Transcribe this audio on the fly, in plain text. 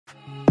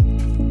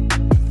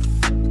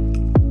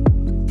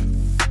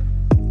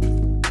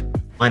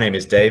My name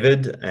is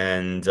David,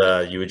 and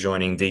you are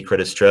joining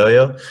Decred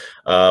Australia,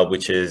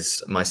 which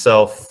is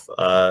myself,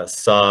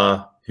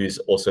 Sar, who's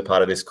also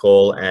part of this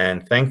call,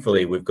 and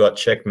thankfully we've got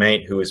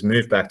Checkmate, who has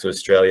moved back to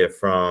Australia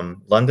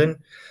from London.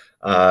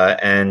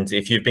 And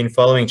if you've been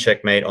following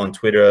Checkmate on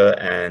Twitter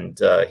and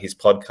his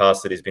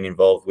podcast that he's been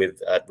involved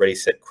with at Ready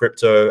Set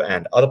Crypto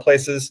and other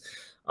places,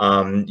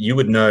 you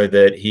would know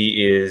that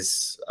he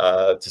is,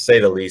 to say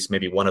the least,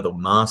 maybe one of the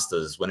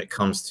masters when it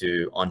comes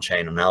to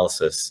on-chain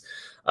analysis.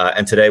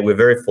 And today we're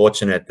very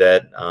fortunate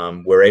that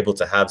we're able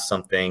to have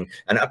something.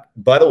 And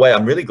by the way,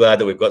 I'm really glad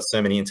that we've got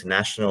so many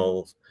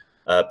international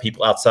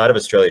people outside of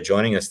Australia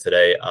joining us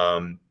today.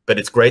 But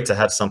it's great to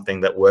have something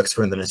that works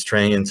for an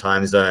Australian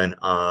time zone,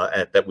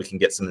 and that we can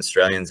get some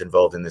Australians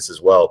involved in this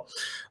as well.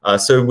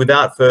 So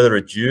without further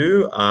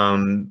ado,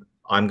 I'm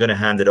going to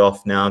hand it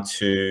off now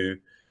to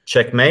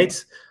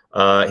Checkmate.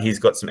 He's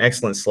got some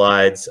excellent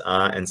slides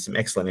and some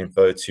excellent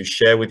info to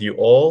share with you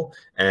all.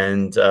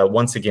 And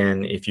once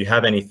again, if you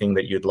have anything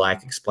that you'd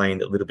like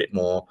explained a little bit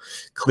more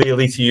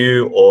clearly to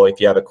you, or if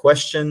you have a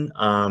question,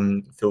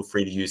 feel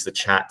free to use the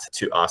chat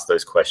to ask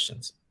those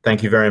questions.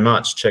 Thank you very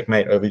much.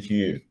 Checkmate, over to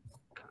you.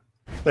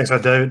 Thanks,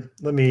 David.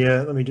 Let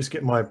me just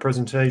get my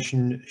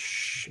presentation,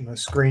 my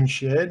screen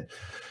shared.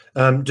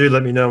 Do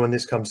let me know when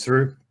this comes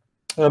through.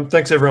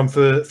 Thanks everyone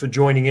for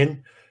joining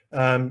in.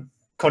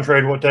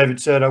 Contrary to what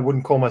David said, I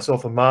wouldn't call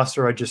myself a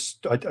master.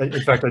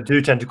 In fact, I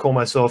do tend to call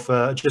myself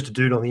just a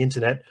dude on the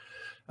internet.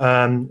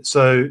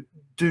 So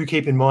do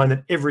keep in mind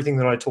that everything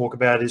that I talk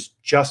about is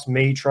just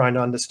me trying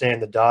to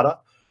understand the data.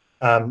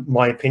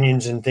 My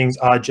opinions and things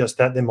are just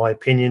that. They're my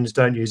opinions.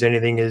 Don't use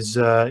anything as,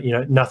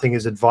 nothing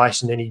as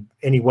advice in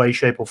any way,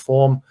 shape or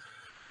form.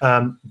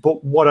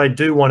 But what I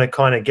do want to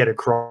kind of get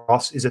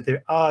across is that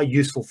there are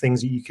useful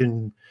things that you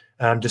can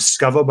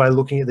discover by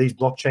looking at these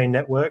blockchain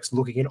networks,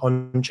 looking at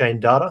on-chain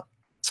data.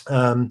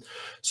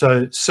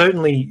 So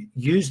certainly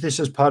use this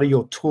as part of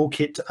your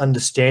toolkit to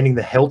understanding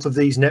the health of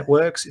these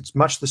networks. It's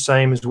much the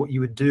same as what you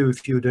would do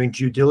if you were doing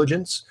due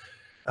diligence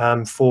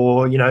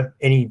for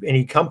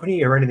any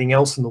company or anything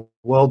else in the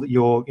world that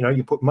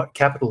you put much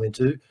capital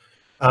into.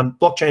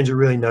 Blockchains are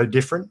really no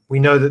different. We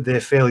know that they're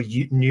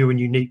fairly new and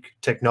unique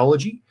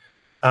technology,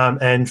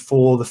 and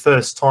for the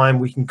first time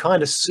we can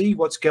kind of see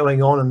what's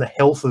going on in the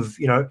health of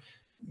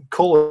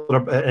call it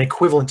an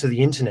equivalent to the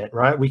internet,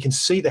 right? We can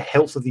see the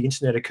health of the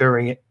internet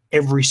occurring at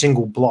every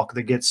single block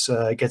that gets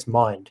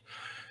mined,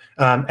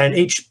 and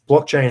each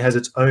blockchain has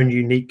its own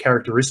unique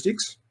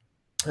characteristics.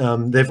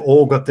 They've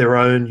all got their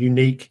own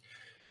unique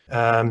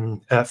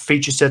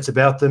feature sets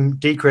about them.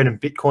 Decred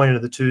and Bitcoin are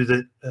the two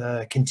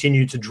that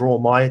continue to draw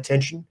my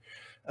attention.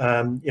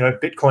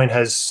 Bitcoin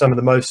has some of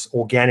the most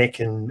organic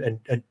and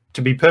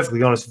to be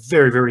perfectly honest,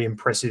 very, very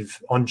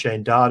impressive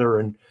on-chain data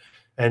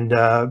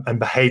and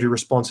behavior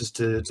responses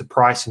to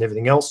price and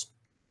everything else,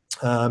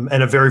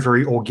 and a very,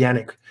 very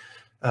organic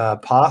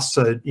path.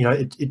 So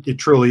it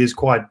truly is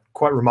quite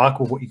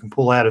remarkable what you can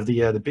pull out of the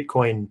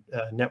Bitcoin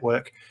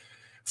network.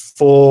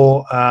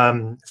 For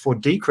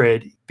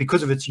Decred,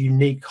 because of its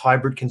unique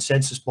hybrid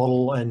consensus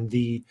model and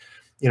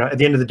at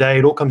the end of the day,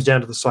 it all comes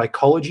down to the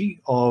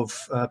psychology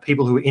of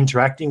people who are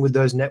interacting with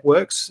those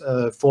networks,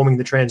 forming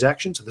the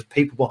transaction. So there's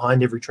people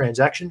behind every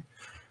transaction.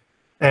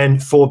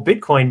 And for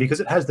Bitcoin, because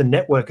it has the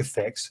network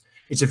effects,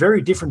 it's a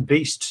very different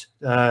beast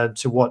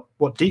to what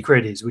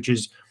Decred is, which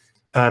is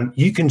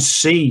you can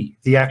see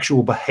the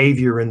actual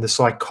behavior and the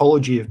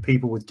psychology of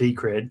people with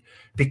Decred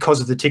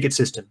because of the ticket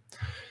system.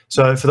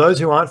 So for those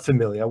who aren't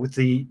familiar with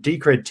the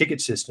Decred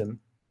ticket system,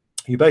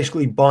 you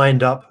basically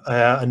bind up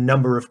a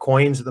number of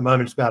coins. At the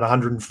moment, it's about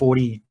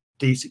 140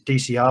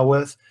 DCR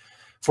worth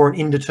for an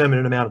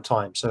indeterminate amount of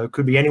time. So it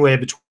could be anywhere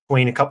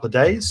between a couple of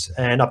days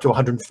and up to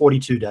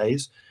 142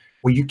 days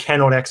where you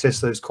cannot access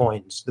those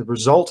coins. The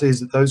result is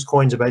that those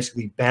coins are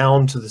basically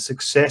bound to the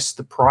success,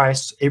 the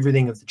price,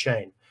 everything of the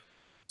chain.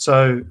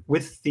 So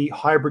with the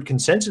hybrid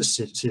consensus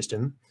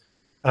system,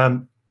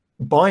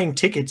 buying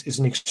tickets is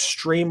an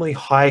extremely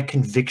high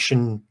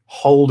conviction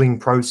holding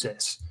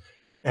process.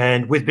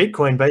 And with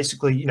Bitcoin,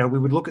 basically, we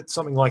would look at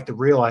something like the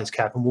realized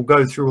cap, and we'll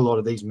go through a lot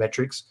of these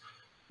metrics.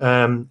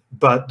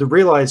 But the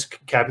realized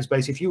cap is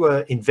basically, if you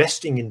were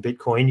investing in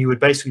Bitcoin, you would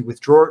basically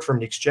withdraw it from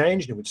an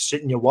exchange and it would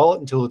sit in your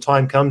wallet until the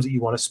time comes that you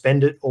want to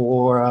spend it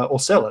or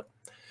sell it.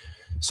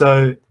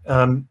 So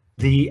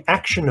the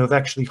action of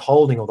actually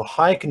holding, or the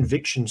high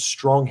conviction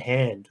strong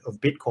hand of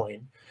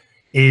Bitcoin,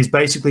 is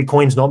basically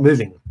coins not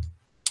moving.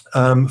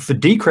 For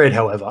Decred,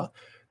 however,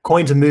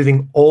 coins are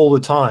moving all the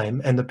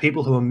time, and the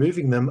people who are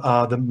moving them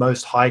are the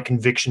most high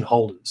conviction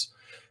holders.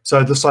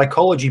 So the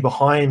psychology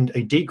behind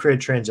a Decred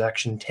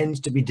transaction tends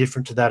to be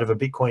different to that of a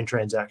Bitcoin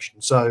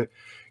transaction. So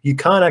you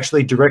can't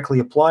actually directly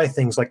apply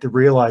things like the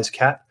realized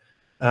cap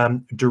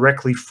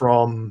directly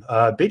from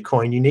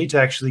Bitcoin. You need to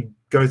actually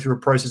go through a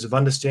process of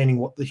understanding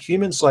what the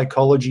human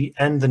psychology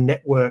and the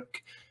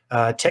network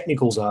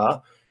technicals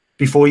are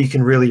before you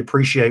can really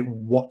appreciate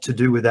what to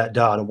do with that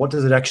data. What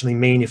does it actually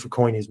mean if a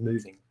coin is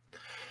moving?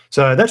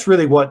 So that's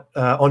really what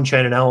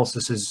on-chain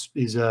analysis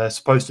is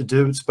supposed to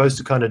do. It's supposed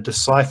to kind of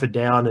decipher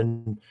down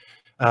and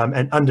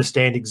and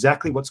understand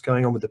exactly what's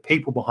going on with the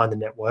people behind the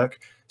network,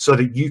 so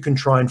that you can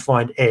try and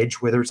find edge,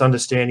 whether it's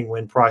understanding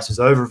when price is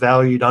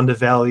overvalued,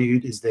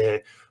 undervalued, is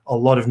there a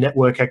lot of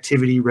network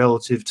activity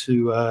relative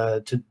to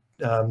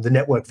the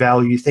network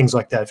value, things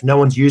like that. If no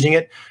one's using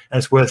it and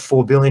it's worth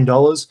 $4 billion,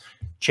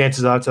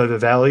 chances are it's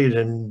overvalued,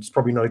 and it's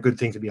probably not a good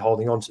thing to be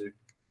holding on to.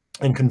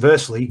 And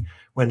conversely,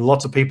 when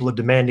lots of people are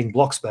demanding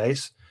block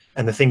space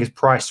and the thing is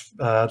priced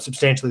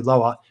substantially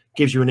lower,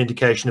 gives you an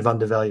indication of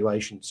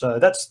undervaluation. So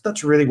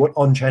that's really what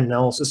on-chain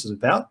analysis is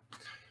about.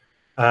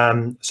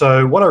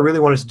 So what I really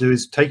wanted to do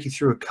is take you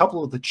through a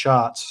couple of the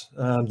charts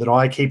that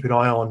I keep an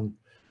eye on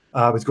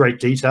with great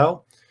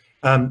detail.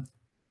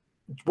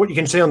 What you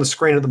can see on the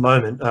screen at the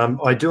moment,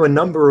 I do a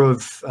number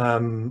of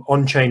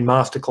on-chain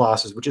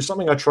masterclasses, which is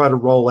something I try to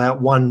roll out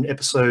one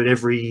episode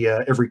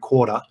every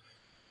quarter.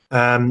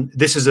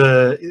 This is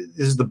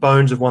the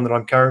bones of one that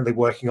I'm currently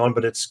working on,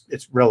 but it's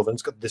relevant.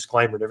 It's got the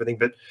disclaimer and everything.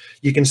 But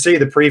you can see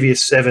the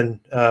previous 7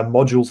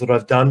 modules that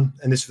I've done,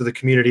 and this is for the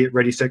community at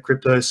Ready Set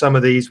Crypto. Some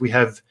of these we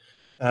have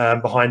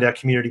behind our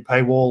community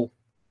paywall,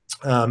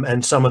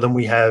 and some of them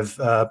we have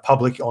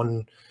public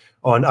on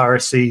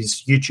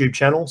RSC's YouTube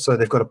channel. So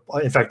they've got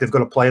in fact they've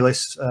got a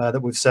playlist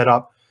that we've set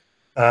up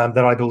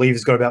that I believe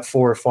has got about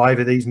 4 or 5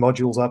 of these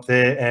modules up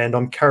there, and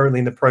I'm currently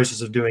in the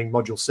process of doing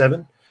module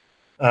 7.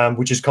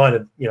 Which is kind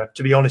of,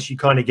 to be honest, you're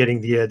kind of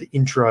getting the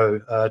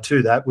intro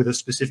to that, with a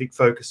specific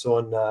focus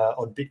on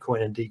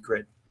Bitcoin and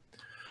Decred.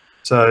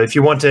 So if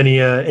you want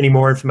any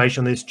more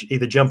information on this,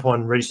 either jump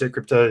on Ready Set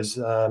Crypto's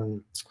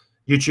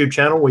YouTube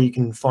channel, where you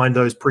can find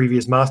those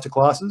previous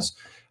masterclasses,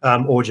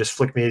 or just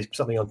flick me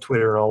something on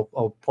Twitter and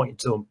I'll point you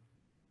to them.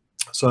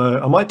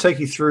 So I might take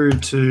you through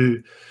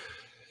to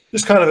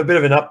just kind of a bit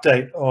of an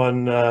update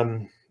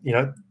on,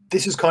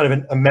 this is kind of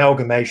an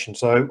amalgamation.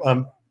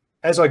 So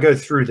as I go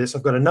through this,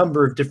 I've got a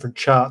number of different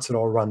charts that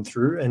I'll run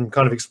through and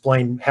kind of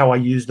explain how I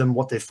use them,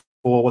 what they're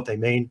for, what they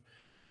mean.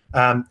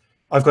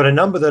 I've got a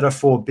number that are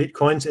for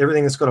Bitcoins.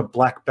 Everything that's got a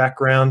black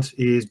background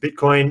is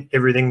Bitcoin.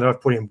 Everything that I've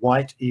put in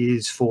white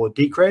is for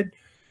Decred,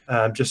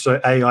 just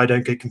so A, I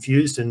don't get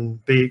confused,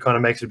 and B, it kind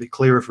of makes it a bit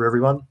clearer for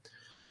everyone.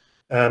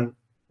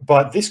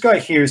 But this guy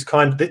here is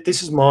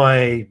this is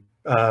my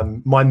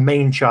my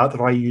main chart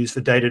that I use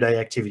for day-to-day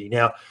activity.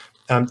 Now,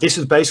 this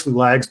is basically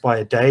lags by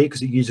a day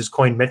because it uses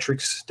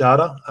Coinmetrics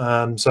data.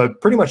 So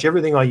pretty much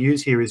everything I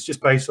use here is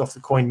just based off the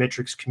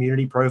Coinmetrics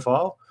community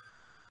profile.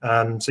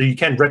 So you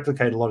can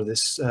replicate a lot of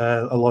this,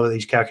 a lot of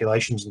these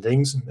calculations and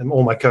things, and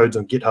all my code's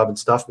on GitHub and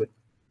stuff. But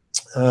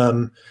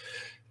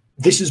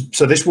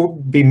this will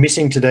be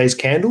missing today's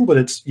candle, but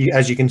it's,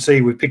 as you can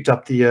see, we picked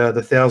up the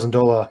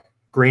 $1,000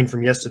 green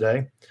from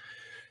yesterday.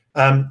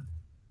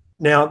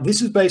 Now,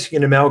 this is basically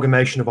an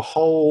amalgamation of a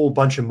whole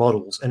bunch of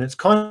models, and it's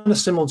kind of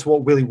similar to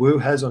what Willy Woo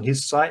has on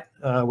his site,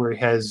 where he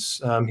has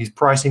his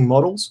pricing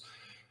models.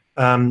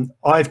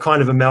 I've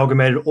kind of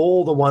amalgamated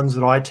all the ones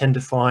that I tend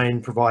to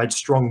find provide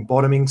strong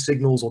bottoming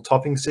signals or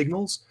topping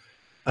signals,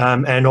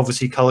 and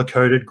obviously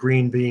color-coded,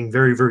 green being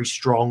very, very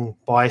strong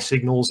buy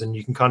signals, and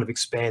you can kind of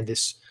expand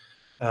this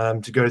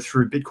to go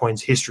through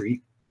Bitcoin's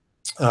history.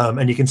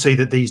 And you can see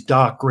that these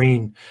dark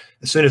green,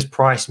 as soon as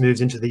price moves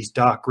into these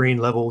dark green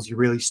levels, you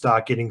really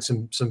start getting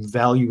some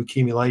value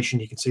accumulation.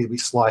 You can see we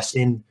sliced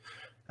in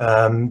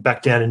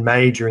back down in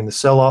May during the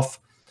sell-off.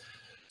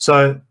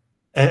 So,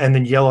 and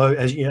then yellow,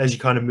 as you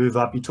kind of move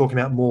up, you're talking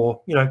about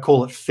more,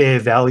 call it fair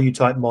value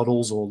type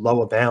models or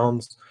lower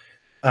bounds.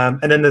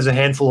 And then there's a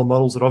handful of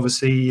models that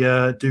obviously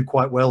do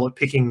quite well at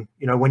picking,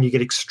 when you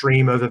get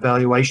extreme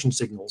overvaluation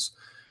signals.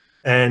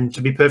 And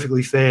to be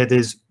perfectly fair,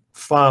 there's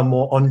far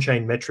more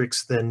on-chain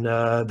metrics than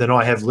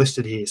I have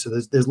listed here. So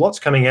there's lots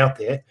coming out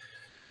there.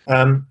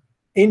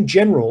 In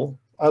general,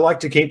 I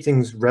like to keep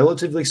things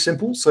relatively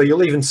simple. So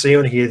you'll even see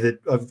on here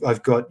that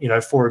I've got,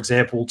 for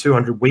example,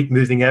 200-week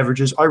moving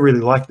averages. I really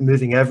like the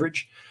moving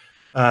average,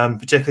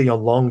 particularly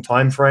on long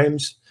time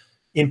frames.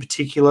 In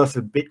particular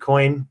for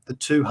Bitcoin, the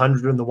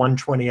 200 and the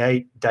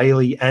 128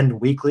 daily and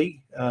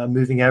weekly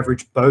moving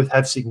average both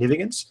have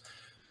significance.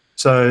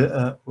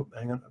 So,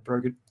 hang on, I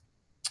broke it.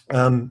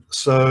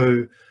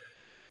 So,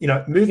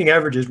 moving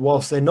averages,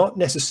 whilst they're not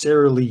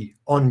necessarily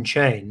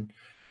on-chain,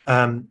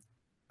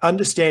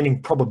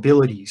 understanding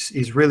probabilities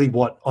is really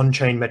what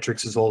on-chain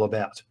metrics is all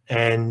about.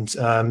 And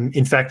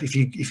in fact, if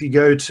you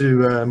go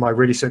to my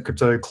Ready Set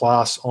Crypto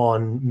class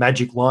on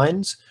magic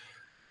lines,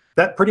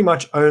 that pretty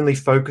much only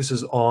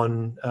focuses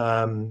on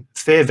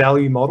fair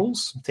value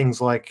models, things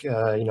like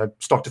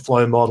stock to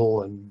flow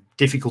model and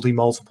difficulty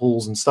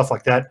multiples and stuff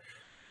like that.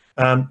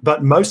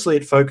 But mostly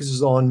it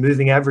focuses on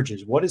moving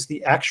averages. What is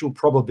the actual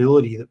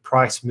probability that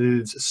price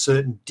moves a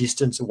certain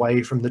distance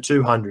away from the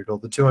 200 or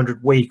the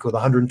 200 week or the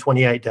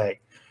 128 day?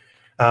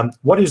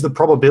 What is the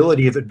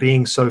probability of it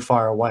being so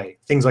far away?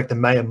 Things like the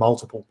Mayer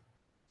multiple,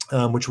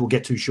 which we'll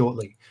get to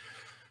shortly.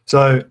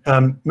 So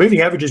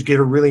moving averages give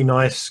a really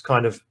nice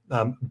kind of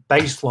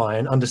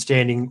baseline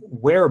understanding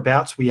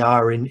whereabouts we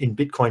are in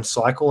Bitcoin's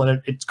cycle,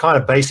 and it's kind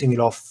of basing it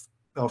off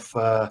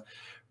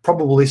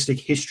probabilistic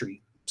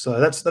history. So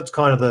that's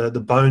kind of the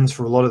bones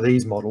for a lot of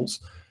these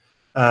models.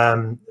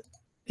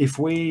 if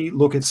we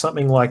look at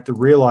something like the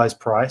realized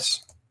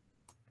price,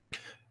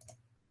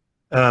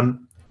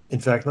 in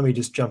fact, let me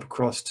just jump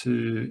across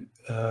to,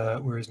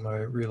 where is my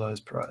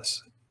realized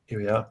price? Here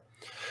we are.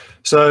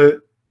 So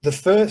the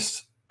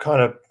first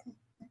kind of,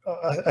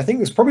 I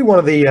think it's probably one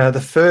of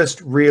the first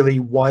really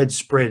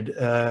widespread,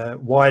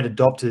 wide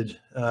adopted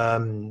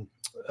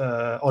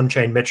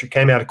on-chain metric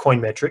came out of Coin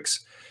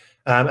Metrics,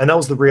 and that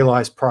was the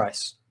realized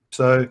price.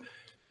 So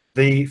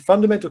the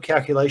fundamental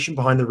calculation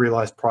behind the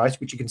realized price,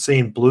 which you can see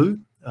in blue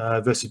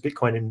versus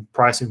Bitcoin in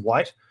price in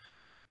white,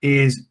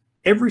 is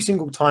every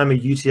single time a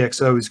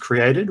UTXO is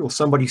created or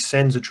somebody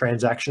sends a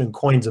transaction and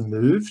coins are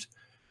moved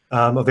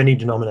of any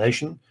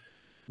denomination,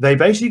 they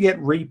basically get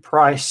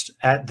repriced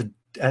at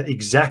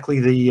exactly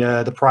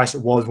the price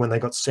it was when they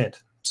got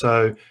sent.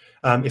 So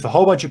if a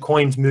whole bunch of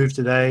coins move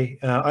today,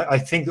 I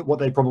think that what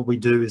they probably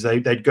do is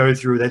they'd go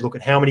through, they'd look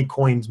at how many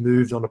coins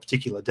moved on a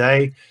particular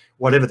day,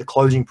 whatever the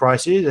closing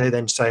price is, they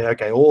then say,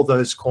 okay, all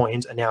those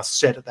coins are now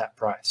set at that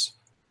price.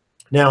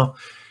 Now,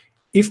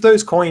 if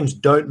those coins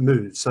don't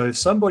move, so if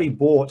somebody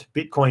bought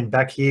Bitcoin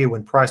back here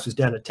when price was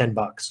down at 10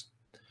 bucks,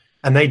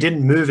 and they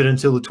didn't move it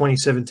until the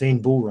 2017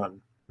 bull run,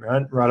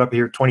 right up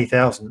here at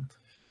 20,000,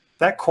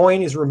 that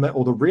coin is,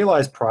 or the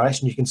realized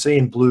price, and you can see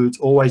in blue, it's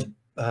always,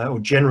 or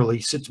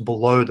generally sits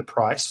below the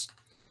price.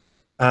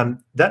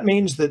 That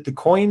means that the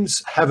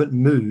coins haven't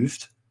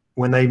moved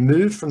when they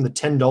moved from the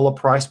 $10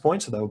 price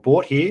point, so they were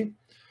bought here.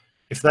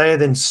 If they are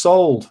then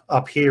sold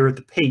up here at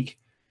the peak,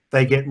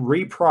 they get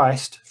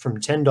repriced from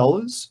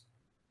 $10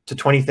 to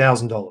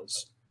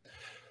 $20,000.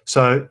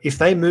 So if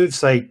they move,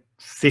 say,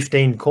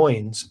 15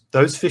 coins,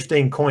 those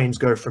 15 coins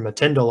go from a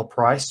 $10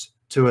 price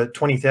to a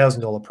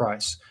 $20,000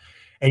 price.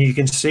 And you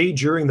can see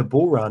during the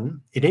bull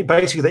run, it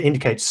basically that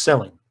indicates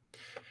selling.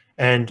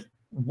 And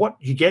what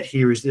you get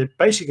here is that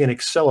basically an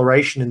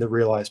acceleration in the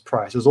realized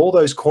price. As all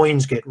those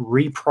coins get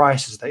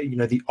repriced, as they,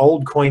 the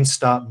old coins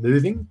start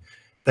moving,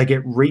 they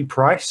get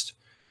repriced,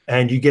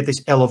 and you get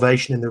this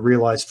elevation in the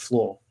realized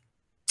floor.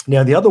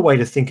 Now, the other way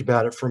to think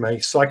about it from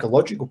a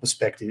psychological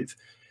perspective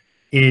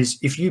is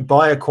if you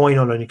buy a coin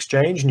on an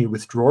exchange and you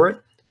withdraw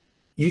it,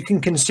 you can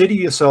consider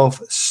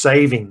yourself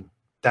saving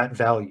that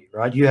value,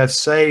 right? You have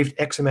saved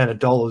X amount of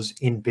dollars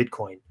in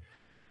Bitcoin.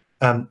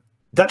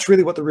 That's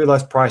really what the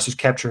realized price is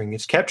capturing.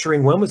 It's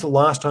capturing when was the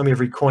last time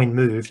every coin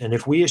moved. And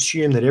if we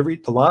assume that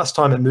the last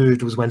time it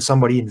moved was when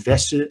somebody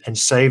invested it and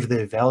saved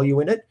their value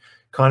in it,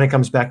 kind of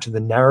comes back to the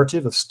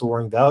narrative of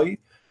storing value.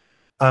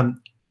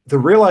 The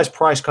realized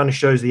price kind of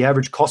shows the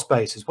average cost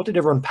basis. What did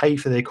everyone pay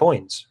for their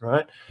coins,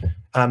 right?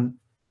 And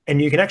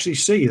you can actually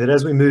see that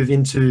as we move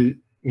into,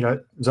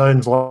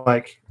 zones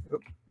like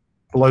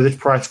below this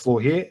price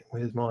floor here,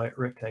 where's my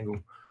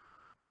rectangle?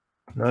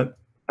 No,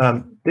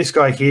 this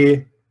guy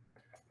here,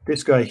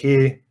 this guy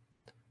here,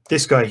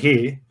 this guy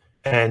here,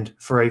 and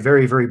for a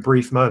very, very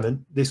brief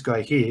moment, this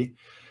guy here.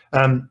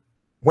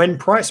 When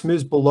price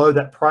moves below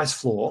that price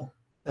floor,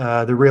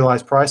 the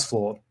realized price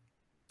floor,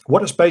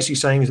 what it's basically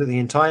saying is that the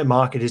entire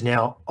market is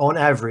now, on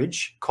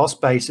average, cost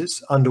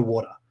basis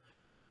underwater.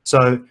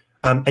 So,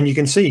 and you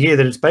can see here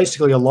that it's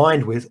basically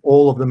aligned with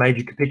all of the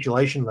major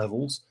capitulation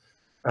levels.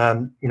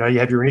 You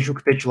have your initial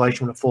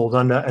capitulation when it falls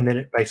under, and then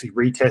it basically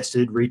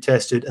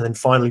retested, and then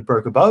finally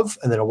broke above,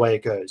 and then away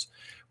it goes.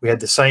 We had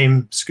the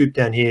same scoop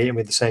down here, and we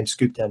had the same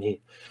scoop down here.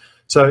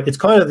 So it's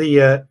kind of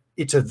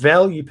it's a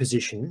value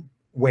position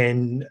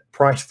when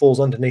price falls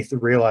underneath the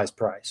realized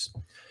price.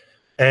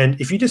 And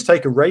if you just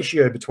take a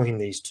ratio between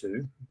these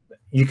two,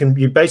 you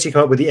basically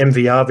come up with the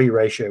MVRV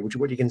ratio, which is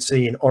what you can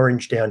see in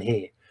orange down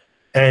here.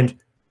 And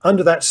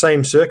under that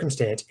same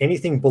circumstance,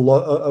 anything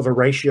below of a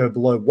ratio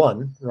below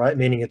 1, right,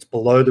 meaning it's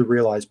below the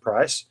realized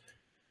price,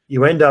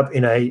 you end up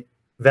in a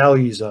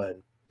value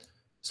zone,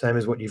 same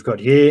as what you've got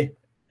here,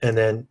 and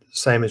then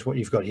same as what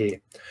you've got here.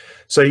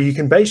 So you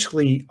can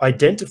basically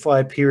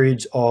identify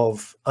periods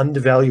of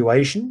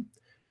undervaluation,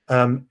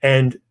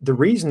 and the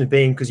reason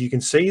being because you can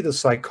see the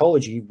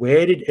psychology.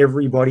 Where did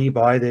everybody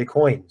buy their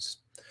coins?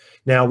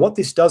 Now, what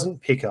this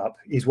doesn't pick up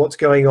is what's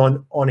going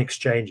on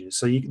exchanges.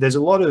 So there's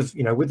a lot of,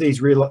 with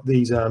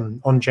these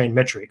on-chain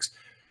metrics,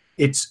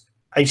 it's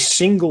a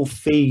single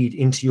feed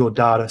into your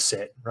data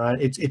set, right?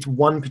 It's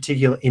one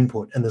particular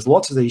input, and there's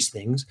lots of these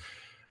things,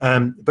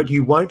 but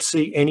you won't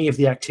see any of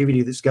the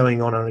activity that's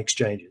going on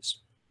exchanges.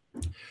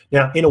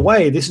 Now, in a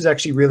way, this is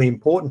actually really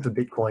important for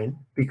Bitcoin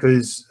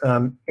because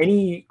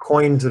any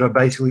coins that are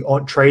basically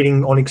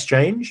trading on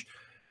exchange,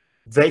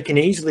 they can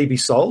easily be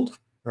sold.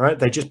 Right,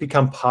 they just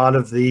become part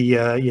of the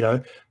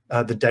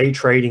the day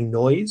trading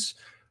noise.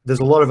 There's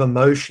a lot of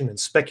emotion and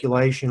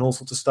speculation, all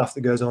sorts of stuff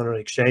that goes on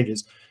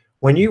exchanges.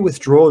 When you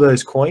withdraw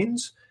those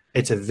coins,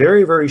 it's a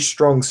very, very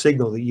strong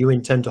signal that you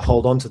intend to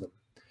hold on to them.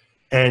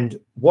 And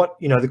what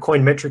the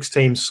Coin Metrics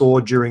team saw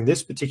during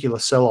this particular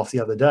sell-off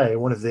the other day,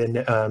 one of their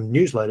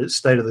newsletters,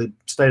 State of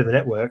the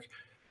Network,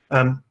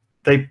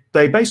 they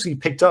basically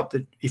picked up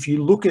that if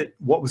you look at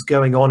what was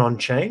going on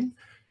chain,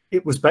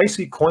 it was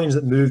basically coins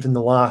that moved in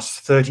the last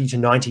 30 to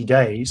 90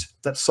 days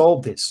that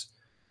solved this.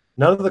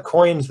 None of the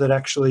coins that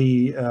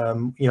actually,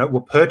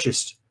 were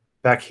purchased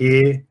back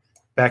here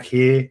back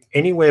here,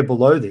 anywhere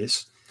below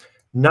this,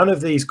 none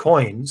of these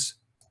coins,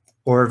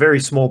 or a very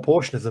small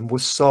portion of them,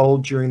 was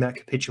sold during that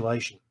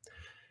capitulation.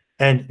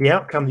 And the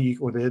outcome that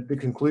or the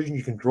conclusion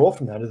you can draw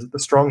from that is that the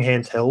strong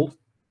hands held,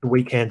 the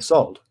weak hands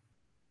sold.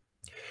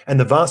 And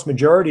the vast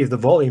majority of the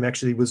volume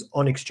actually was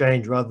on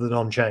exchange rather than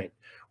on chain.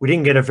 We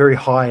didn't get a very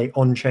high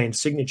on-chain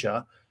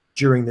signature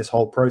during this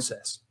whole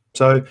process.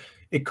 So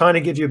it kind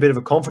of gives you a bit of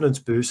a confidence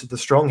boost that the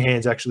strong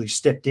hands actually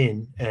stepped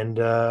in and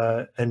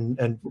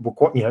were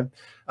quite,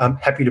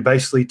 happy to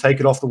basically take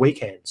it off the weak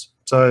hands.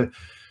 So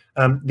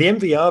the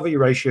MV/RV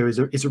ratio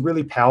is a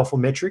really powerful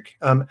metric,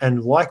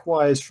 and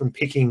likewise from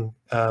picking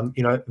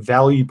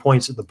value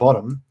points at the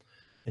bottom,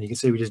 and you can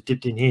see we just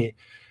dipped in here.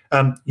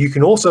 You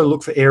can also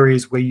look for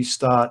areas where you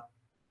start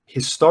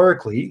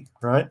historically,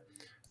 right?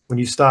 When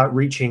you start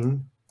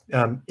reaching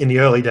in the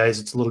early days,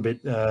 it's a little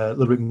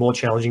bit more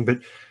challenging, but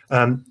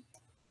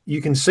you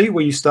can see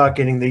where you start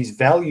getting these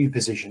value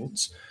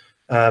positions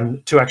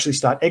to actually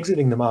start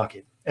exiting the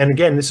market. And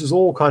again, this is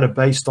all kind of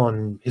based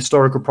on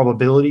historical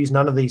probabilities.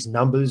 None of these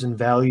numbers and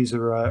values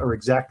are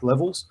exact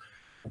levels.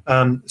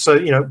 So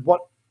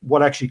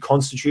what actually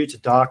constitutes a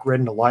dark red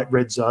and a light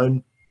red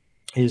zone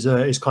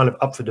is kind of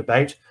up for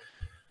debate.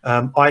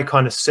 I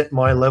kind of set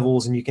my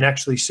levels, and you can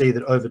actually see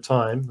that over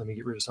time. Let me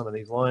get rid of some of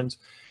these lines.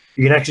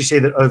 You can actually see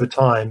that over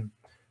time,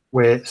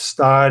 we're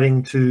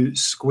starting to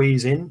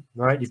squeeze in,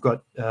 right? You've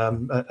got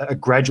a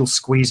gradual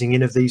squeezing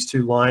in of these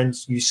two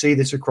lines. You see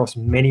this across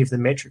many of the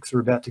metrics we're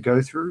about to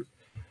go through.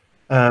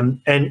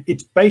 And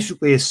it's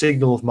basically a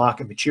signal of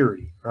market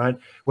maturity, right?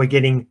 We're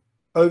getting,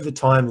 over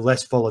time,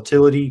 less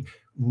volatility,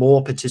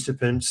 more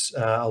participants,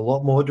 a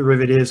lot more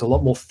derivatives, a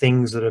lot more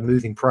things that are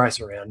moving price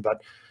around.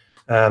 But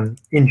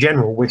in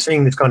general, we're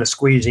seeing this kind of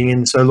squeezing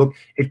in. So look,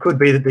 it could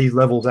be that these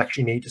levels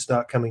actually need to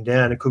start coming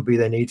down. It could be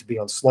they need to be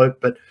on slope.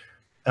 But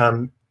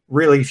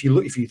really, if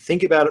you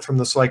think about it from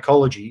the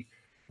psychology,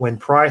 when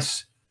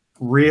price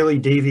really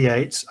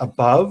deviates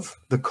above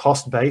the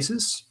cost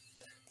basis,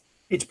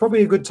 it's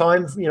probably a good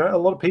time. A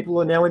lot of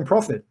people are now in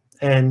profit,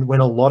 and when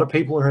a lot of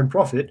people are in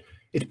profit,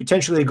 it's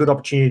potentially a good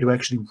opportunity to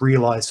actually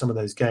realize some of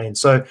those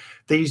gains. So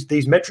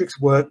these metrics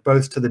work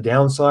both to the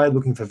downside,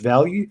 looking for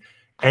value,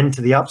 and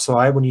to the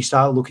upside when you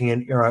start looking at,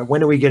 all right,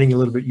 when are we getting a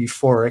little bit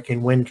euphoric,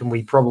 and when can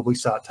we probably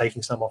start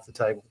taking some off the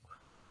table?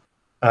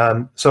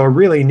 So a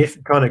really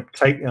kind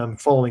of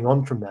following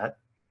on from that,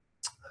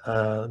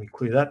 let me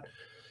clear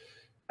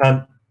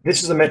that.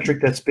 This is a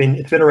metric it's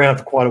been around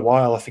for quite a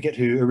while. I forget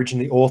who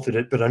originally authored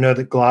it, but I know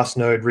that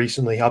Glassnode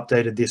recently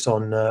updated this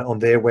on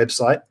their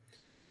website,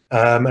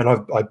 and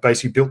I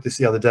basically built this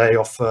the other day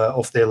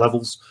off their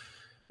levels.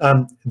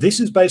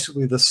 This is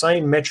basically the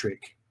same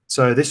metric.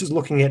 So this is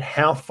looking at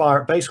how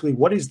far, basically,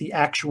 what is the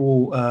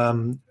actual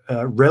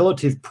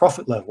relative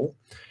profit level.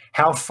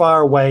 How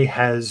far away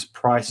has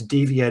price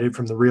deviated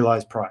from the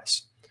realized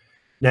price?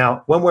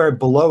 Now, when we're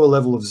below a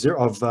level of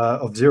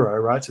zero,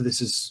 right? So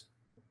this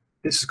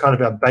is kind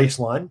of our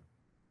baseline.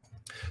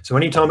 So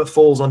anytime it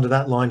falls under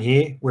that line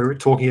here, where we're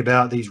talking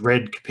about these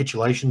red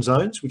capitulation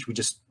zones, which we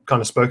just kind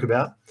of spoke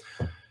about.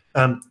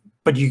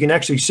 But you can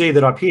actually see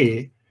that up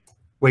here,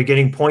 we're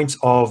getting points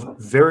of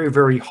very,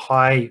 very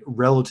high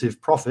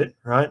relative profit,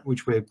 right?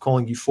 Which we're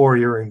calling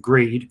euphoria and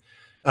greed.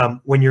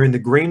 When you're in the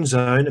green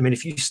zone, I mean,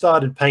 if you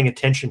started paying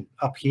attention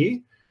up here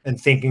and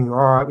thinking, all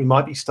right, we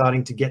might be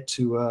starting to get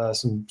to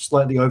some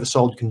slightly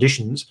oversold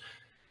conditions,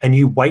 and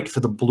you wait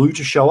for the blue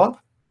to show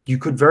up, you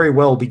could very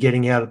well be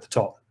getting out at the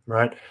top,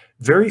 right?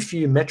 Very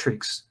few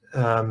metrics,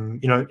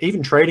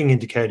 even trading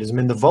indicators. I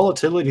mean, the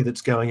volatility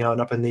that's going on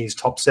up in these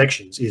top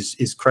sections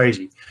is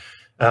crazy.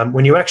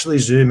 When you actually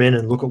zoom in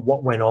and look at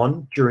what went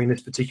on during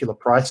this particular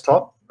price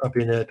top up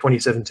in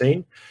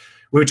 2017,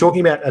 we were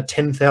talking about a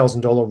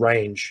 $10,000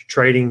 range,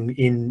 trading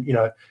in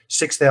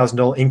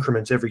 $6,000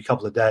 increments every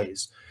couple of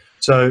days.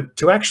 So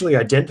to actually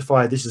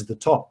identify this as the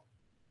top,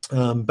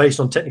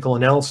 based on technical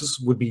analysis,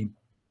 would be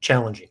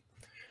challenging.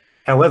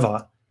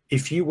 However,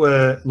 if you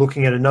were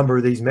looking at a number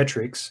of these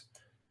metrics,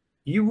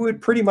 you would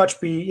pretty much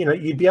be,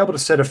 you'd be able to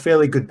set a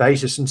fairly good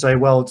basis and say,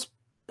 well, it's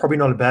probably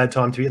not a bad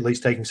time to be at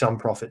least taking some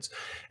profits.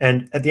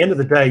 And at the end of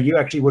the day, you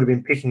actually would have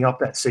been picking up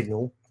that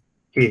signal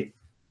here,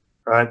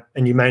 right?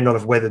 And you may not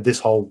have weathered this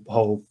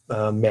whole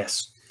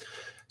mess.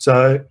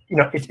 So,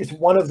 it's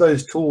one of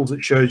those tools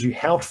that shows you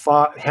how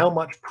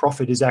much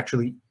profit is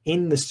actually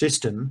in the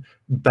system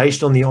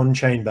based on the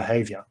on-chain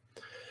behavior.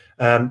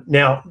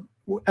 Now,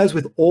 as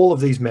with all of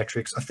these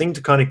metrics, a thing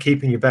to kind of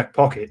keep in your back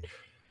pocket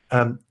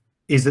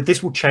is that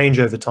this will change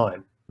over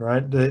time,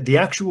 right? The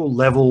actual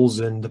levels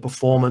and the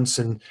performance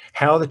and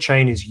how the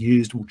chain is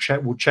used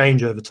will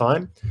change over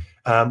time.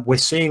 We're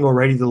seeing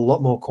already that a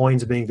lot more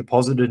coins are being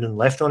deposited and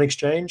left on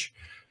exchange.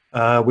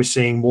 We're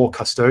seeing more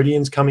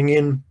custodians coming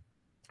in.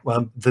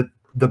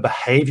 The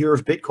behavior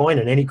of Bitcoin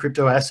and any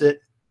crypto asset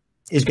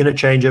is going to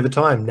change over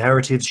time.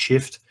 Narratives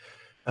shift,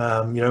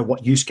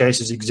 what use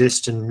cases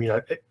exist,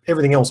 and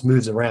everything else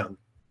moves around.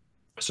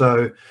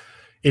 So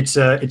it's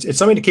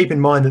something to keep in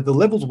mind that the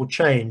levels will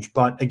change.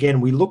 But again,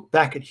 we look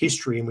back at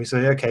history and we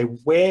say, okay,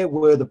 where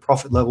were the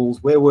profit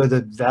levels? Where were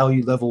the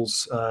value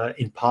levels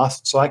in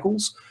past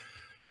cycles?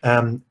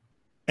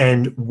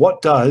 And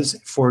what does,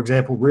 for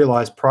example,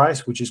 realized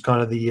price, which is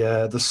kind of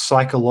the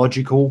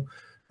psychological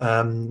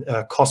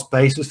cost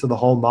basis for the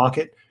whole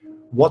market,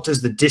 what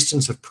does the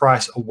distance of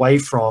price away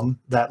from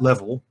that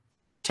level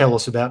tell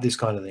us about this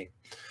kind of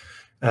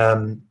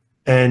thing?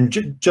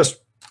 And just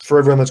for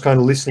everyone that's kind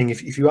of listening,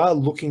 if you are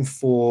looking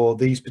for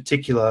these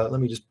particular, let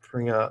me just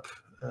bring up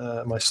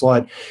my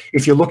slide.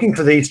 If you're looking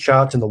for these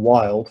charts in the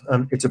wild,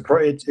 it's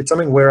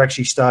something we're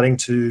actually starting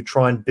to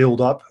try and build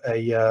up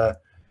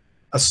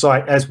a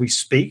site as we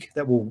speak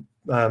that will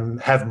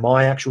have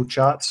my actual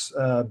charts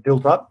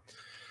built up.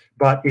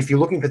 But if you're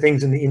looking for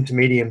things in the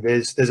intermediate,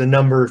 there's a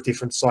number of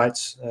different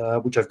sites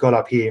which I've got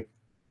up here,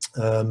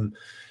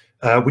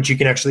 which you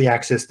can actually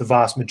access the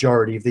vast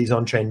majority of these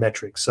on-chain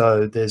metrics.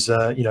 So there's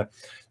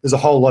there's a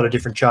whole lot of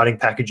different charting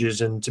packages,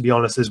 and to be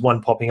honest, there's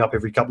one popping up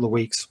every couple of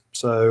weeks.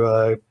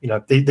 So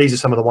these are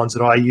some of the ones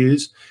that I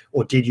use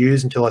or did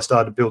use until I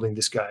started building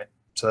this guy.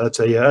 So that's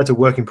a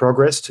work in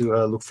progress to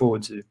look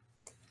forward to.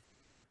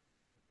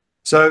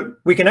 So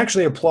we can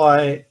actually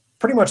apply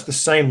pretty much the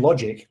same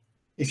logic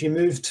if you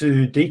move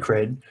to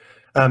Decred.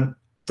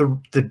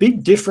 The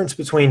big difference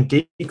between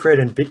Decred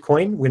and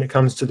Bitcoin when it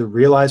comes to the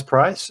realized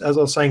price, as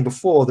I was saying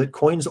before, that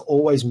coins are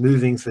always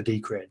moving for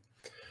Decred.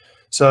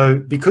 So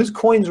because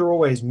coins are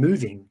always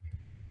moving,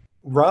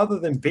 rather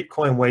than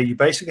Bitcoin where you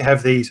basically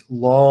have these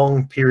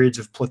long periods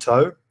of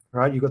plateau,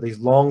 right? You've got these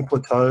long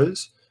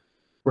plateaus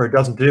where it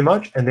doesn't do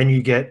much, and then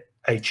you get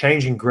a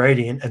change in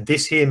gradient, and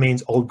this here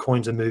means old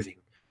coins are moving.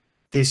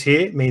 This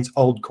here means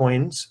old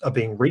coins are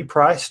being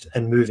repriced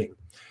and moving.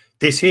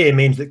 This here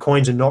means that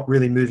coins are not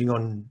really moving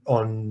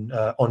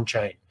on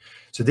chain.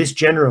 So this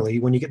generally,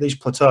 when you get these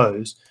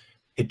plateaus,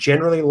 it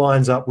generally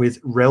lines up with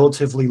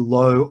relatively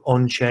low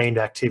on-chain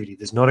activity.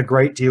 There's not a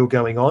great deal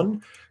going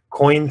on.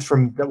 Coins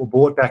that were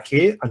bought back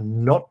here are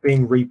not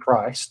being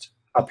repriced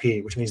up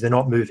here, which means they're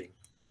not moving.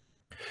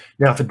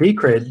 Now for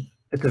Decred,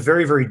 it's a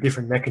very, very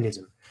different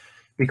mechanism.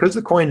 Because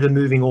the coins are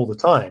moving all the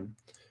time,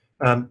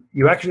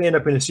 you actually end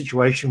up in a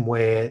situation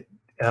where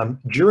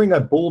during a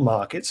bull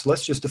market, so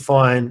let's just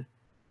define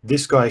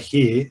this guy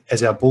here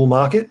as our bull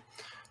market,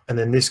 and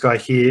then this guy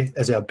here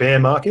as our bear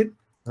market,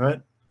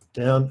 right?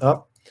 Down,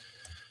 up.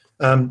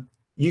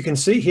 You can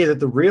see here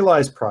that the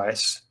realized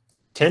price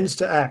tends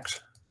to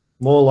act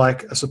more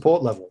like a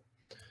support level.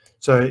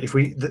 So if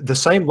the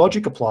same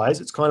logic applies,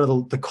 it's kind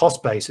of the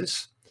cost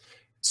basis.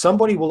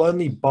 Somebody will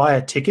only buy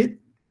a ticket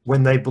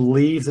when they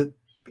believe that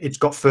it's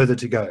got further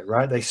to go,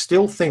 right? They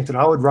still think that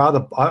I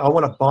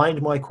want to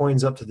bind my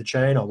coins up to the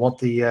chain. I want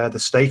the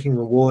staking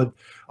reward.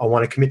 I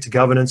want to commit to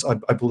governance.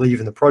 I believe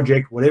in the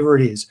project, whatever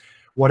it is,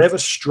 whatever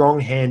strong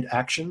hand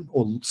action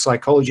or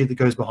psychology that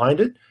goes behind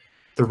it,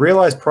 the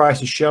realized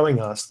price is showing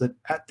us that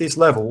at this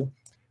level,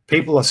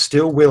 people are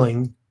still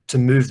willing to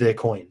move their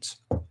coins.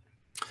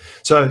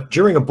 So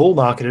during a bull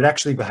market, it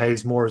actually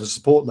behaves more as a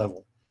support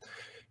level.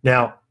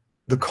 Now,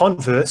 the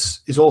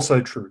converse is also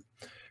true.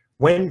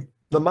 When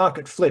the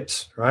market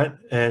flips, right?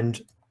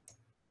 And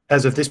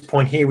as of this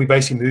point here, we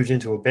basically moved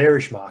into a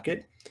bearish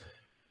market.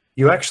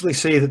 You actually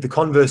see that the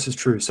converse is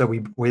true. So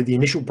we're the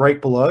initial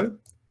break below,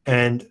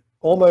 and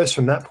almost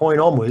from that point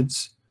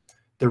onwards,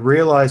 the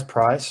realized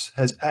price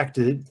has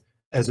acted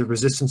as a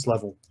resistance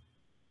level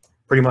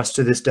pretty much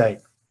to this date.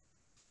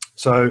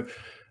 So,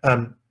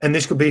 and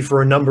this could be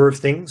for a number of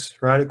things,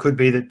 right? It could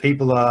be that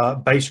people are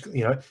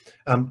basically,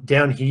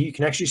 down here, you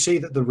can actually see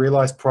that the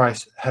realized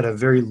price had a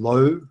very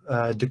low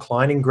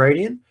declining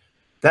gradient.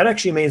 That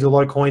actually means a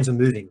lot of coins are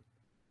moving,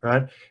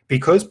 right?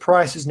 Because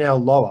price is now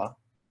lower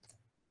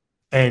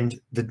and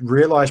the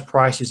realized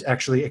price is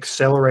actually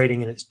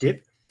accelerating in its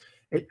dip,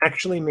 it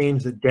actually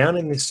means that down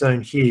in this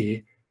zone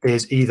here,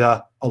 there's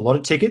either a lot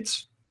of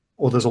tickets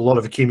or there's a lot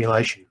of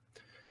accumulation.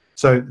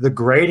 So the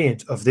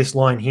gradient of this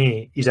line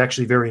here is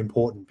actually very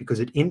important because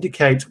it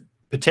indicates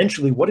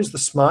potentially what is the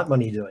smart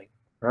money doing,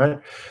 right?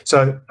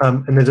 So,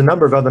 and there's a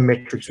number of other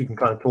metrics we can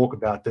kind of talk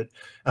about, but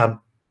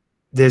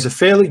there's a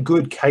fairly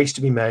good case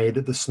to be made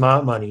that the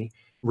smart money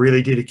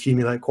really did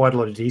accumulate quite a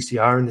lot of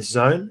DCR in this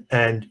zone.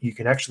 And you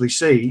can actually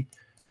see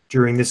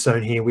during this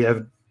zone here, we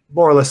have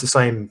more or less the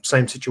same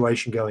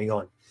situation going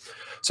on.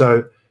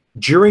 So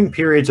during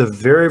periods of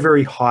very,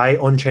 very high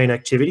on-chain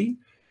activity,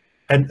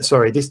 and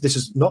sorry, this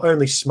is not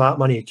only smart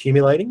money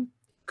accumulating,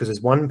 because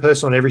there's one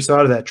person on every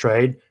side of that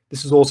trade,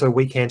 this is also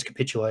weak hands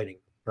capitulating,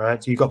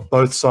 right? So you've got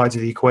both sides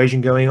of the equation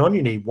going on.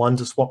 You need one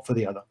to swap for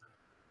the other.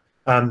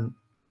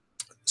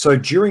 So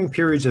during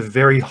periods of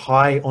very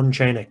high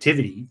on-chain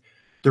activity,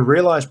 the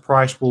realized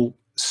price will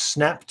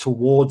snap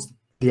towards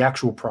the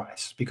actual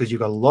price because you've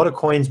got a lot of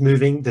coins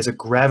moving. There's a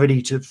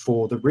gravity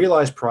for the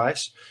realized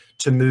price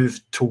to move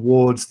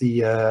towards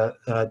the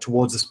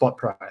spot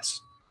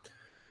price.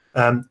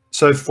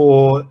 So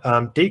for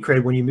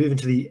Decred, when you move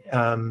into the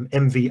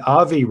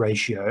MV-RV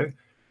ratio,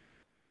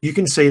 you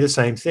can see the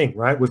same thing,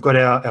 right? We've got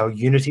our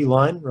unity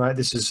line, right?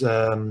 This is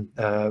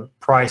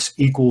price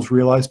equals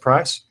realized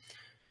price.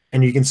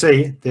 And you can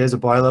see there's a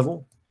buy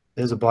level,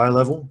 there's a buy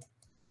level,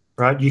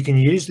 right? You can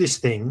use this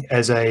thing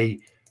as a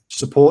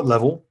support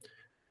level.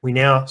 We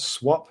now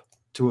swap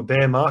to a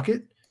bear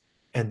market,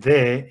 and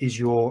there is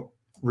your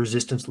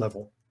resistance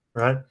level,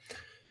 right?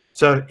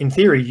 So in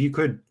theory, you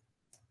could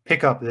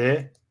pick up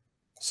there,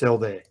 sell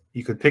there.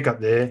 You could pick up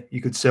there,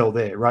 you could sell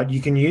there, right?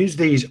 You can use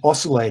these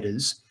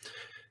oscillators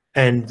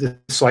and the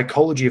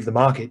psychology of the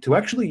market to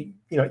actually,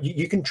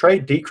 you can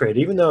trade Decred,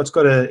 even though it's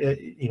got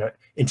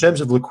in terms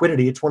of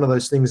liquidity, it's one of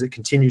those things that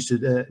continues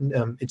to,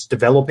 it's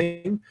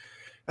developing.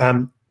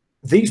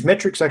 These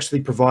metrics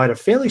actually provide a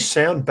fairly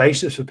sound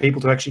basis for people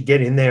to actually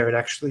get in there and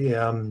actually,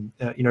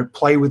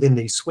 play within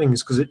these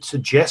swings, because it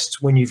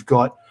suggests when you've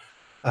got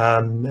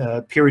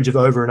periods of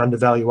over and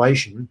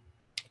undervaluation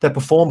that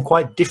perform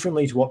quite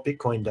differently to what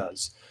Bitcoin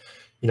does.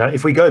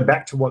 If we go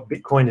back to what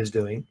Bitcoin is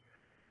doing,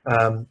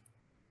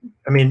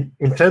 I mean,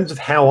 in terms of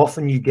how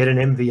often you get an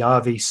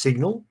MVRV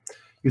signal,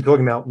 you're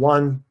talking about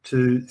 1,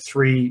 2,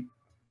 3,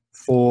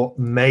 4,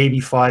 maybe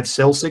 5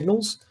 sell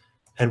signals,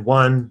 and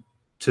 1,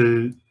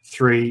 2,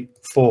 3,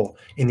 4.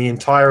 In the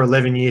entire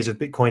 11 years of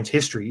Bitcoin's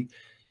history,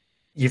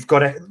 you've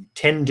got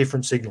 10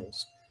 different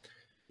signals.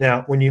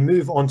 Now, when you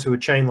move onto a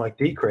chain like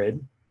Decred,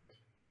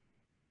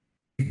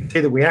 you can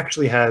see that we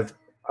actually have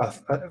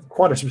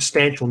quite a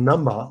substantial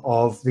number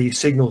of these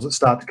signals that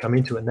start to come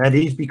into it. And that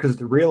is because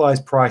the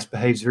realized price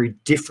behaves very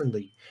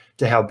differently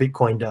to how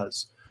Bitcoin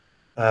does.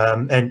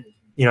 And,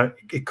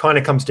 it kind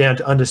of comes down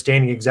to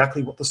understanding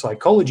exactly what the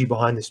psychology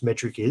behind this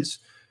metric is,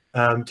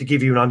 to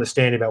give you an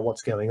understanding about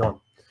what's going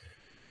on.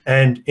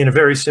 And in a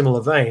very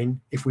similar vein,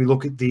 if we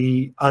look at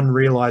the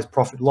unrealized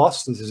profit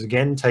loss, this is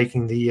again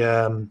taking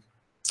the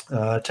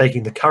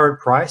current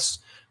price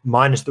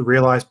minus the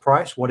realized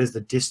price. What is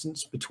the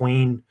distance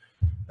between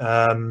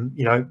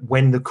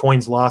when the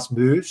coins last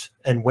moved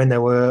and when they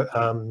were,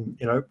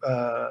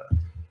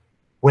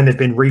 when they've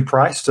been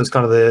repriced? So it's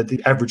kind of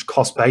the average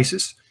cost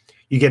basis.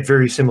 You get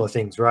very similar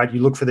things, right?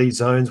 You look for these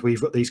zones where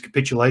you've got these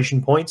capitulation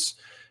points,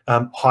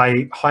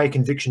 high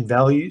conviction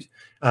values,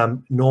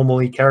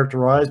 normally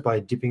characterized by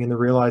dipping in the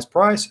realized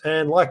price.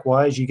 And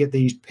likewise, you get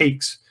these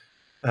peaks,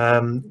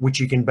 which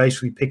you can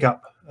basically pick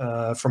up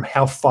from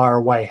how far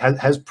away.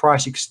 Has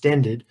price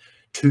extended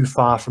too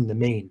far from the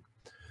mean?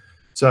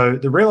 So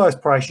the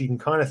realized price, you can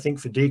kind of think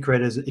for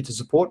Decred as it's a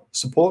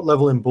support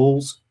level in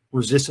bulls,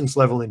 resistance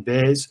level in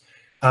bears.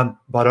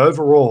 But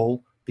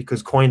overall,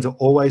 because coins are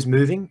always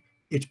moving,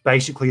 it's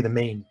basically the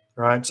mean,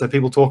 right? So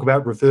people talk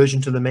about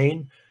reversion to the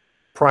mean.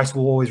 Price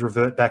will always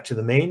revert back to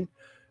the mean,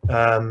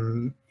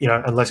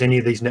 unless any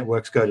of these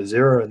networks go to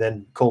zero, and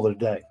then call it a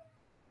day.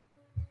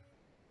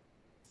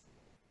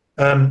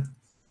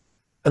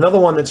 Another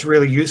one that's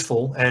really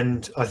useful,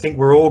 and I think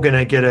we're all going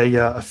to get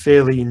a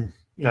fairly,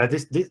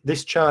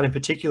 this chart in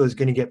particular is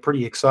going to get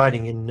pretty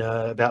exciting in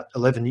about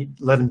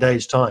 11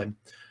 days time.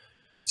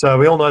 So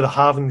we all know the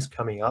halving's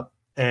coming up,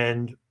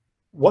 and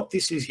what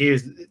this is here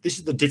is this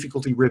is the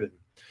difficulty ribbon.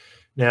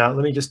 Now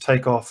let me just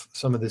take off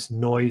some of this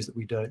noise that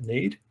we don't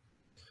need.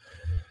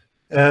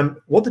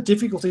 What the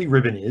difficulty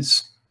ribbon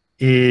is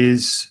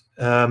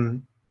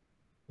the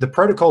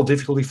protocol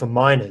difficulty for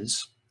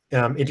miners.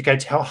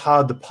 Indicates how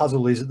hard the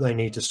puzzle is that they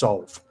need to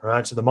solve,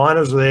 right? So the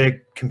miners are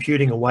there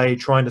computing away,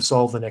 trying to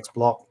solve the next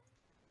block.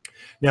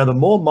 Now, the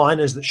more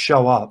miners that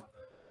show up,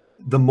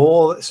 the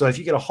more. So if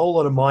you get a whole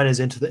lot of miners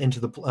into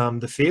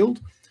the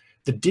field,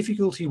 the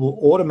difficulty will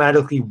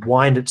automatically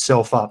wind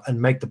itself up and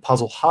make the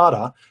puzzle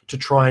harder to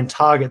try and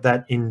target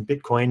that in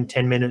Bitcoin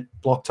 10-minute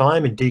block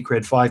time and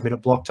Decred 5-minute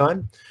block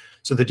time.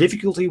 So the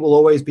difficulty will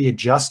always be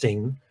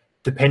adjusting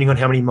depending on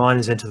how many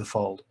miners enter the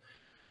fold.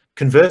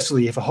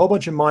 Conversely, if a whole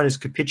bunch of miners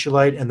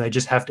capitulate and they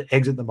just have to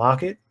exit the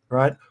market,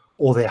 right,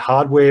 or their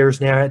hardware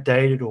is now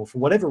outdated, or for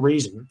whatever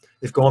reason,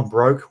 they've gone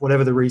broke,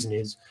 whatever the reason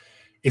is,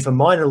 if a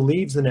miner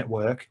leaves the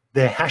network,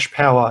 their hash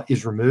power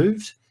is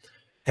removed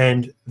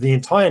and the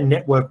entire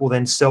network will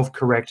then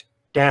self-correct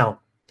down.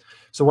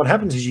 So what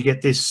happens is you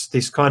get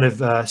this kind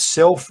of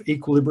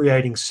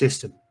self-equilibrating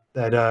system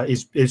that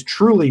is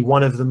truly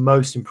one of the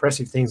most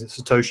impressive things that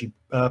Satoshi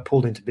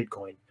pulled into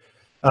Bitcoin.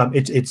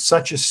 It's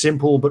such a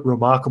simple but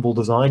remarkable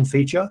design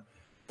feature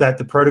that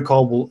the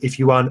protocol will, if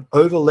you are an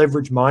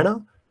over-leveraged miner,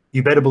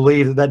 you better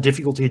believe that that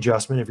difficulty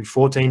adjustment every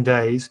 14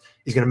 days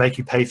is going to make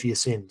you pay for your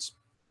sins.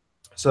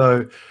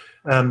 So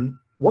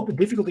what the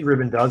difficulty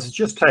ribbon does is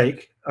just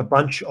take a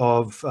bunch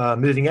of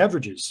moving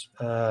averages,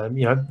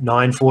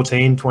 9,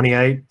 14,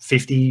 28,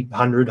 50,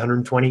 100,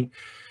 120.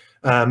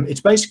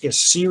 It's basically a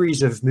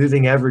series of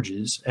moving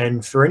averages.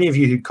 And for any of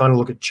you who kind of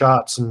look at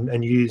charts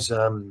and use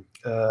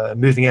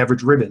moving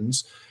average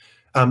ribbons,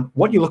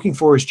 what you're looking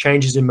for is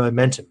changes in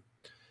momentum.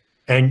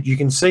 And you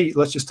can see,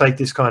 let's just take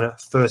this kind of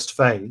first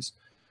phase.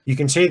 You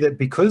can see that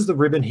because the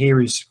ribbon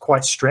here is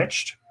quite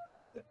stretched,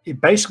 it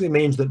basically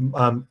means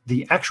that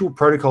the actual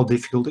protocol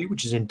difficulty,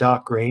 which is in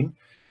dark green,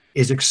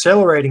 is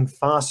accelerating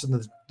faster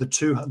than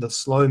the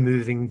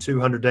slow-moving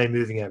 200-day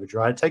moving average,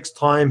 right? It takes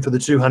time for the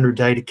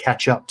 200-day to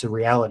catch up to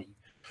reality.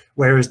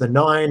 Whereas the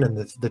 9 and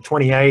the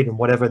 28 and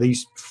whatever,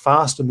 these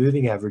faster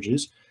moving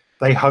averages,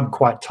 they hug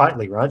quite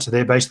tightly, right? So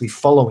they're basically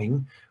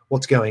following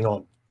what's going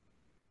on.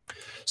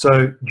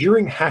 So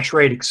during hash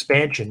rate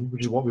expansion,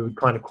 which is what we would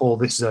kind of call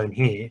this zone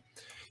here,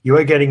 you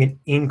are getting an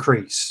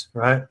increase,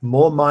 right?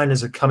 More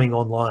miners are coming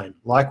online.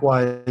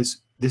 Likewise,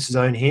 this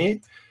zone here,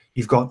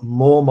 you've got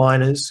more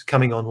miners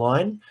coming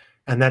online,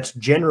 and that's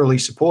generally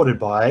supported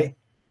by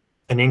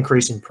an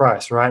increase in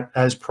price, right?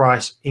 As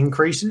price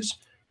increases,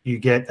 you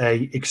get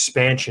a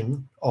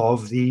expansion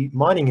of the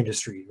mining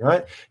industry,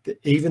 right?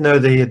 Even though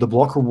the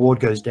block reward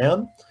goes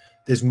down,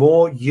 there's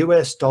more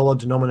US dollar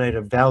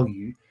denominated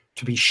value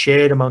to be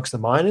shared amongst the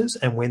miners.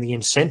 And when the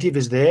incentive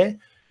is there,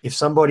 if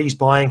somebody's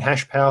buying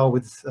hash power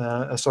with,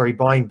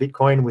 buying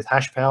Bitcoin with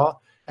hash power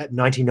at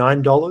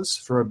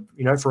 $99 for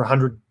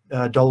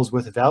 $100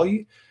 worth of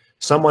value,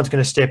 someone's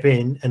going to step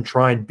in and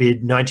try and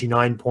bid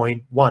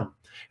 99.1.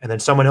 And then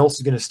someone else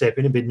is going to step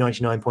in and bid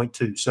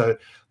 99.2. So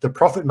the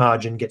profit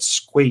margin gets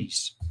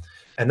squeezed.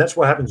 And that's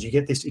what happens. You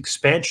get this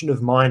expansion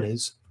of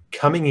miners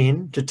coming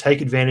in to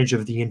take advantage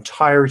of the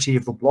entirety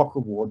of the block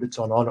reward that's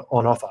on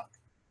offer.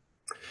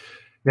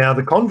 Now,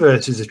 the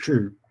converse is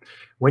true.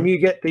 When you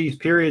get these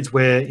periods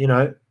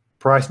where,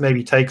 price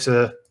maybe takes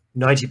a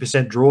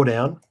 90%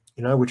 drawdown,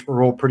 which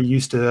we're all pretty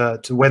used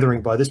to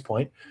weathering by this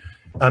point,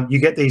 you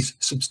get these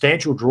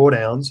substantial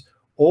drawdowns.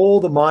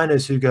 All the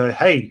miners who go,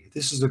 hey,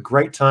 this is a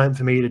great time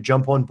for me to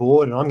jump on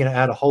board and I'm going to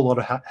add a whole lot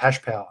of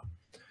hash power.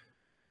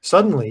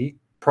 Suddenly,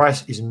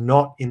 price is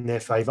not in their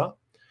favor.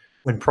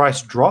 When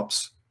price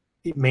drops,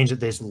 it means that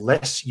there's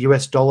less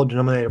US dollar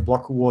denominated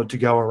block reward to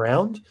go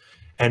around,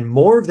 and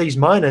more of these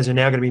miners are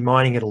now going to be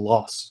mining at a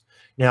loss.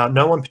 Now,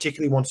 no one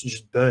particularly wants to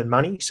just burn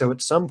money, so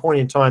at some point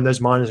in time, those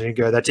miners are going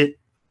to go, that's it.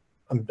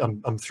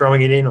 I'm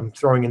throwing it in. I'm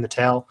throwing in the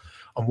towel.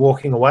 I'm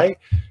walking away,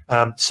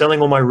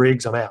 selling all my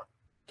rigs. I'm out.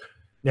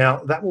 Now,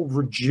 that will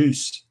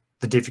reduce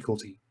the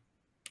difficulty.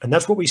 And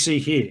that's what we see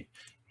here.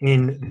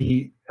 In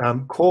the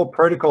core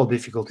protocol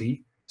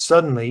difficulty,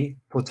 suddenly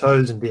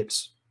plateaus and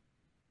dips.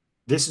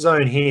 This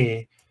zone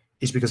here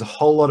is because a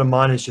whole lot of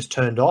miners just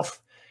turned off,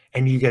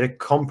 and you get a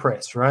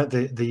compress, right?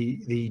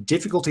 The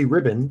difficulty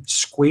ribbon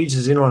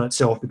squeezes in on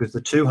itself because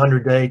the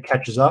 200-day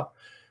catches up.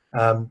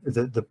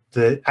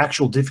 The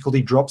actual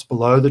difficulty drops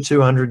below the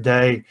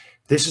 200-day.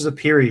 This is a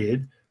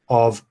period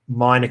of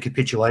minor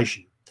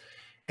capitulation.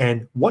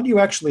 And what you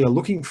actually are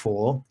looking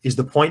for is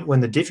the point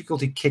when the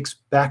difficulty kicks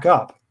back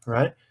up,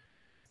 right?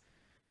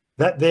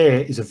 That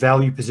there is a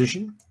value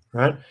position,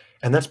 right?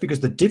 And that's because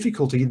the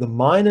difficulty, the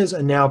miners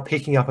are now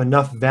picking up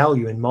enough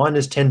value, and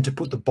miners tend to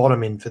put the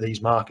bottom in for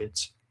these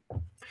markets.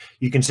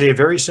 You can see a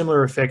very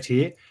similar effect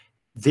here.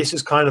 This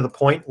is kind of the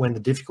point when the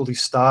difficulty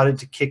started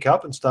to kick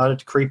up and started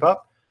to creep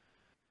up.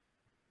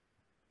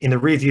 In the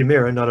rearview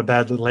mirror, not a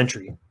bad little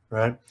entry,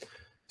 right?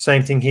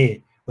 Same thing here.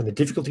 When the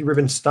difficulty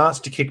ribbon starts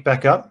to kick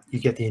back up, you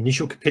get the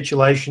initial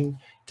capitulation,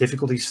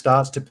 difficulty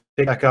starts to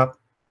pick back up.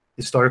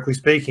 Historically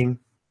speaking,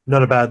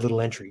 not a bad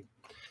little entry.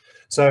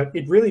 So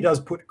it really does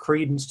put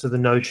credence to the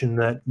notion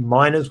that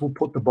miners will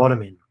put the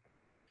bottom in.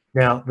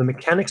 Now, the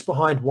mechanics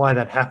behind why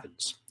that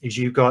happens is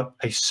you've got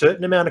a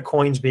certain amount of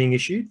coins being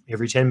issued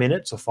every 10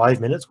 minutes or 5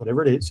 minutes,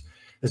 whatever it is.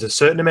 There's a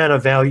certain amount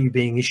of value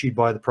being issued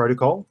by the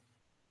protocol.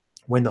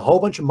 When the whole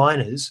bunch of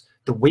miners,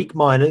 the weak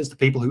miners, the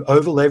people who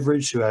over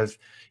leverage, who have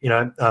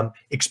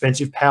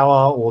expensive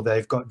power, or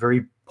they've got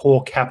very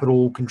poor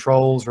capital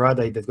controls, right?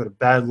 They've got a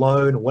bad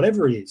loan or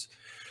whatever it is,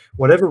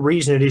 whatever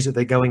reason it is that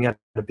they're going out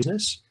of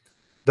business,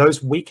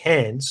 those weak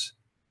hands,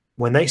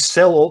 when they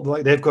sell all,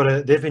 like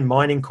they've been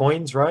mining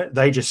coins, right?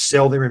 They just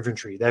sell their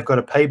inventory. They've got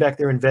to pay back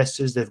their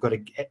investors. They've got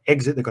to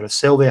exit. They've got to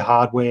sell their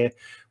hardware,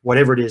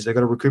 whatever it is. They've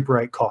got to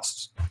recuperate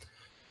costs.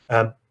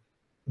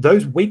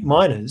 Those weak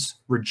miners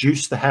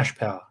reduce the hash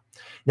power.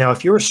 Now,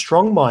 if you're a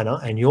strong miner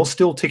and you're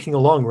still ticking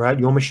along, right,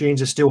 your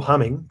machines are still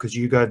humming because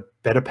you got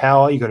better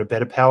power, you got a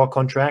better power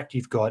contract,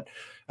 you've got,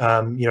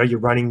 you're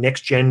running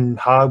next gen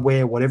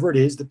hardware, whatever it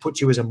is that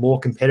puts you as a more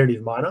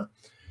competitive miner.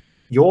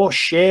 Your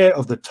share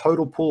of the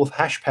total pool of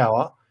hash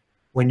power,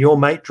 when your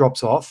mate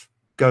drops off,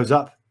 goes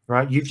up,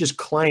 right? You've just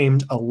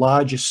claimed a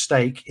larger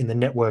stake in the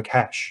network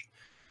hash.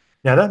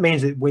 Now, that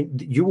means that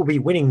you will be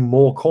winning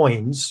more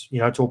coins,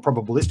 it's all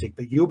probabilistic,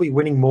 but you'll be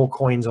winning more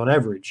coins on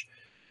average,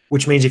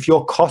 which means if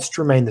your costs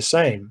remain the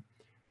same,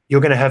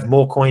 you're going to have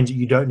more coins that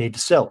you don't need to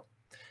sell.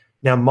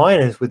 Now,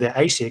 miners with their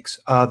ASICs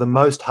are the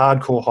most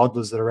hardcore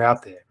hodlers that are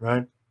out there,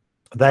 right?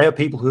 They are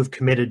people who have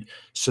committed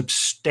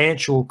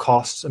substantial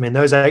costs. I mean,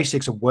 those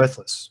ASICs are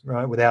worthless,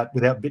 right? Without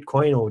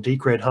Bitcoin or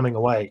Decred humming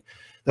away,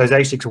 those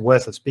ASICs are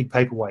worthless, big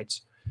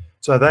paperweights.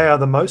 So they are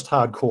the most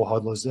hardcore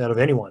hodlers out of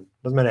anyone.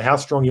 Doesn't matter how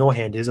strong your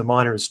hand is, a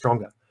miner is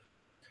stronger.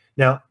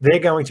 Now, they're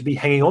going to be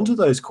hanging on to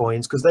those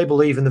coins because they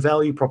believe in the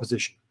value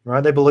proposition,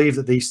 right? They believe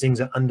that these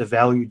things are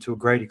undervalued to a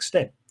great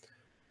extent.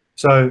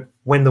 So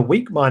when the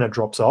weak miner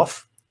drops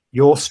off,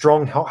 your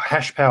strong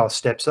hash power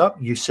steps up,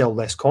 you sell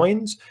less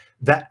coins.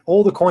 that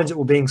all the coins that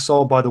were being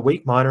sold by the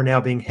weak miner are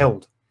now being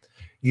held.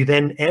 You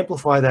then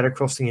amplify that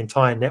across the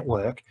entire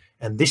network,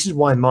 and this is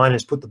why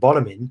miners put the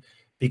bottom in,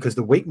 because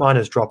the weak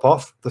miners drop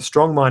off, the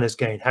strong miners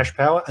gain hash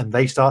power, and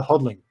they start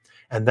hodling,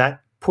 and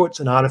that puts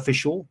an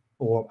artificial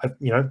or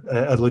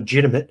a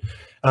legitimate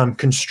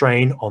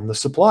constraint on the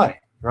supply.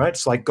 Right?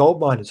 It's like gold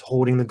miners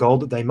hoarding the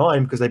gold that they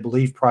mine because they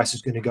believe price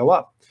is going to go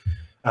up.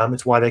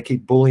 It's why they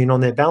keep bullion on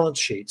their balance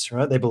sheets.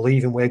 Right? They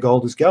believe in where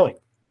gold is going.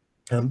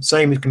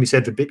 Same can be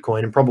said for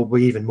Bitcoin, and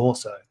probably even more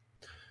so.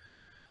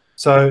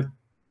 So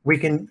we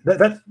can,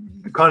 that's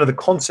kind of the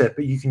concept,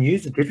 but you can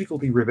use the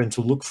difficulty ribbon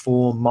to look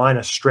for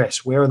miner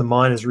stress. Where are the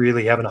miners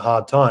really having a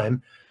hard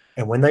time?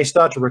 And when they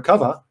start to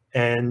recover,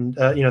 and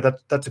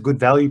that's a good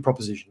value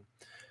proposition.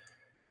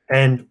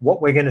 And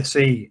what we're going to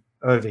see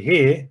over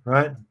here,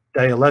 right,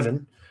 day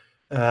 11,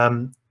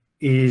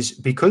 is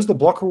because the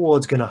block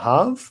reward's going to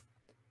halve,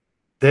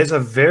 there's a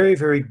very,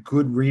 very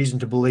good reason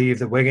to believe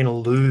that we're going to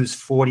lose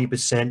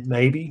 40%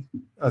 maybe.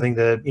 I think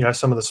that,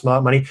 some of the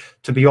smart money,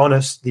 to be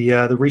honest,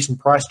 the recent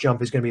price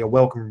jump is going to be a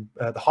welcome.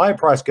 The higher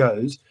price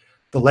goes,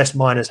 the less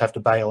miners have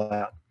to bail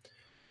out.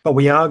 But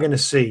we are going to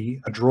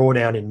see a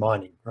drawdown in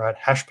mining, right?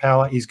 Hash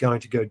power is going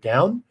to go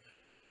down,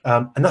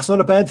 and that's not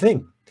a bad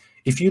thing.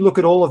 If you look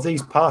at all of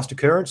these past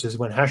occurrences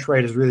when hash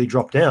rate has really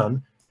dropped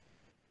down,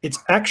 it's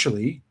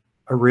actually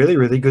a really,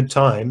 really good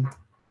time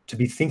to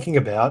be thinking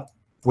about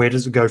where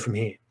does it go from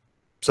here.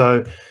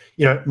 So,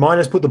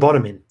 miners put the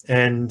bottom in,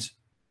 and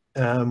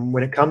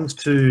when it comes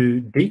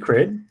to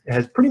Decred, it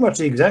has pretty much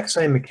the exact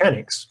same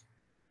mechanics.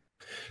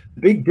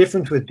 The big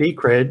difference with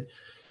Decred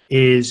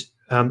is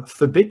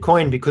for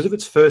Bitcoin, because of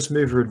its first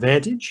mover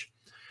advantage,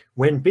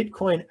 when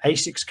Bitcoin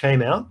ASICs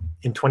came out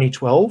in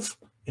 2012,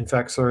 in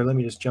fact, sorry, let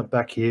me just jump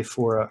back here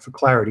for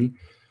clarity.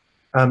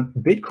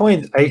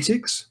 Bitcoin's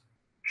ASICs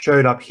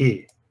showed up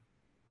here,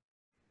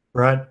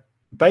 right?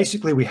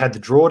 Basically, we had the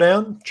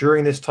drawdown.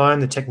 During this time,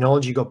 the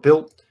technology got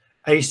built.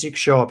 ASICs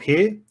show up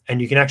here, and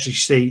you can actually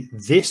see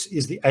this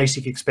is the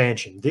ASIC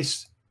expansion.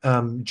 This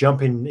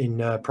jump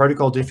in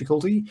protocol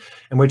difficulty,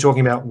 and we're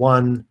talking about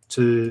 1,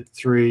 2,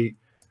 3,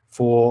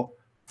 4,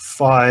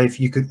 5.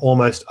 You could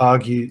almost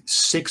argue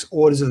 6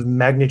 orders of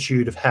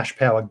magnitude of hash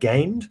power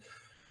gained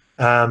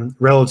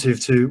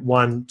relative to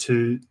 1,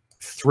 2,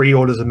 3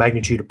 orders of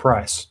magnitude of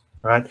price,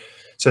 right?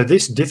 So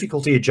this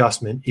difficulty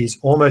adjustment is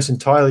almost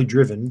entirely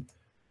driven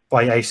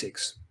by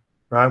ASICs,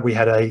 right? We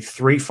had a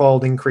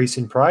 3-fold increase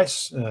in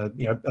price,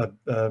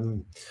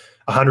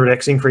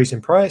 100x increase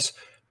in price,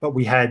 but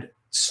we had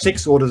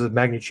 6 orders of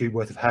magnitude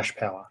worth of hash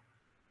power.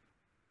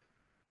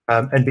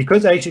 And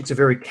because ASICs are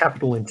very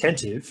capital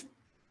intensive,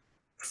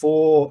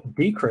 for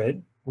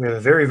Decred, we have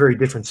a very, very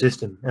different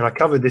system. And I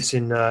covered this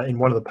in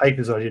one of the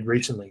papers I did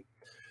recently.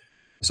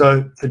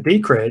 So for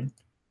Decred,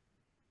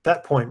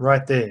 that point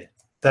right there,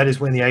 that is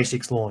when the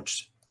ASICs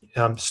launched,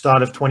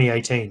 start of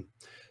 2018.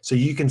 So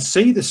you can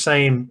see the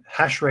same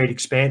hash rate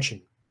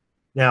expansion.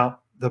 Now,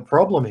 the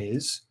problem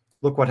is,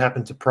 look what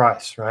happened to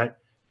price, right?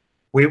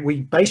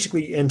 We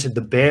basically entered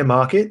the bear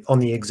market on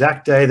the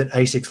exact day that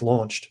ASICs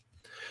launched.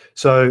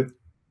 So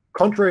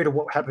contrary to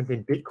what happened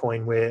in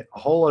Bitcoin, where a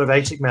whole lot of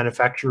ASIC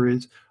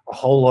manufacturers, a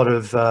whole lot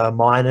of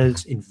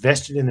miners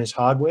invested in this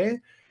hardware,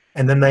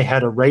 and then they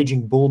had a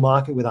raging bull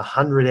market with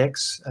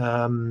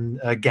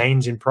 100x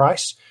gains in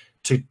price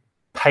to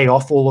pay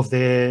off all of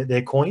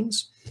their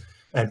coins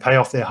and pay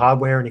off their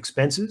hardware and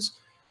expenses.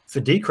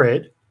 For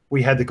Decred,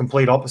 we had the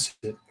complete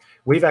opposite.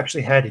 We've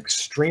actually had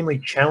extremely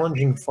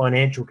challenging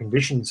financial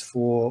conditions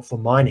for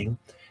mining,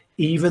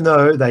 even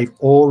though they've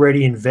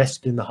already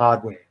invested in the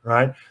hardware,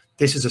 right?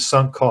 This is a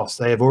sunk cost.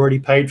 They have already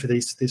paid for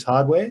this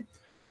hardware.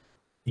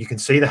 You can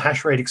see the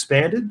hash rate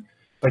expanded,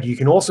 but you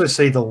can also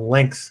see the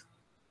length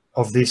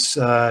of this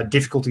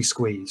difficulty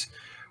squeeze.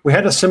 We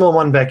had a similar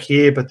one back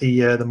here, but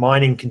the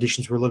mining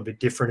conditions were a little bit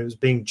different. It was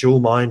being dual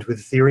mined with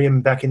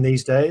Ethereum back in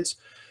these days.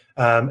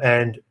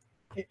 And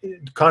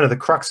kind of the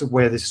crux of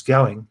where this is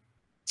going.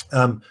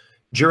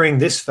 During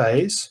this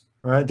phase,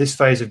 right, this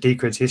phase of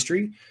Decred's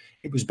history,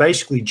 it was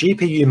basically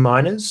GPU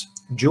miners,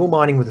 dual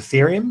mining with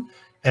Ethereum,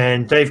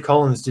 and Dave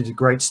Collins did a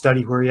great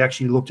study where he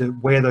actually looked at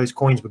where those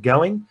coins were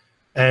going,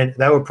 and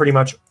they were pretty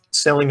much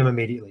selling them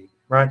immediately,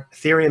 right?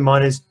 Ethereum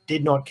miners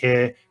did not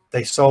care.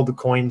 They sold the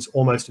coins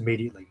almost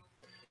immediately.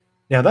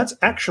 Now, that's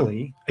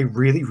actually a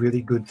really,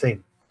 really good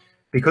thing.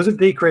 Because of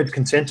Decred's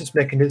consensus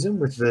mechanism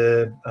with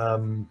the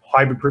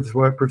hybrid proof of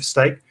work, proof of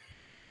stake,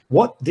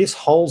 what this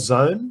whole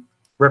zone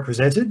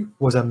represented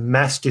was a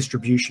mass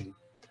distribution.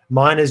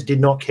 Miners did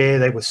not care.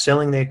 They were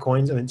selling their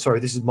coins. I mean, sorry,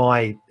 this is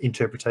my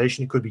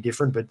interpretation. It could be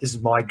different, but this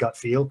is my gut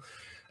feel.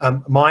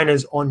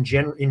 Miners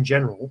in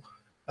general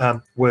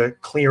were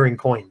clearing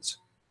coins.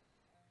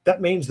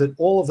 That means that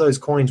all of those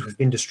coins have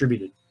been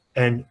distributed.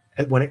 And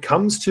when it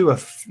comes to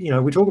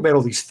we talk about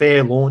all these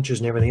fair launches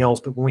and everything else,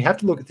 but when we have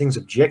to look at things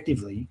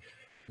objectively,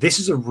 this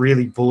is a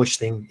really bullish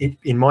thing.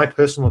 In my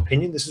personal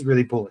opinion, this is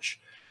really bullish.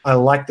 I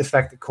like the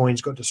fact that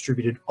coins got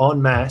distributed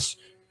en masse.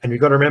 And we've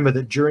got to remember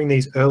that during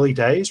these early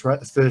days, right,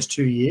 the first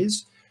 2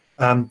 years,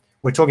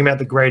 we're talking about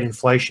the great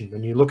inflation.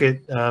 When you look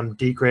at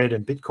Decred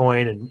and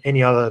Bitcoin and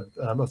any other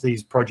of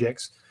these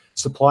projects,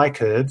 supply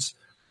curves,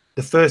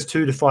 the first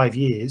 2 to 5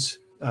 years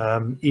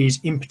is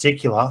in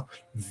particular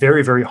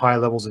very, very high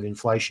levels of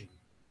inflation.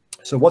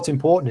 So what's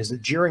important is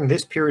that during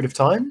this period of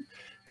time,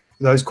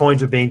 those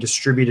coins were being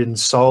distributed and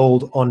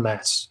sold en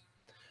masse,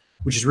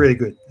 which is really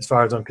good as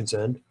far as I'm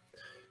concerned.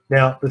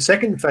 Now, the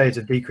second phase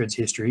of Decred's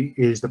history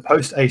is the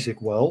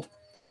post-ASIC world,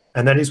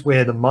 and that is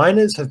where the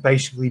miners have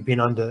basically been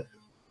under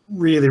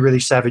really, really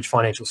savage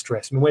financial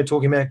stress. I mean, we're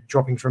talking about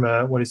dropping from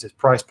a, what is this,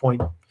 price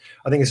point,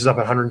 I think this is up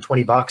at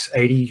 120 bucks,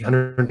 80,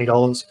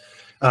 $120,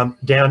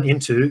 down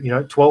into, you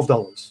know,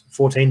 $12,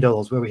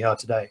 $14 where we are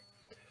today.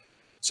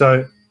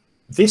 So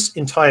this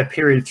entire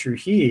period through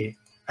here,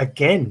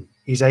 again,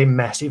 is a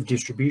massive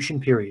distribution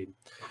period.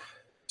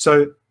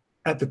 So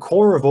at the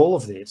core of all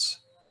of this,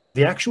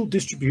 the actual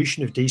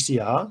distribution of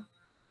DCR,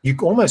 you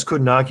almost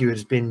couldn't argue it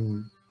has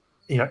been,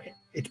 you know,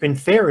 it's been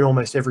fair in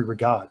almost every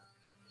regard.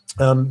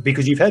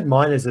 Because you've had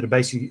miners that are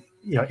basically,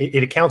 you know,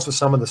 it accounts for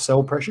some of the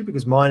sell pressure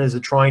because miners are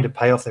trying to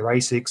pay off their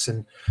ASICs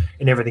and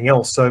everything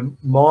else. So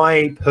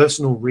my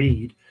personal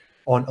read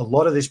on a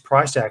lot of this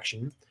price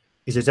action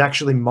is it's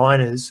actually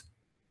miners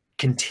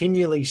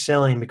continually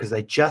selling because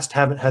they just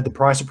haven't had the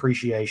price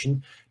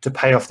appreciation to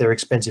pay off their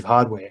expensive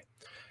hardware.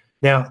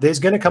 Now, there's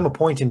going to come a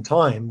point in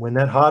time when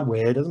that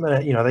hardware, doesn't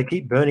matter, you know, they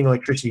keep burning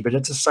electricity, but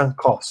it's a sunk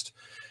cost.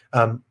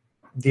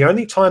 The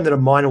only time that a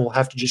miner will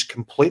have to just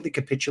completely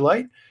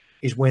capitulate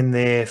is when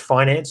their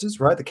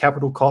finances, right, the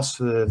capital costs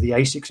for the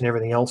ASICs and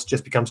everything else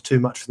just becomes too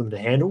much for them to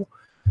handle,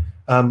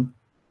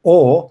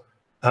 or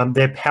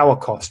their power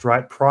cost,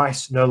 right,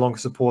 price no longer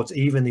supports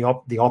even the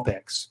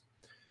OPEX.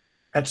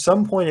 At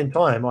some point in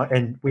time,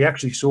 and we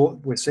actually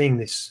we're seeing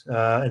this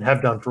and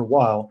have done for a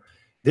while,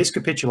 this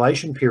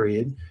capitulation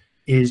period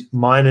is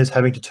miners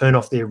having to turn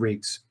off their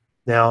rigs.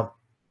 Now,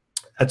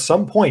 at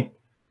some point,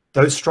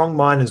 those strong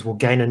miners will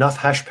gain enough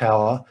hash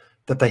power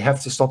that they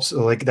have to stop,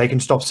 like they can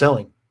stop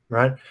selling,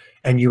 right?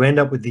 And you end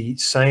up with the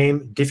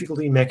same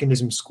difficulty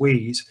mechanism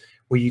squeeze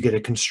where you get a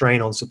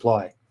constraint on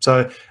supply.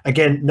 So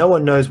again, no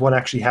one knows what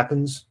actually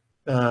happens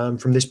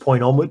from this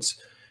point onwards.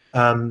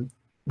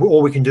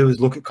 All we can do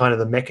is look at kind of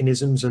the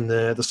mechanisms and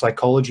the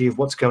psychology of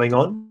what's going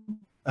on.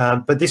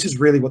 But this is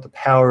really what the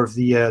power of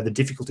the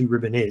difficulty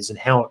ribbon is and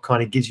how it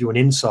kind of gives you an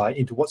insight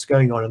into what's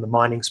going on in the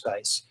mining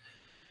space.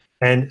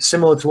 And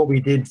similar to what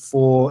we did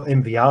for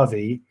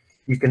MVRV,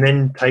 you can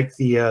then take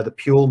the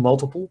Pure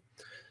multiple.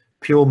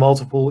 Pure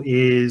multiple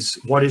is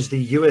what is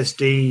the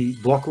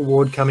USD block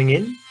reward coming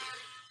in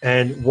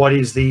and what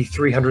is the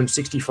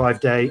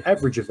 365-day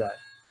average of that.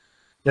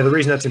 Now, the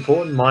reason that's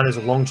important, miners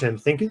are long-term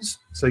thinkers.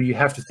 So you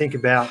have to think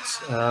about,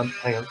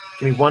 hang on,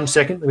 give me 1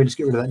 second. Let me just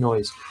get rid of that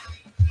noise.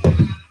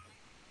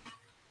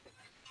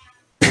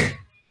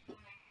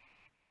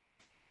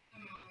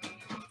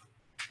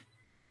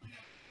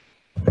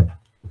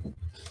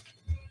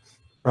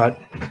 Right,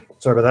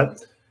 sorry about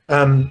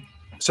that.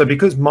 So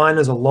because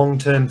miners are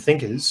long-term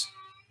thinkers,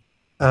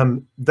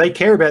 they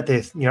care about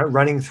their, you know,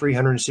 running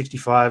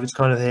 365. It's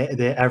kind of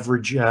their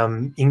average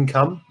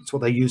income. It's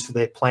what they use for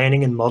their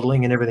planning and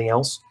modeling and everything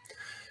else.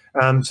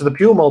 So the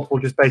Pure multiple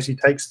just basically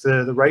takes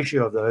the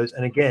ratio of those.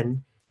 And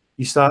again,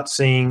 you start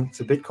seeing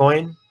for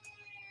Bitcoin,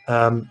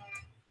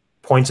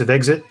 points of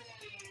exit,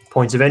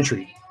 points of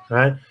entry,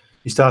 right?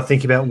 You start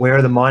thinking about where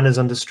are the miners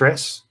under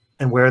stress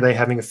and where are they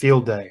having a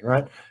field day,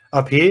 right?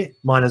 Up here,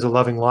 miners are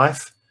loving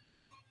life.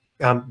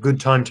 Good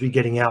time to be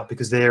getting out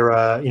because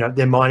they're, you know,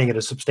 they're mining at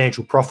a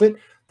substantial profit.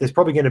 There's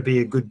probably going to be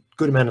a good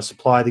amount of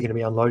supply they're going to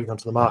be unloading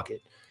onto the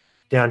market.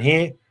 Down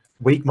here,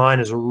 weak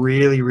miners are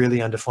really,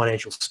 really under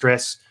financial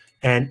stress,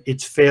 and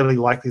it's fairly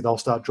likely they'll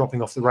start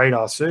dropping off the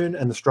radar soon,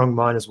 and the strong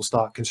miners will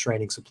start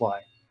constraining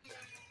supply.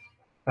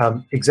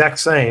 Exact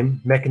same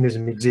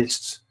mechanism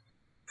exists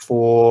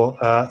for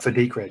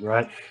Decred,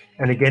 right?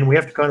 And again, we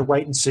have to kind of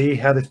wait and see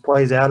how this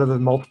plays out over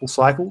multiple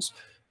cycles.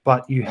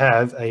 But you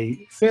have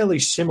a fairly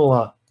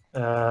similar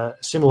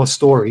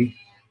story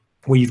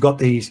where you've got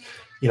these,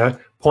 you know,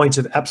 points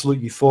of absolute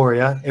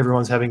euphoria.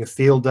 Everyone's having a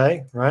field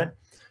day, right?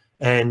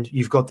 And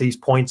you've got these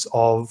points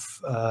of,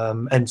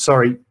 and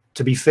sorry,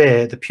 to be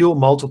fair, the Pure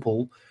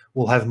multiple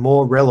will have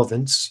more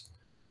relevance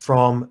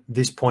from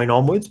this point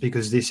onwards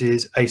because this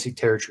is ASIC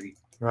territory,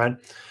 right?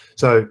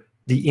 So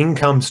the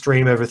income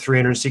stream over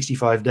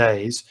 365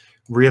 days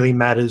really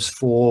matters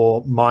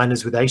for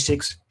miners with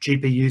ASICs.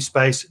 GPU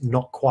space,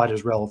 not quite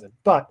as relevant.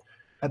 But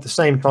at the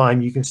same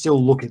time, you can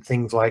still look at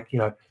things like, you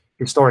know,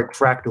 historic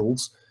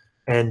fractals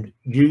and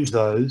use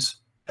those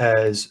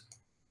as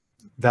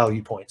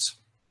value points,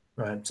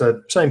 right?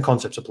 So same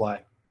concepts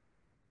apply.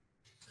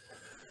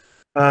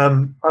 I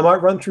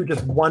might run through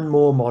just one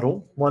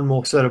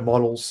more set of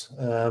models,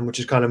 which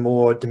is kind of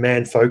more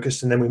demand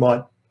focused, and then we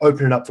might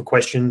open it up for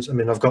questions. I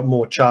mean, I've got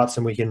more charts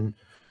than we can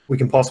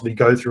possibly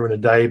go through in a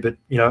day, but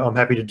you know, I'm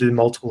happy to do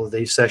multiple of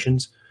these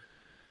sessions.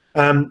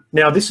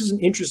 Now, this is an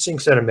interesting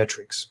set of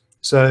metrics.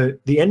 So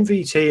the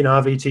NVT and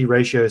RVT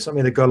ratio is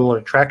something that got a lot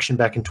of traction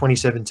back in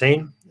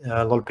 2017.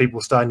 A lot of people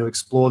were starting to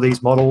explore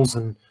these models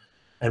and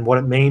what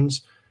it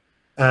means.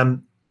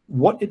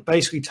 What it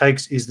basically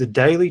takes is the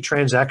daily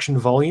transaction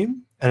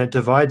volume, and it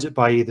divides it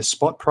by either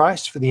spot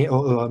price for the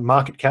or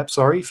market cap,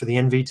 sorry, for the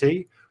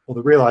NVT, or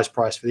the realized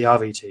price for the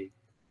RVT.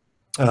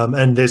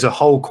 And there's a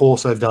whole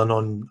course I've done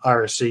on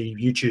RSC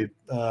YouTube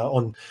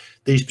on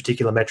these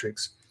particular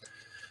metrics.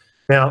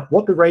 Now,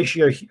 what the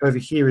ratio over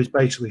here is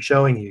basically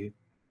showing you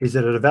is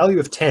that at a value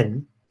of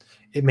 10,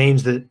 it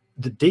means that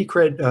the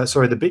Decred,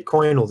 the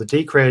Bitcoin or the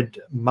Decred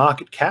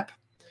market cap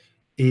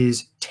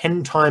is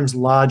 10 times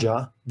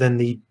larger than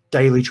the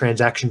daily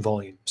transaction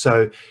volume.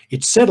 So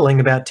it's settling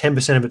about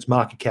 10% of its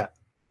market cap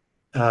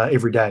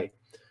every day.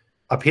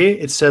 Up here,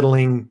 it's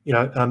settling,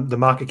 the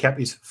market cap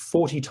is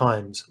 40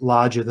 times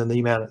larger than the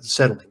amount it's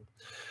settling.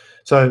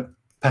 So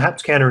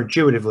perhaps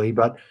counterintuitively,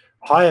 but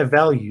higher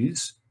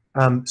values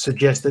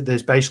suggest that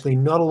there's basically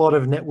not a lot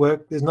of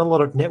network, there's not a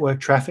lot of network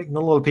traffic,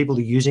 not a lot of people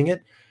are using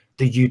it.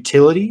 The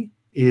utility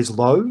is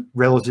low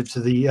relative to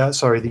the,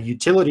 the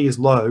utility is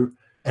low,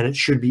 and it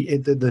should be,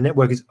 the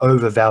network is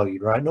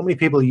overvalued, right? Not many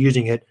people are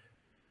using it,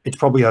 it's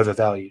probably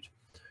overvalued.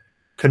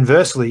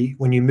 Conversely,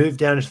 when you move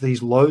down into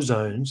these low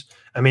zones,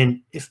 I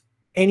mean, if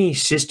any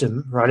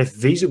system, right, if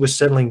Visa was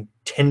settling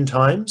 10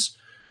 times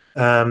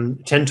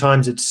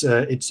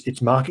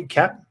its market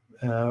cap,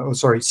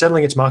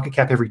 settling its market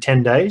cap every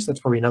 10 days, that's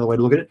probably another way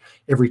to look at it.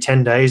 Every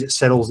 10 days, it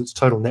settles its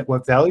total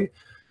network value.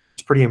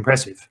 It's pretty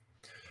impressive.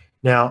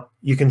 Now,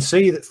 you can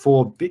see that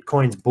for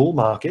Bitcoin's bull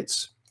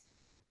markets,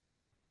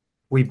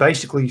 we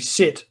basically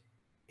sit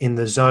in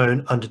the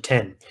zone under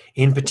 10,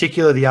 in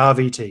particular the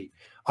RVT.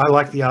 I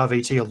like the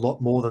RVT a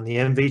lot more than the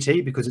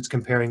MVT because it's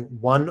comparing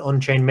one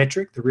on-chain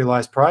metric, the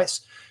realized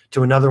price,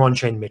 to another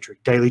on-chain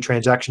metric, daily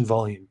transaction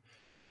volume.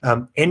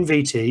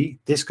 NVT,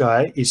 this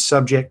guy is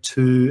subject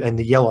to, and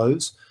the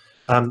yellows,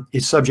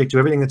 is subject to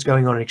everything that's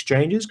going on in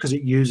exchanges because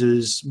it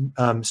uses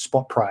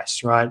spot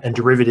price, right, and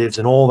derivatives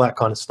and all that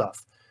kind of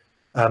stuff.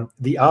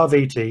 The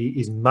RVT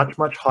is much,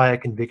 much higher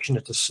conviction.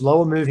 It's a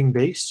slower moving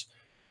beast.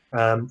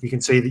 You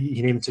can see that you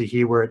can even see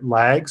here where it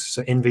lags.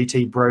 So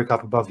NVT broke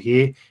up above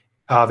here.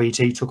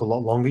 RVT took a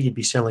lot longer. You'd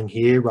be selling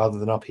here rather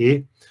than up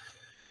here.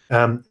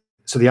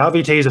 So the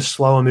RVT is a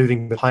slower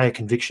moving but higher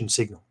conviction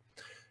signal.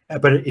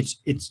 But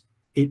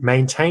it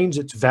maintains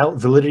its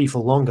validity for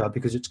longer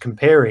because it's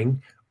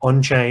comparing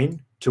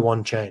on-chain to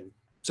on-chain.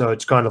 So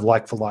it's kind of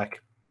like for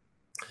like.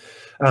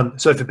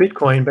 So for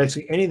Bitcoin,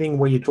 basically anything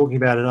where you're talking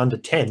about an under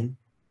 10,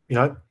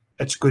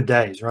 it's good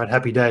days, right?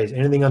 Happy days.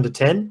 Anything under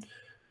 10,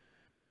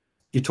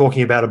 you're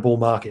talking about a bull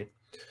market.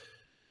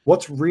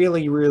 What's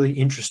really, really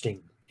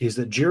interesting is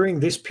that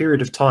during this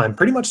period of time,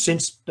 pretty much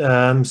since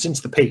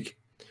the peak,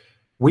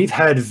 we've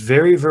had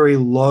very, very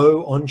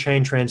low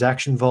on-chain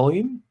transaction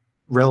volume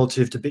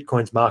relative to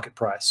Bitcoin's market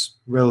price,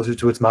 relative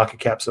to its market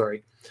cap,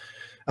 sorry.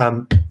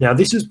 Now,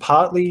 this is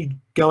partly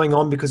going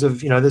on because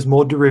of, there's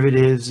more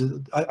derivatives.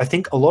 I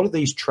think a lot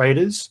of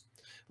traders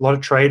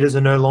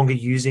are no longer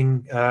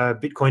using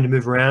Bitcoin to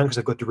move around because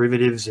they've got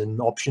derivatives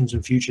and options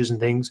and futures and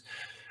things.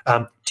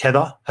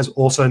 Tether has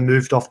also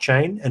moved off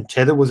chain, and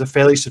Tether was a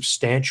fairly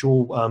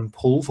substantial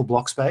pull for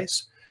block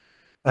space.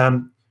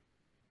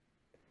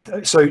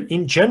 So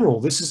in general,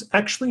 this is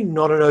actually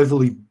not an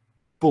overly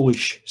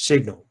bullish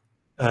signal.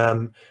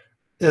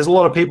 There's a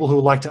lot of people who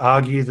would like to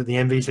argue that the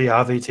MVT,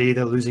 RVT,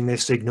 they're losing their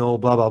signal,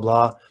 blah, blah,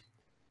 blah.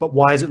 But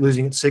why is it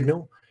losing its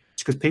signal?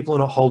 It's because people are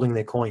not holding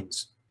their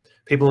coins.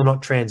 People are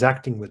not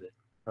transacting with it,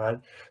 right?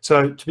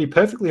 So to be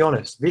perfectly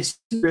honest, this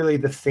is really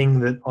the thing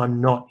that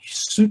I'm not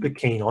super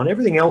keen on.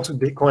 Everything else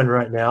with Bitcoin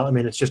right now, I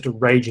mean, it's just a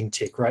raging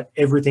tick, right?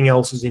 Everything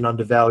else is in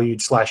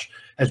undervalued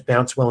 / has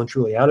bounced well and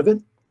truly out of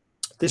it.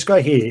 This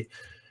guy here,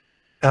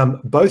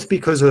 both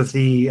because of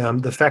the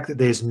fact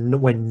that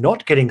we're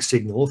not getting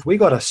signal. If we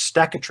got a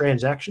stack of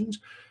transactions,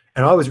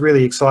 and I was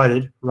really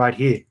excited right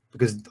here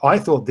because I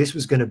thought this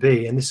was going to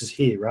be, and this is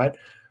here, right?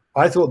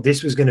 I thought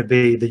this was going to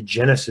be the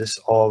genesis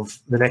of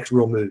the next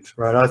real move,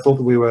 right? I thought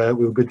that we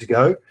were good to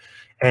go.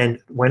 And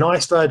when I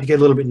started to get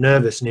a little bit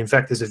nervous, and in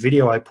fact, there's a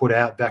video I put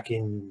out back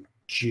in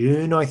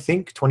June, I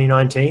think,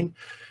 2019.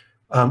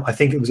 I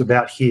think it was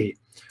about here,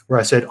 where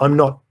I said, I'm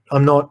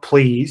not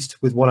pleased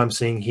with what I'm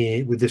seeing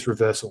here with this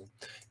reversal.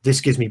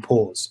 This gives me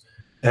pause.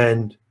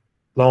 And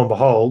lo and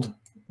behold,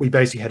 we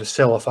basically had a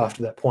sell-off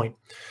after that point.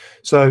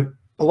 So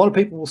a lot of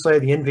people will say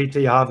the NVT,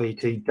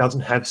 RVT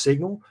doesn't have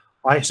signal.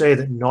 I say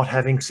that not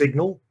having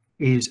signal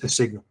is a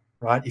signal,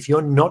 right? If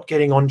you're not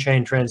getting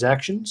on-chain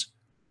transactions,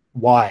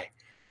 why?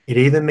 It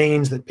either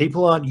means that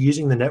people aren't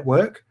using the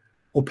network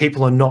or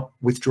people are not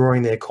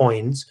withdrawing their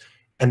coins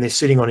and they're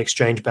sitting on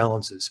exchange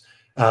balances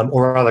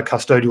or other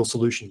custodial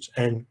solutions.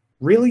 And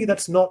really,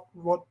 that's not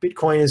what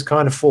Bitcoin is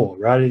kind of for,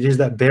 right? It is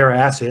that bearer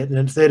asset, and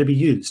it's there to be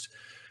used.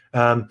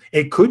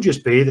 It could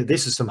just be that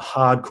this is some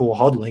hardcore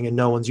hodling and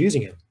no one's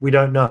using it. We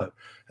don't know.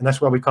 And that's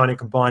why we kind of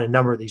combine a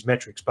number of these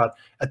metrics. But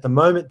at the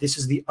moment, this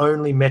is the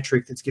only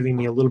metric that's giving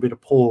me a little bit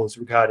of pause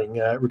regarding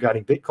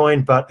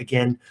Bitcoin. But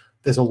again,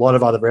 there's a lot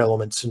of other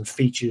elements and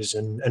features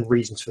and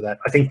reasons for that.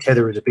 I think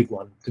Tether is a big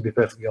one, to be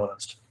perfectly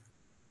honest.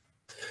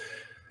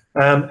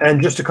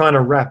 And just to kind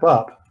of wrap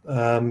up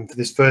for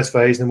this first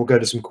phase, then we'll go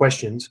to some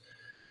questions.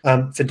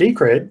 For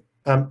Decred,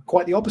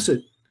 quite the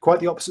opposite. Quite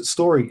the opposite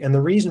story. And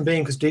the reason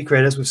being because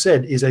Decred, as we've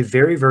said, is a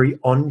very, very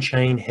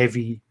on-chain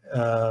heavy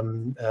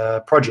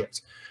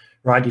project,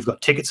 right? You've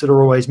got tickets that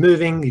are always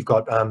moving. You've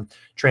got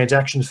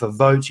transactions for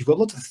votes. You've got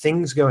lots of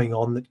things going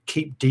on that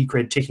keep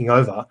Decred ticking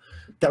over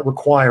that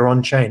require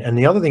on-chain. And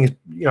the other thing is,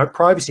 you know,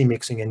 privacy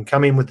mixing and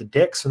come in with the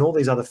DEX and all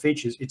these other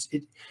features.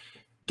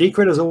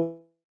 Decred has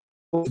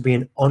always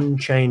been an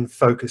on-chain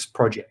focused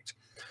project.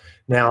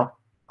 Now,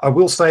 I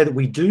will say that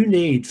we do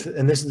need,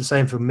 and this is the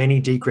same for many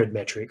Decred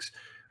metrics,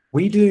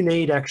 we do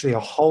need actually a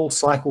whole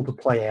cycle to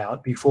play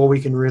out before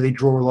we can really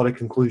draw a lot of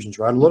conclusions,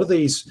 right? A lot of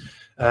these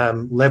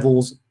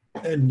levels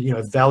and, you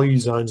know, value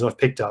zones I've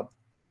picked up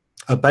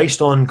are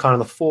based on kind of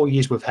the 4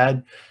 years we've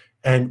had,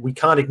 and we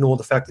can't ignore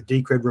the fact that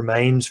Decred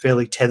remains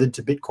fairly tethered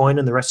to Bitcoin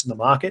and the rest of the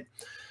market.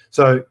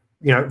 So,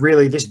 you know,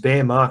 really this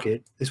bear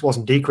market, this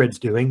wasn't Decred's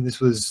doing, this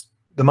was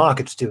the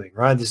market's doing,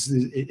 right?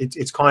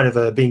 It's kind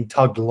of being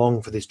tugged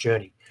along for this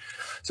journey.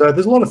 So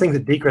there's a lot of things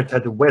that Decred's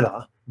had to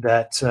weather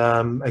that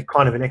are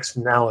kind of an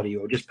externality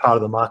or just part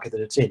of the market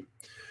that it's in.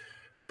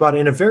 But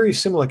in a very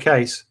similar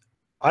case,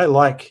 I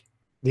like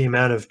the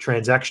amount of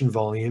transaction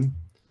volume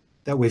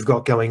that we've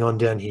got going on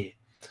down here.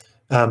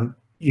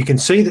 You can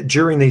see that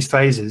during these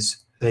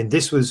phases, then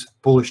this was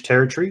bullish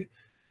territory.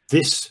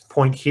 This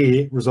point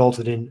here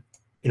resulted in,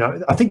 you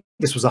know, I think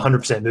this was a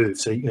 100% move.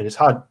 So, you know, it's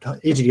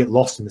easy to get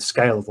lost in the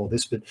scale of all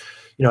this, but,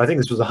 you know, I think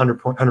this was a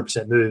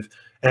 100% move.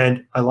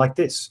 And I like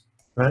this,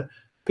 right?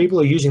 People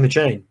are using the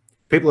chain.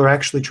 People are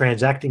actually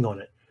transacting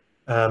on it.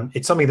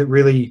 It's something that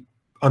really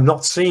I'm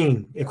not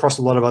seeing across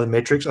a lot of other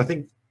metrics. I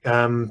think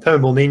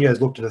Perma Nino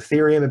has looked at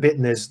Ethereum a bit,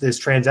 and there's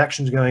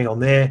transactions going on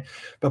there.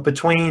 But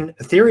between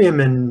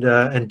Ethereum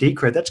and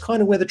Decred, that's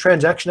kind of where the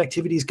transaction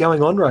activity is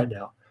going on right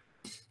now.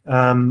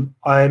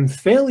 I'm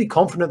fairly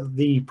confident that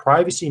the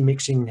privacy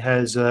mixing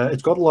has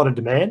it's got a lot of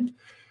demand.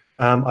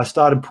 I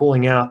started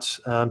pulling out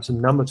some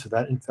numbers for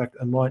that. In fact,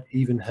 I might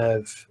even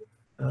have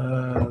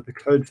the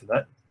code for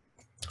that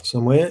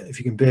somewhere, if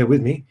you can bear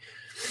with me.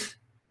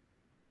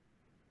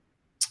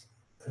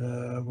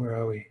 Where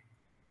are we?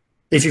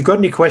 If you've got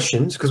any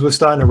questions, because we're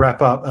starting to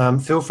wrap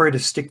up, feel free to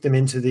stick them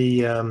into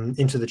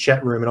the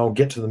chat room, and I'll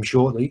get to them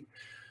shortly.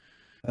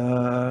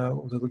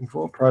 What was I looking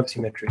for? Privacy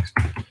metrics.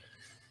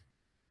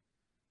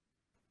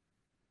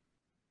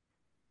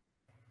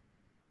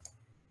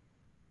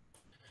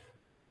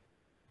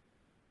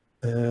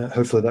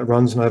 Hopefully that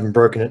runs and I haven't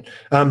broken it.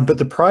 But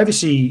the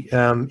privacy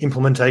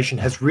implementation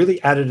has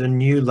really added a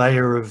new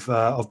layer of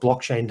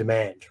blockchain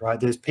demand, right?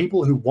 There's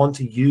people who want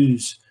to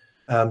use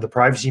the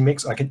privacy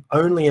mix. I can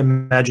only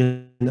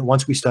imagine that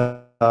once we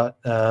start,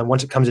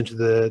 once it comes into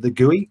the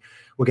GUI,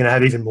 we're going to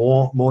have even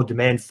more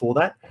demand for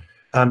that.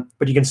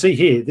 But you can see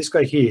here, this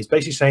guy here is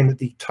basically saying that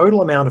the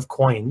total amount of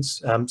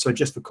coins, so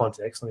just for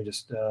context, let me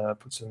just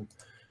put some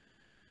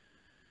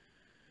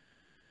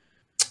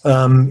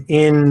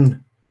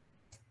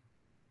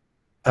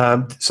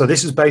so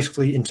this is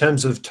basically in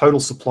terms of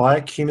total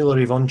supply,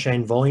 cumulative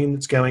on-chain volume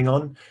that's going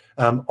on.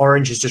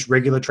 Orange is just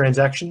regular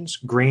transactions.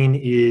 Green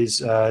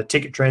is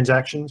ticket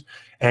transactions.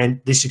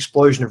 And this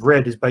explosion of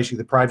red is basically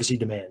the privacy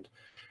demand.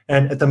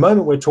 And at the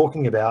moment, we're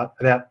talking about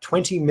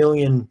 20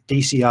 million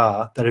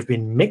DCR that have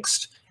been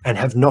mixed and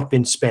have not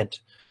been spent.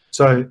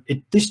 So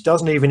this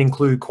doesn't even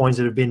include coins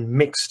that have been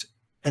mixed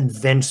and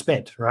then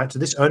spent, right? So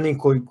this only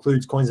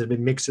includes coins that have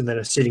been mixed and that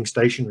are sitting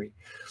stationary.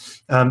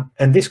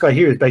 And this guy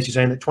here is basically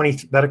saying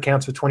that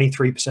accounts for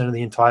 23% of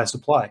the entire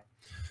supply.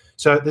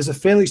 So there's a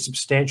fairly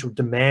substantial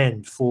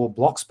demand for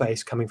block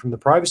space coming from the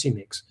privacy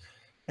mix.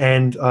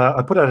 And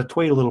I put out a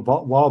tweet a little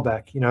while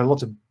back. You know,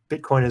 lots of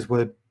Bitcoiners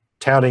were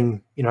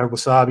touting, you know,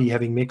 Wasabi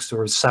having mixed,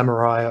 or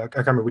Samurai, I can't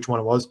remember which one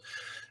it was,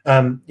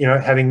 you know,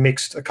 having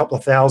mixed a couple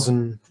of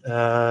thousand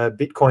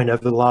Bitcoin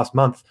over the last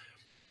month.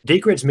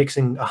 Decred's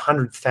mixing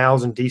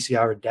 100,000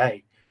 DCR a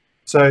day.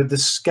 So the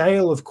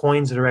scale of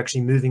coins that are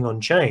actually moving on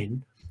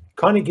chain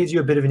kind of gives you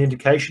a bit of an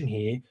indication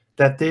here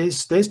that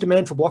there's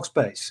demand for block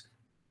space.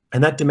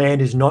 And that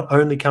demand is not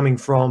only coming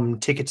from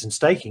tickets and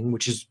staking,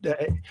 which is,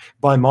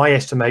 by my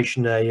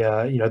estimation,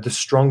 you know, the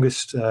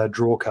strongest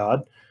draw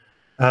card.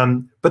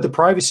 But the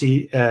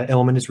privacy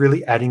element is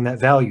really adding that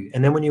value.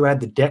 And then when you add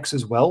the DEX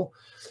as well,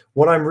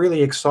 what I'm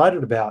really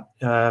excited about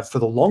for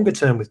the longer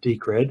term with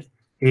Decred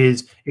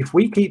is if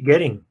we keep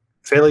getting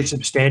fairly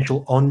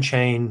substantial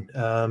on-chain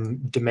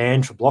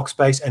demand for block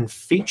space and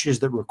features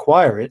that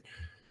require it,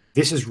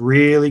 this is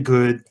really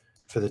good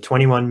for the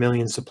 21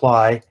 million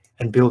supply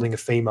and building a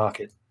fee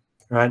market,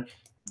 right?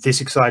 This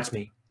excites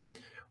me.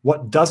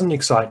 What doesn't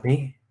excite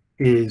me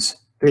is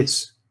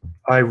this.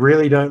 I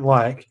really don't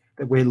like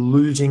that we're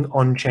losing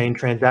on-chain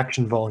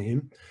transaction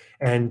volume.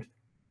 And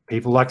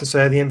people like to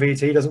say the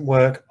MVT doesn't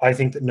work. I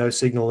think that no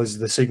signal is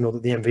the signal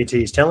that the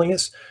MVT is telling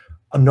us.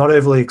 I'm not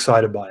overly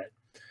excited by it.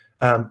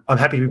 I'm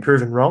happy to be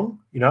proven wrong.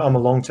 You know, I'm a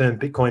long-term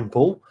Bitcoin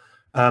bull.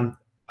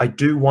 I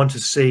do want to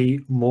see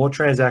more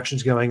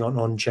transactions going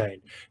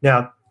on-chain.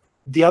 Now,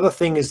 the other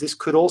thing is this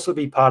could also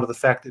be part of the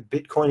fact that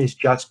Bitcoin is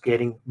just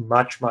getting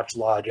much, much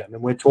larger. I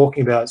mean, we're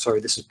talking about, sorry,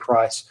 this is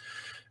price.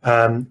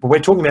 But we're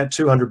talking about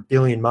 200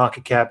 billion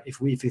market cap. If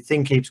the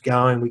thing keeps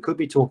going, we could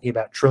be talking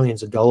about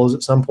trillions of dollars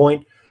at some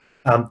point.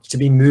 To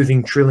be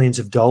moving trillions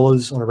of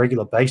dollars on a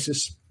regular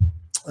basis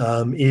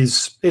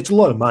it's a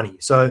lot of money.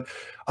 So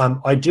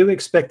I do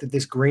expect that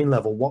this green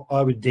level, what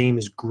I would deem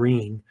as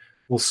green,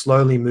 will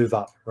slowly move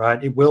up,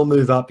 right? It will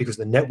move up because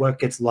the network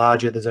gets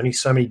larger. There's only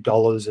so many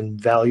dollars in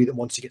value that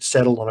wants to get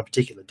settled on a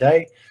particular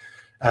day.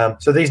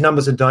 So these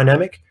numbers are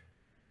dynamic,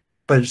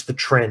 but it's the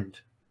trend,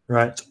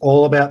 right? It's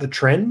all about the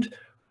trend.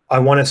 I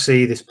want to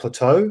see this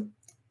plateau,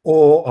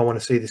 or I want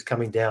to see this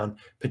coming down,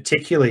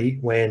 particularly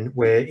when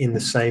we're in the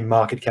same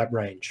market cap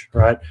range,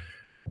 right?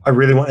 I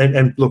really want,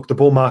 and look, the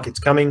bull market's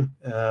coming,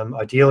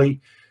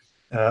 ideally,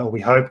 or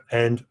we hope,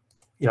 and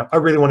I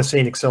really want to see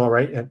an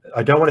accelerate.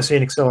 I don't want to see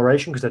an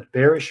acceleration because that's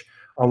bearish.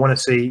 I want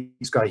to see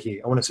this guy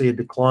here. I want to see a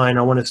decline.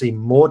 I want to see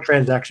more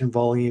transaction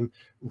volume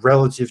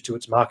relative to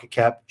its market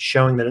cap,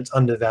 showing that it's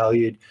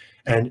undervalued,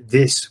 and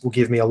this will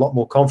give me a lot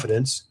more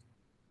confidence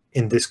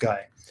in this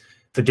guy.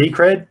 For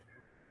Decred,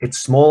 it's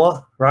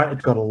smaller, right?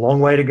 It's got a long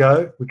way to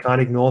go. We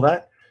can't ignore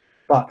that,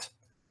 but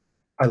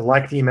I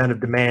like the amount of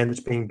demand that's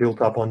being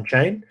built up on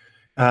chain.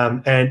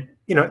 And,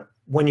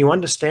 when you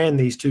understand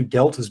these two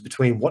deltas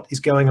between what is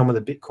going on with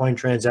a Bitcoin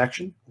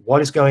transaction,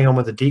 what is going on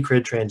with a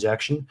Decred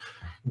transaction,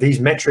 these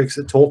metrics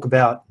that talk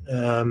about,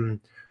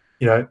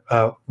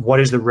 what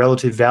is the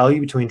relative value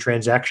between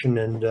transaction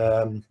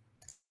and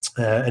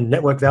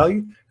network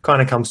value, kind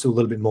of comes to a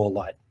little bit more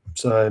light.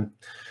 So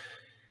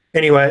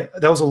anyway,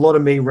 that was a lot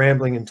of me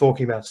rambling and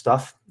talking about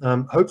stuff.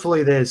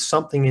 Hopefully there's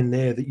something in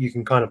there that you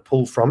can kind of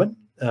pull from it.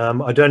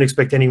 I don't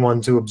expect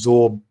anyone to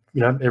absorb,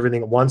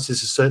 everything at once.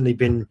 This has certainly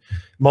been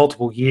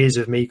multiple years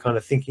of me kind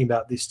of thinking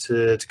about this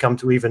to come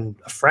to even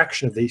a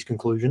fraction of these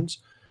conclusions.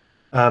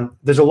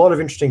 There's a lot of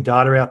interesting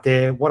data out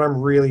there. What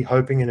I'm really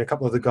hoping, and a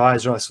couple of the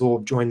guys that I saw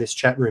join this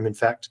chat room, in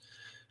fact,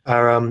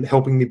 are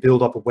helping me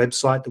build up a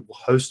website that will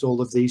host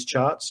all of these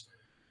charts.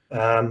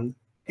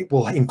 It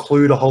will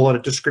include a whole lot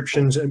of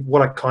descriptions, and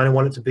what I kind of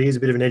want it to be is a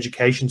bit of an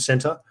education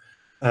center.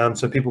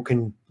 So people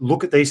can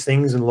look at these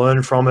things and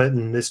learn from it,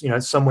 and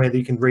there's somewhere that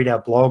you can read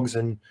our blogs,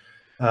 and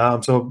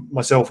so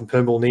myself and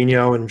Pernball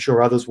Nino, and I'm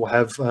sure others will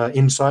have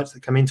insights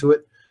that come into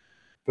it.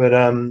 But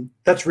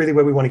that's really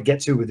where we want to get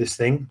to with this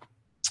thing.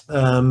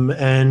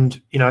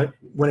 And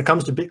when it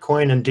comes to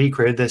Bitcoin and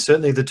Decred, they're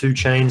certainly the two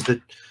chains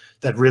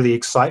that really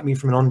excite me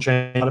from an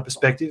on-chain data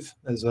perspective,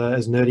 as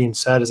nerdy and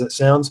sad as that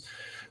sounds.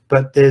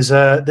 But there's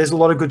a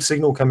lot of good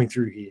signal coming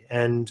through here.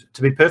 And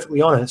to be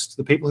perfectly honest,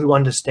 the people who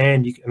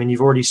understand,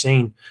 you've already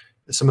seen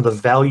some of the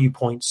value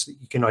points that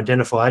you can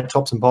identify,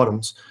 tops and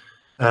bottoms.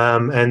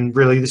 And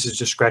really, this is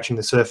just scratching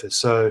the surface.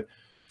 So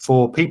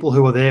for people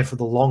who are there for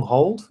the long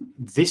hold,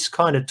 this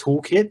kind of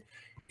toolkit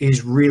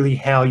is really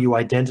how you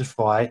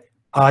identify,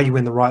 are you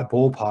in the right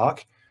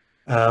ballpark?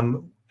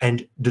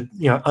 And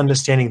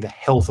understanding the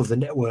health of the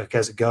network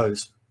as it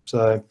goes.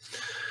 So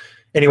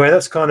anyway,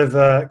 that's kind of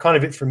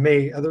it from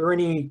me. Are there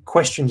any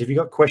questions? If you've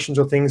got questions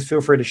or things, feel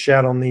free to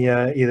shout on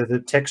the either the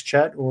text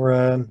chat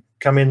or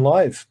come in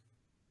live.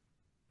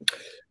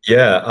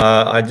 Yeah,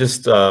 I'm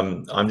just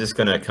going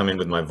to come in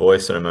with my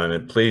voice in a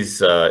moment.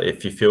 Please,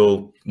 if you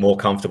feel more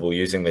comfortable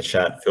using the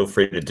chat, feel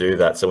free to do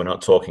that so we're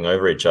not talking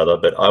over each other.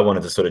 But I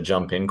wanted to sort of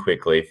jump in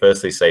quickly.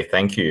 Firstly, say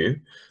thank you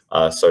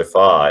so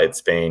far.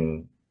 It's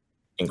been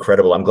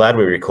incredible. I'm glad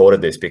we recorded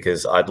this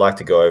because I'd like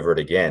to go over it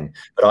again.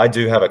 But I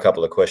do have a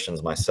couple of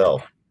questions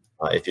myself,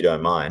 if you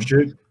don't mind.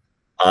 Sure.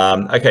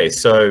 Okay,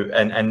 so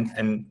and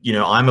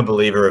I'm a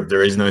believer of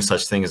there is no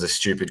such thing as a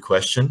stupid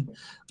question.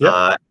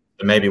 Yeah.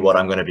 Maybe what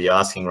I'm going to be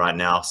asking right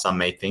now, some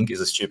may think is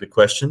a stupid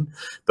question.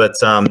 But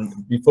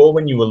before,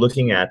 when you were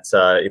looking at,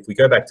 if we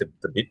go back to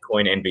the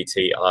Bitcoin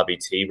NBT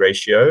RBT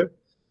ratio.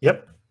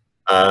 Yep.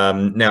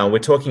 Now we're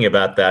talking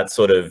about that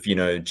sort of,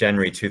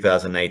 January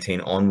 2018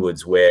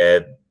 onwards,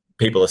 where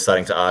people are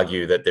starting to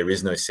argue that there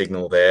is no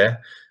signal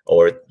there,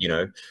 or,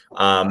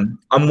 I'm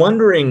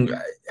wondering,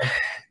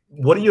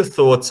 what are your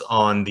thoughts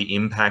on the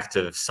impact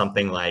of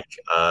something like,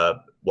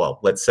 well,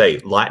 let's say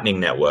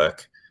Lightning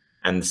Network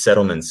and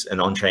settlements and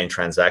on-chain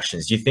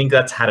transactions? Do you think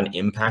that's had an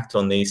impact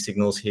on these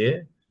signals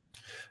here?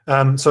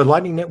 So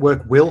Lightning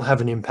Network will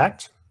have an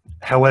impact.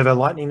 However,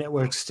 Lightning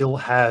Network still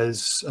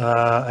has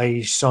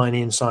a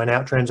sign-in,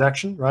 sign-out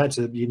transaction, right?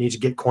 So you need to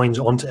get coins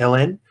onto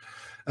LN.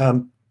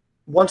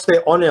 Once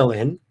they're on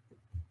LN,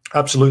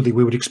 absolutely,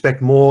 we would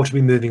expect more to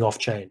be moving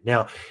off-chain.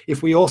 Now,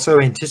 if we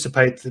also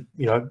anticipate that,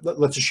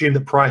 let's assume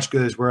the price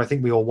goes where I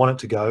think we all want it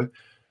to go,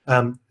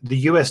 the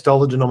US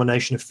dollar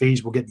denomination of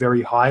fees will get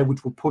very high,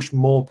 which will push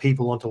more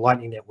people onto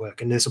Lightning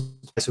Network. And there's a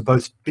place for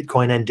both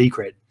Bitcoin and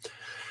Decred.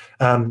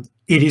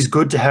 It is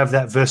good to have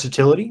that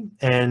versatility,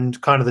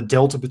 and kind of the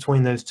delta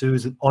between those two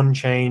is that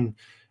on-chain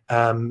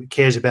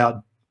cares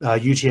about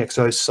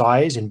UTXO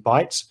size in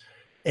bytes.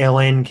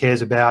 LN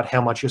cares about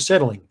how much you're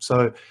settling.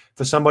 So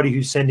for somebody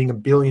who's sending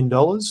 $1 billion,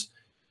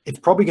 it's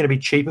probably going to be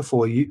cheaper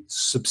for you,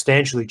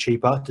 substantially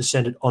cheaper, to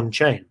send it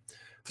on-chain.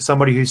 For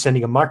somebody who's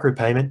sending a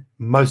micropayment,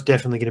 most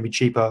definitely going to be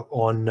cheaper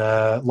on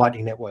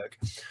Lightning Network.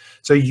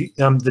 So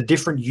the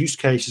different use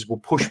cases will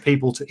push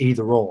people to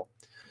either or.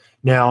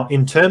 Now,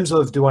 in terms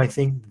of do I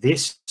think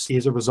this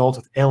is a result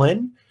of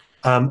LN,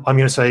 I'm going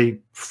to say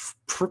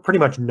pretty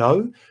much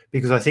no,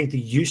 because I think the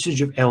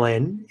usage of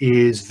LN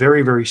is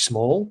very, very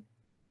small.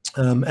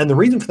 And the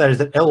reason for that is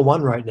that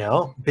L1 right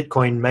now,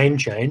 Bitcoin main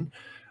chain,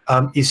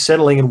 is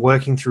settling and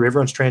working through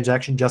everyone's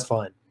transaction just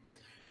fine.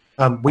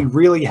 We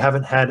really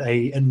haven't had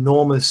an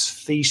enormous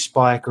fee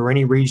spike or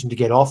any reason to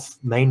get off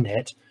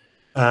mainnet.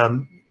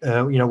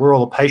 We're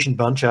all a patient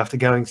bunch after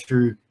going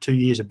through 2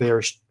 years of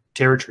bearish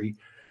territory.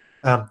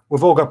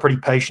 We've all got pretty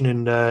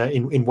patient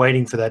in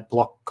waiting for that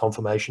block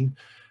confirmation.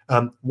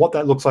 What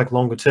that looks like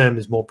longer term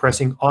is more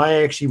pressing.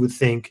 I actually would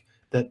think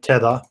that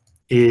Tether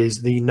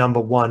is the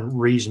 #1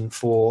 reason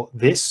for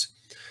this.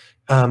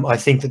 I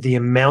think that the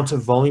amount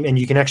of volume, and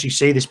you can actually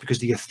see this because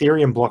the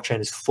Ethereum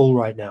blockchain is full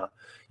right now.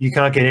 You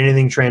can't get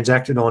anything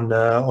transacted on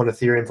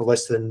Ethereum for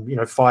less than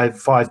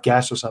five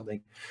gas or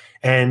something.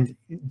 And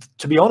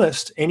to be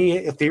honest,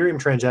 any Ethereum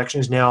transaction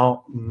is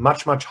now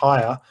much, much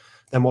higher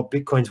than what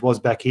Bitcoin's was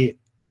back here.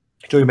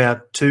 You're talking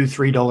about $2,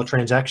 $3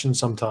 transactions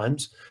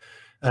sometimes.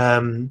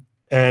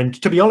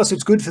 And to be honest,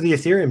 it's good for the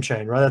Ethereum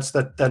chain, right?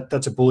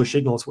 That's a bullish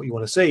signal. It's what you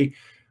want to see.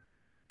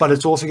 But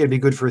it's also going to be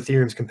good for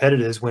Ethereum's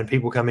competitors when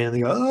people come in and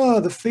they go, oh,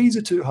 the fees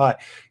are too high.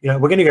 We're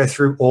going to go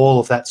through all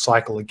of that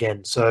cycle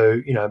again.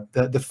 So,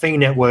 the fee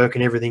network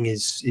and everything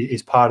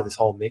is part of this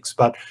whole mix.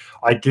 But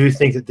I do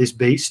think that this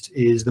beast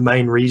is the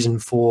main reason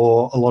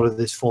for a lot of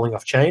this falling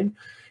off chain.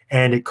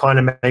 And it kind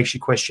of makes you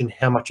question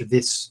how much of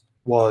this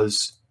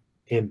was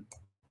him.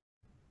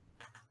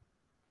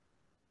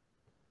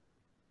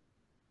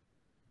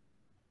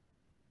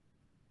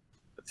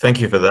 Thank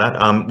you for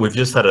that. We've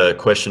just had a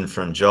question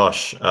from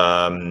Josh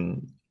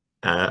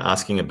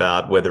asking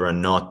about whether or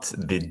not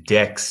the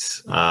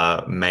DEX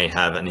may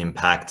have an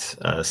impact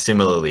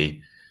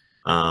similarly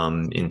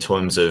in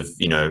terms of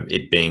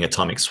it being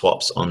atomic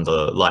swaps on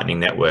the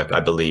Lightning Network. I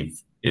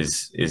believe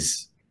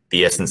is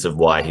the essence of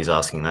why he's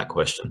asking that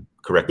question.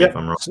 Correct me if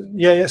I'm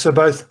wrong. So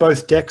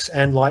both DEX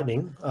and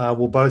Lightning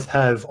will both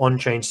have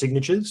on-chain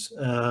signatures.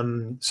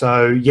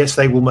 So yes,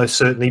 they will most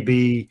certainly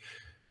be.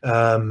 They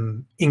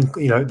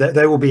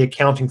will be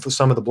accounting for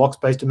some of the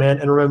blocks-based demand.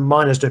 And remember,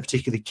 miners don't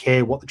particularly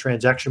care what the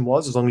transaction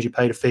was as long as you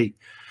paid a fee.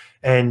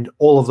 And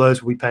all of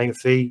those will be paying a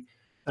fee.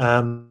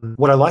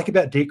 What I like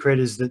about Decred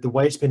is that the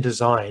way it's been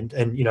designed,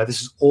 and this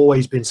has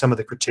always been some of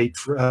the critique,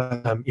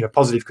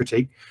 positive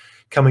critique,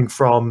 coming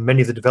from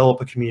many of the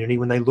developer community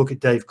when they look at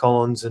Dave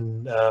Collins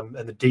and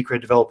the Decred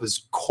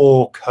developers'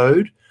 core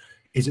code,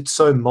 is it's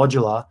so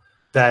modular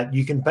that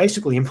you can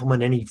basically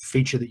implement any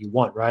feature that you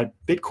want, right?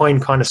 Bitcoin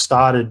kind of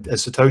started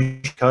as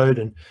Satoshi code,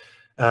 and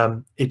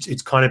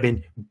it's kind of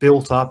been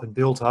built up and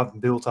built up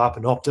and built up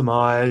and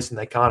optimized, and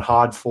they can't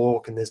hard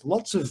fork, and there's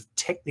lots of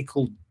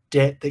technical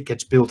debt that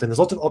gets built in. There's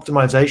lots of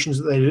optimizations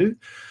that they do.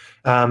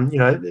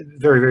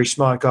 Very, very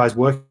smart guys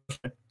working.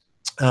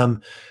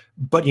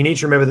 But you need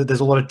to remember that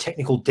there's a lot of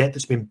technical debt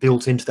that's been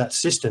built into that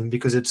system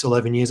because it's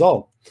 11 years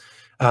old,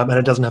 and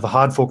it doesn't have a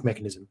hard fork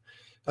mechanism.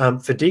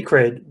 For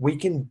Decred, we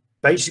can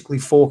basically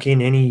fork in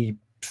any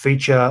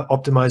feature,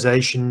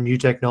 optimization, new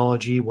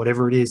technology,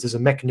 whatever it is. There's a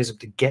mechanism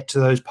to get to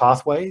those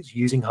pathways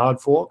using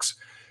hard forks.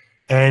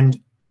 And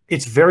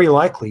it's very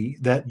likely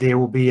that there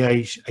will be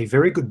a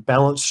very good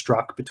balance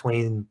struck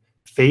between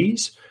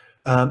fees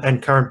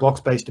and current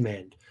blocks-based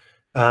demand.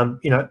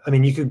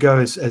 You could go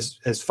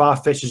as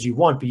far-fetched as you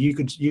want, but you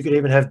could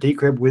even have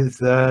Decred with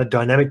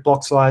dynamic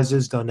block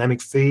sizes,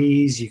 dynamic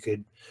fees. You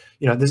could,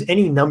 there's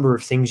any number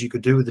of things you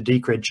could do with the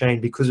Decred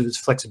chain because of its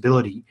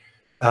flexibility.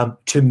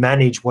 To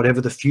manage whatever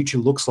the future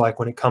looks like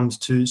when it comes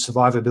to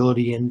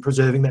survivability and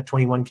preserving that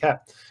 21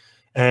 cap.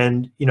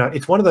 And,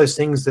 it's one of those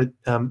things that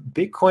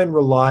Bitcoin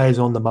relies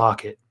on the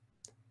market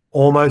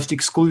almost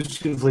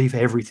exclusively for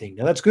everything.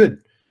 Now, that's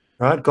good,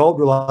 right? Gold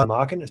relies on the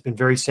market. It's been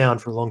very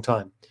sound for a long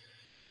time.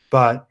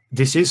 But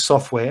this is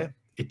software.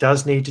 It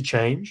does need to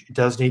change. It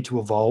does need to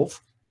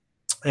evolve.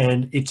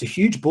 And it's a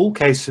huge bull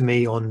case for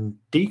me on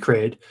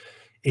Decred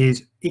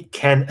is it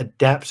can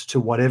adapt to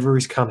whatever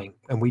is coming.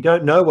 And we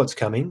don't know what's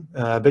coming.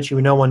 I bet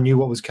you no one knew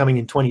what was coming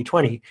in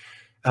 2020.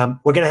 We're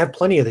going to have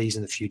plenty of these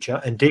in the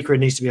future, and Decred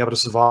needs to be able to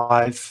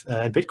survive,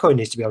 and Bitcoin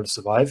needs to be able to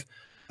survive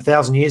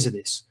 1,000 years of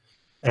this.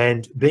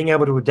 And being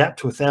able to adapt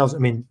to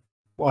 1,000,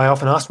 I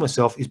often ask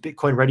myself, is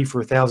Bitcoin ready for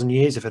 1,000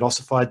 years if it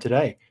ossified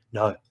today?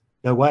 No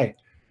way.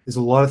 There's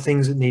a lot of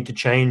things that need to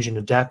change and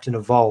adapt and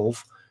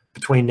evolve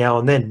between now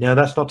and then. Now,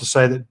 that's not to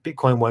say that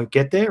Bitcoin won't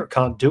get there. It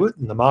can't do it,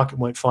 and the market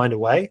won't find a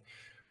way.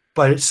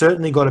 But it's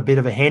certainly got a bit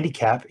of a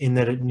handicap in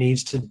that it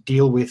needs to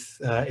deal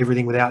with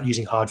everything without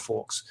using hard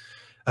forks.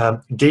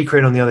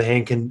 Decred, on the other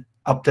hand, can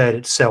update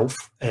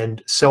itself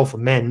and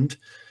self-amend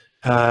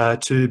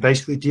to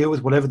basically deal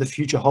with whatever the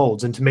future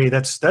holds. And to me,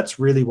 that's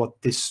really what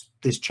this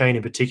chain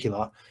in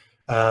particular,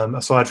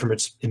 aside from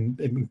its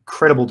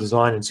incredible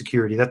design and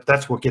security,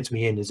 that's what gets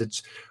me in.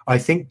 I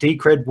think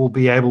Decred will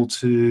be able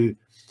to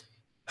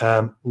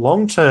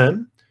long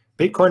term.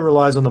 Bitcoin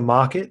relies on the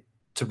market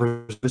to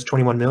produce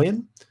 21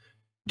 million.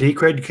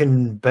 Decred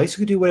can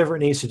basically do whatever it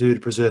needs to do to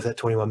preserve that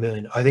 21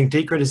 million. I think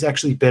Decred is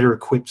actually better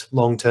equipped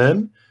long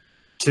term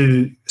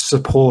to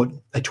support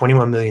a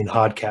 21 million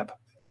hard cap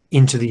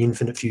into the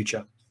infinite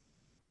future.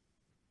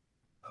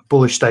 A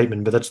bullish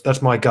statement, but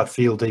that's my gut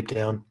feel deep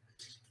down.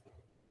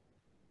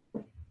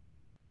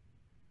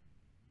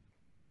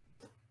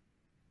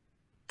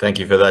 Thank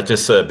you for that.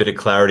 Just a bit of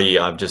clarity.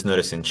 I've just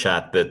noticed in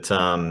chat that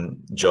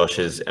Josh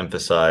has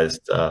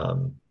emphasized,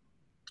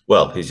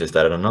 well, he's just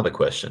added another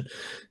question.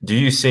 Do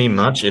you see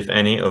much, if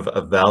any, of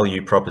a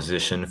value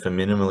proposition for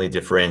minimally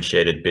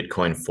differentiated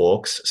Bitcoin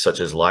forks, such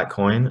as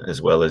Litecoin,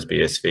 as well as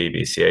BSV,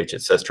 BCH,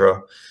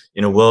 etc.,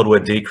 in a world where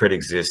Decred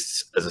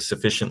exists as a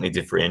sufficiently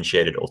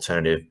differentiated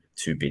alternative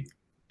to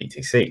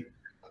BTC?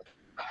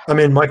 I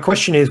mean, my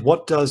question is,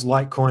 what does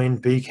Litecoin,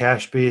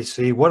 Bcash,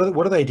 BSV,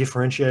 what do they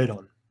differentiate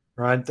on?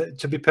 Right?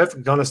 To be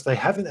perfectly honest, they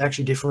haven't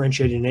actually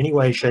differentiated in any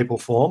way, shape, or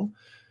form.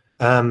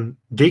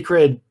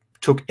 Decred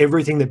took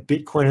everything that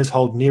Bitcoiners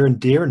hold near and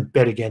dear and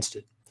bet against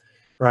it.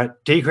 Right?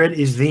 Decred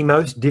is the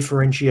most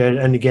differentiated,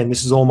 and again,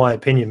 this is all my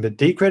opinion, but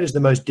Decred is the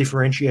most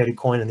differentiated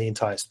coin in the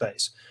entire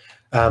space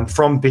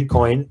from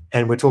Bitcoin.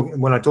 And we're talking,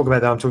 when I talk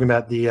about that, I'm talking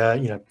about the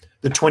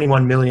the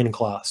 21 million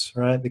class,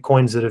 right? The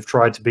coins that have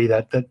tried to be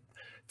that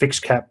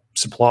fixed cap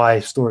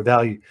supply store of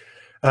value.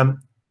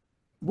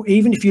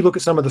 Even if you look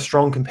at some of the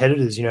strong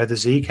competitors, the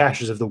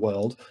Zcashes of the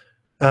world,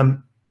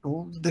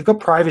 they've got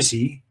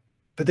privacy,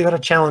 but they've got a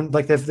challenge.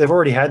 Like they've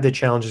already had their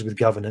challenges with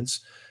governance.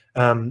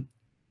 Bcash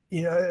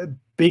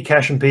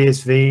and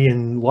BSV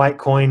and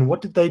Litecoin,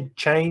 what did they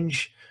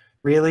change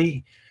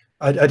really?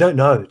 I don't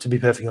know, to be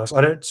perfectly honest.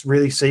 I don't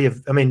really see.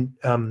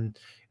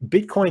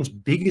 Bitcoin's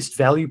biggest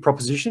value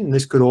proposition, and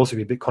this could also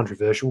be a bit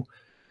controversial.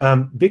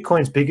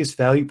 Bitcoin's biggest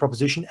value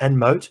proposition and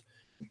moat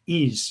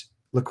is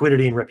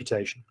liquidity and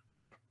reputation.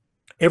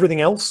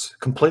 Everything else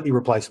completely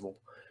replaceable.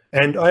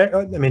 And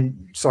I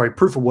mean, sorry,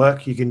 proof of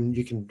work you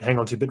can hang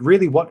on to, but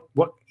really, what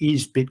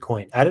is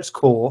Bitcoin at its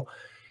core?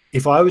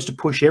 If I was to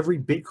push every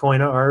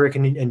Bitcoiner, I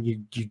reckon, and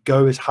you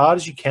go as hard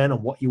as you can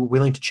on what you were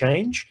willing to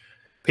change,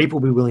 people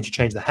will be willing to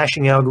change the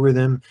hashing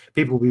algorithm.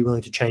 People will be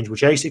willing to change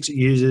which ASICs it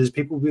uses.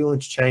 People will be willing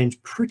to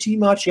change pretty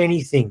much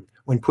anything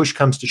when push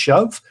comes to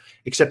shove,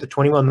 except the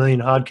 21 million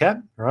hard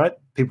cap. Right?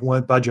 People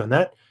won't budge on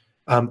that.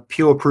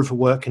 Pure proof of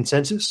work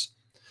consensus.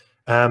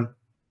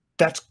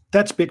 That's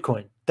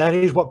Bitcoin. That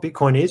is what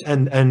Bitcoin is,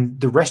 and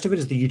the rest of it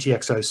is the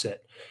UTXO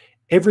set.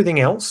 Everything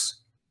else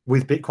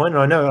with Bitcoin, and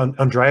I know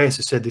Andreas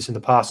has said this in the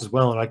past as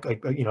well, and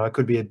I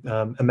could be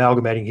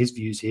amalgamating his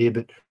views here,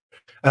 but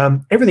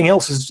everything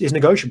else is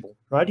negotiable,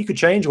 right? You could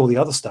change all the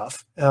other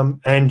stuff,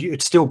 and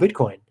it's still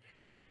Bitcoin.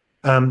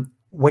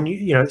 When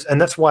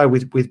and that's why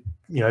with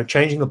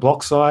changing the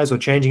block size or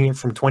changing it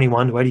from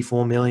 21 to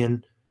 84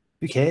 million,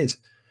 who cares?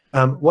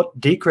 What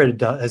Decred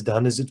has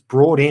done is it's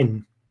brought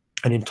in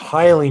an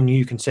entirely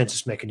new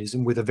consensus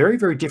mechanism with a very,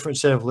 very different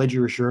set of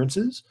ledger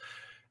assurances.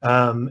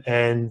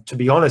 And to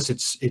be honest,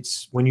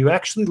 it's when you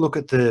actually look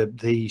at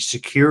the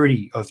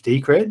security of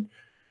Decred,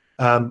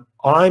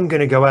 I'm going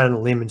to go out on a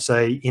limb and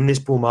say in this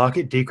bull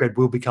market, Decred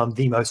will become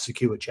the most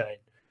secure chain.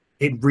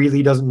 It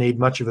really doesn't need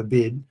much of a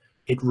bid.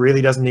 It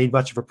really doesn't need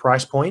much of a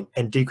price point,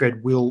 and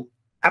Decred will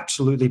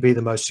absolutely be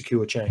the most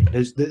secure chain.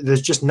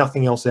 There's just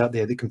nothing else out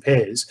there that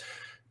compares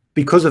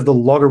because of the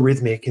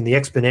logarithmic and the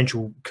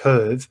exponential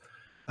curve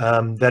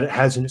that it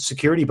has in its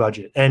security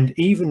budget. And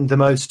even the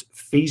most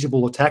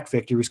feasible attack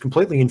vector is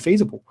completely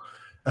infeasible.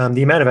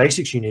 The amount of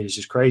ASICs you need is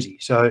just crazy.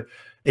 So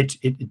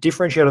it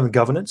differentiated on the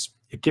governance,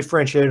 it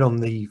differentiated on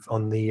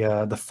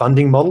the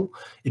funding model,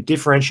 it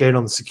differentiated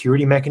on the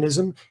security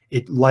mechanism,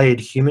 it layered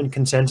human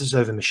consensus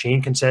over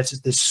machine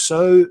consensus. There's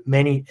so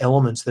many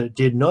elements that it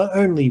did not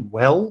only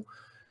well,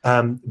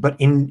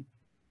 but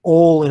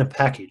all in a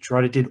package,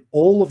 right? It did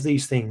all of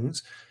these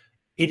things.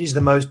 It is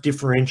the most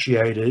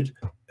differentiated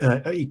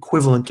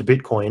equivalent to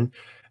Bitcoin.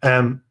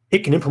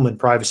 It can implement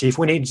privacy. If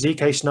we need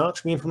ZK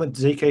snarks, we implement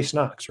ZK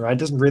snarks, right? It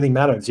doesn't really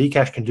matter.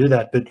 Zcash can do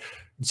that, but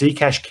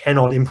Zcash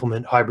cannot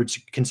implement hybrid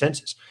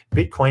consensus.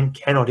 Bitcoin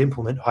cannot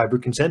implement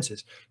hybrid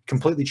consensus. It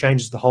completely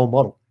changes the whole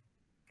model.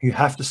 You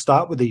have to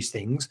start with these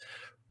things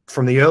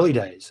from the early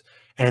days.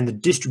 And the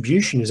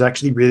distribution is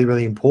actually really,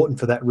 really important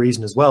for that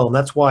reason as well. And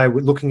that's why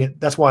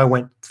that's why I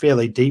went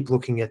fairly deep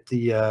looking at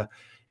the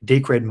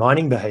Decred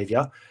mining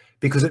behavior,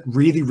 because it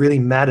really, really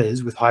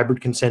matters with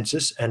hybrid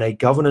consensus and a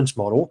governance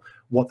model,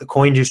 what the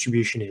coin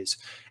distribution is.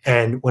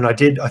 And when I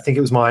think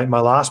it was my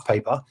last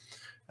paper,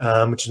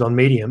 which is on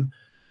Medium,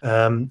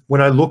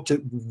 when I looked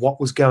at what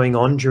was going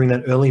on during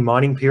that early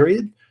mining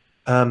period,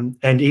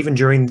 and even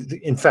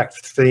in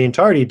fact, for the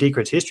entirety of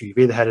Decred's history, you've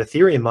either had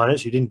Ethereum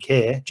miners who didn't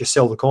care, just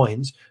sell the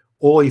coins,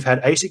 or you've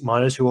had ASIC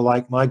miners who are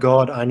like, my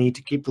God, I need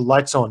to keep the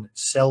lights on,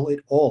 sell it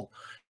all.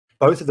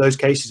 Both of those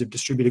cases have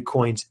distributed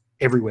coins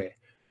everywhere.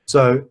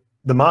 So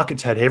the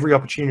market's had every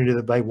opportunity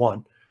that they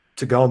want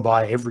to go and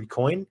buy every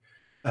coin.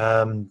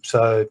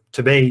 So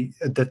to me,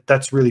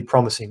 that's really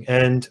promising.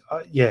 And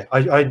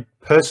I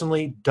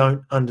personally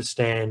don't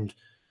understand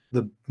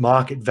the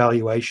market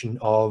valuation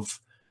of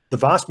the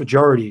vast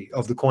majority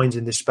of the coins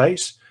in this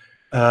space.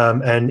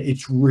 And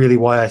it's really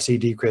why I see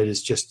Decred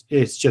as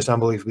it's just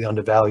unbelievably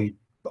undervalued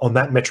on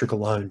that metric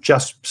alone,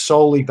 just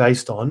solely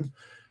based on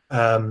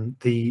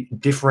the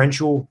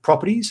differential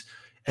properties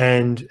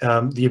and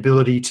the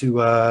ability to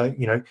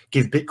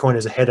give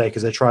Bitcoiners a headache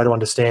as they try to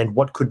understand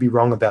what could be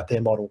wrong about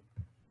their model.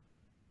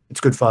 It's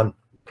good fun.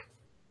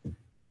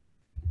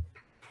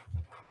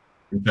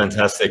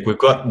 Fantastic. We've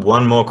got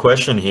one more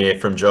question here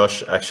from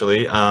Josh,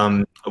 actually.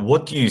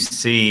 What do you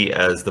see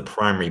as the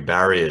primary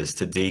barriers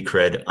to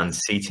Decred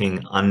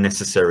unseating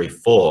unnecessary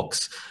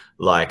forks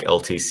like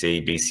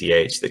LTC,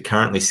 BCH that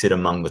currently sit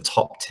among the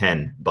top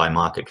 10 by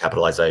market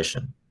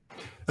capitalization?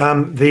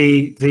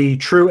 The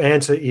true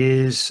answer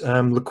is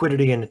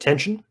liquidity and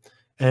attention.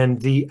 And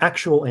the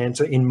actual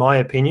answer, in my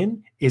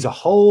opinion, is a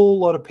whole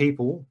lot of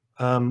people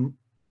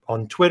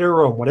on Twitter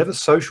or on whatever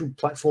social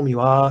platform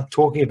you are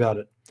talking about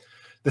it.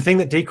 The thing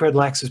that Decred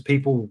lacks is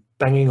people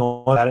banging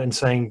on about it and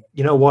saying,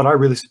 you know what, I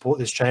really support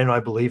this chain and I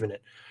believe in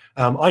it.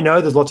 I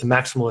know there's lots of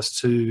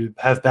maximalists who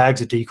have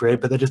bags of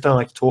Decred, but they just don't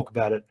like to talk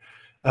about it.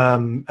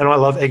 And I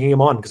love egging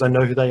them on because I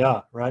know who they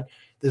are, right?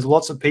 There's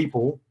lots of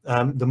people.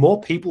 The more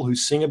people who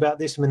sing about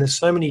this, I mean, there's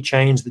so many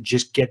chains that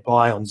just get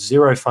by on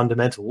zero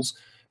fundamentals,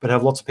 but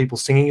have lots of people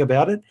singing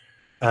about it.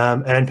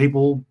 And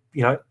people,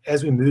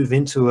 as we move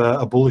into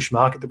a bullish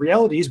market, the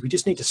reality is we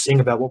just need to sing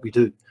about what we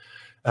do.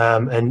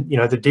 And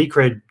the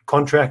Decred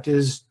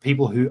contractors,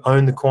 people who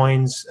own the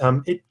coins,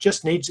 it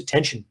just needs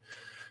attention.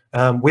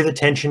 With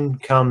attention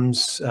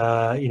comes,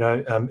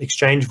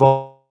 exchange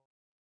volume.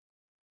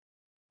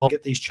 I'll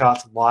get these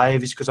charts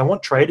live is because I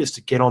want traders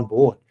to get on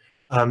board.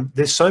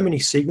 There's so many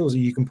signals that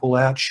you can pull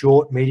out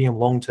short, medium,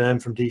 long term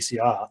from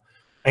DCR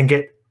and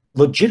get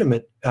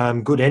legitimate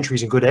good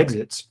entries and good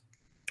exits.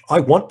 I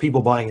want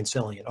people buying and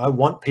selling it. I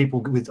want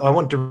people I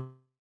want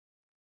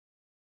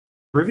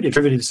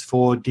derivatives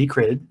for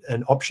Decred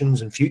and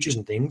options and futures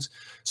and things.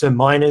 So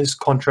miners,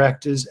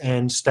 contractors,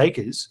 and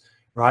stakers,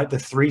 right? The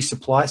three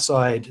supply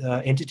side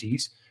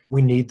entities,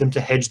 we need them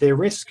to hedge their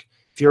risk.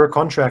 If you're a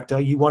contractor,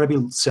 you want to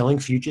be selling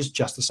futures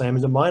just the same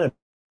as a miner.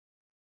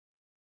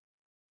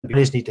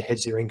 Miners need to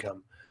hedge their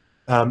income.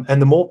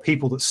 And the more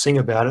people that sing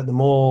about it, the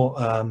more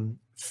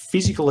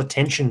physical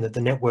attention that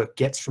the network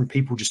gets from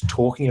people just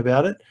talking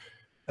about it,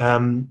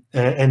 and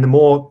the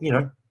more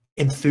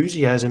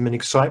enthusiasm and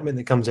excitement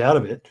that comes out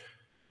of it.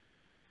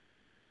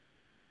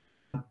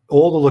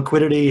 All the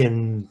liquidity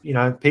and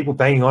people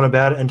banging on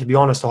about it, and to be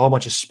honest, a whole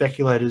bunch of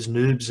speculators,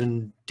 noobs,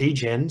 and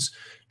degens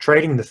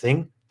trading the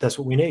thing. That's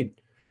what we need.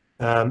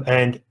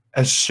 And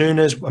as soon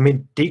as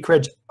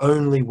Decred's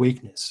only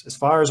weakness, as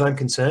far as I'm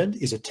concerned,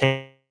 is a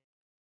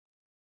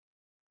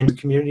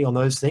community on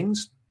those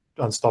things.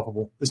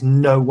 Unstoppable. There's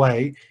no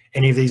way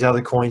any of these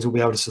other coins will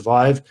be able to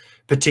survive,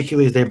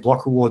 particularly if their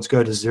block rewards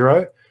go to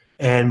zero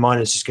and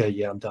miners just go,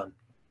 yeah, I'm done.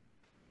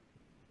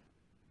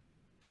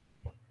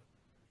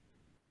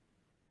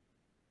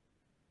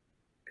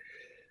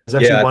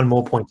 There's actually one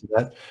more point to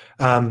that.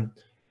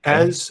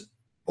 As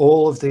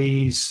all of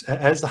these,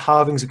 as the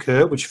halvings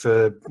occur, which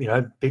for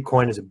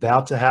Bitcoin is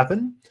about to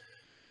happen,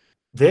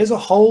 there's a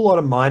whole lot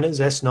of miners,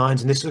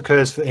 S9s, and this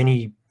occurs for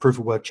any proof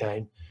of work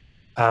chain.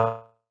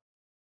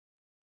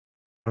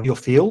 Your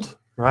field,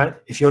 right?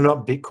 If you're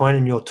not Bitcoin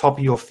and you're top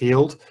of your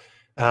field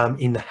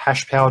in the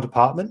hash power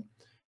department,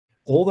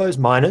 all those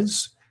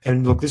miners,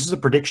 and look, this is a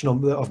prediction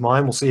of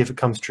mine. We'll see if it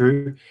comes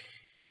true.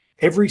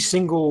 Every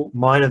single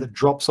miner that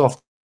drops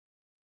off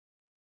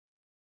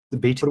the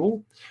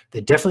profitable,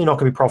 they're definitely not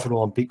going to be profitable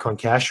on Bitcoin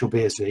Cash or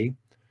BSV.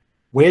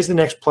 Where's the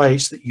next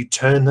place that you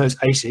turn those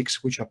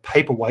ASICs, which are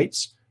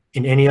paperweights,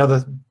 in any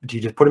other? Do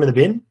you just put them in the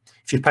bin?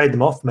 If you've paid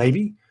them off,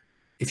 maybe.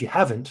 If you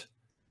haven't,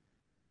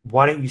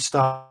 why don't you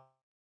start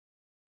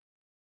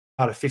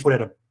a 50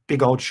 at a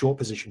big old short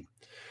position,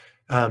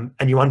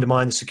 and you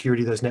undermine the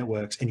security of those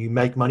networks and you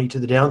make money to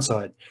the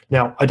downside?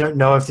 Now, I don't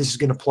know if this is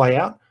going to play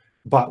out,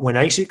 but when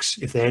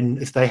ASICs,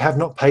 if they have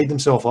not paid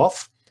themselves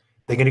off,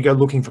 they're going to go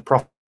looking for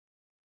profit.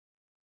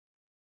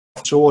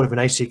 Sort of an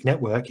ASIC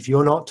network, if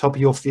you're not top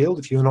of your field,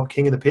 if you're not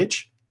king of the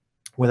pitch,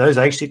 when those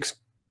ASICs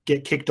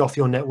get kicked off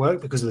your network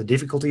because of the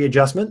difficulty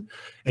adjustment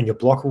and your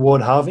block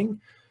reward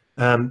halving,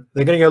 they're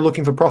going to go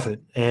looking for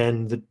profit.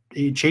 And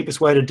the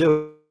cheapest way to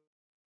do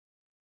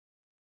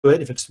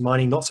it, if it's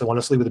mining not so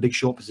honestly, with a big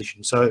short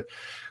position. So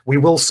we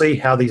will see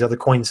how these other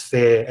coins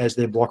fare as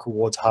their block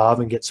rewards halve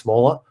and get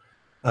smaller.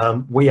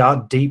 We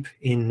are deep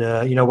in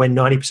when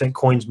 90%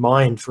 coins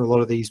mined for a lot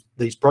of these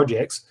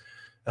projects.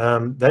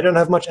 They don't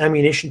have much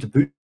ammunition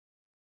to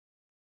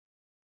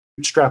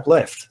bootstrap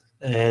left,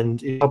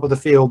 and if top of the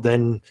field,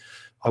 then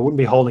I wouldn't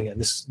be holding it. And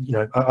this,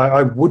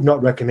 I would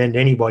not recommend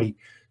anybody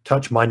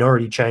touch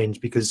minority chains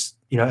because,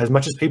 as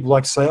much as people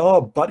like to say,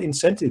 oh, but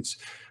incentives,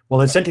 well,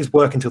 incentives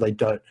work until they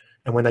don't,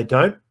 and when they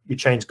don't, your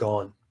chain's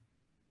gone.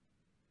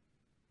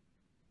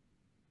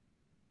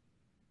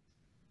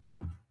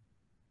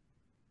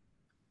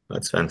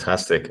 That's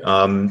fantastic.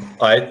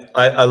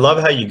 I love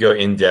how you go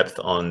in depth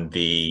on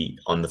the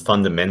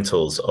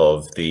fundamentals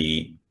of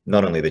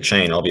not only the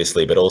chain,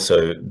 obviously, but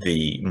also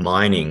the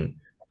mining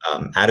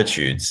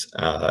attitudes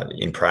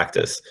in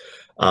practice.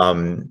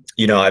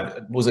 You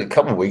know, was a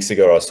couple of weeks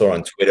ago, I saw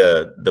on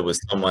Twitter, there was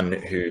someone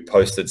who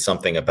posted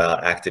something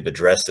about active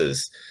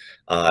addresses,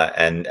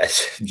 and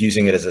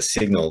using it as a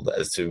signal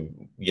as to,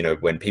 you know,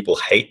 when people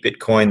hate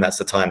Bitcoin, that's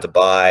the time to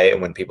buy.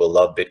 And when people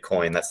love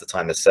Bitcoin, that's the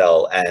time to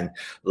sell. And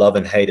love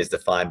and hate is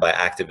defined by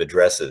active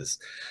addresses.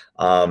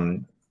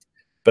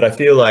 But I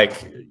feel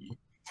like,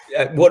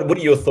 what are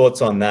your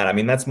thoughts on that? I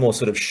mean, that's more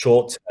sort of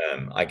short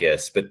term, I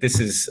guess. But this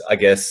is, I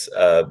guess,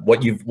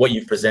 what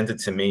you've presented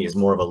to me is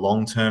more of a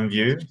long term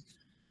view,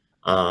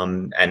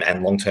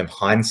 and long term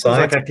hindsight.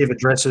 Things like active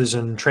addresses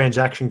and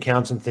transaction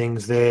counts and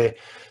things.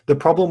 The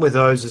problem with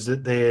those is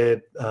that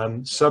they're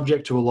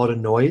subject to a lot of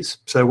noise.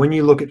 So when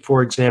you look at,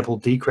 for example,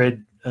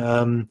 Decred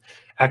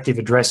active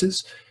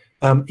addresses,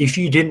 if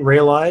you didn't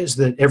realize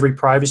that every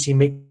privacy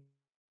mix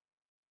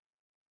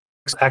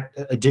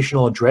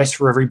additional address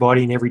for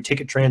everybody in every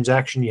ticket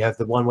transaction, you have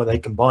the one where they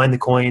combine the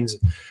coins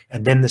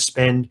and then the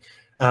spend,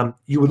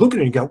 you would look at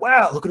it and go,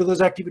 wow, look at all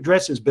those active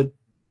addresses, but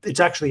it's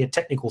actually a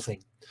technical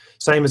thing.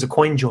 Same as a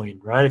coin join,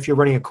 right? If you're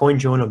running a coin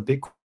join on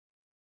Bitcoin,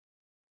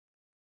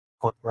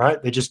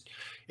 right, they're just,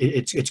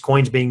 it's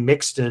coins being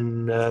mixed,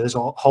 and there's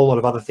a whole lot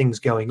of other things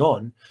going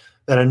on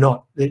that are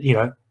not, you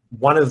know,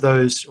 one of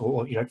those,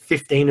 or, you know,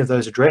 15 of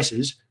those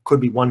addresses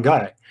could be one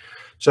guy.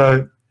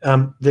 So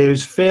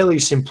there's fairly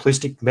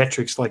simplistic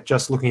metrics, like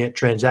just looking at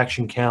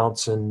transaction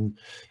counts and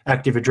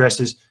active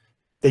addresses.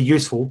 They're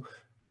useful,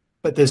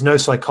 but there's no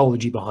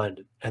psychology behind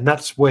it. And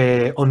that's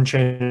where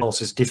on-chain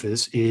analysis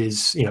differs.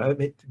 Is, you know,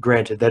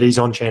 granted, that is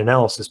on-chain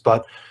analysis,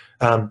 but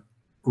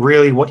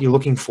really what you're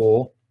looking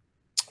for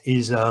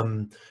is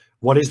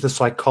what is the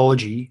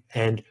psychology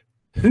and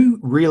who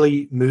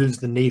really moves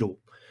the needle.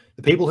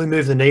 The people who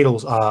move the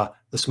needles are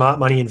the smart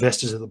money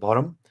investors at the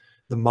bottom,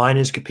 the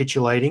miners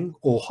capitulating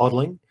or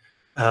hodling,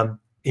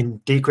 in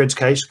Decred's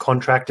case,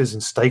 contractors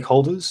and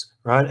stakeholders,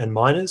 right, and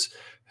miners.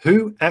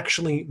 Who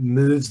actually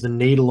moves the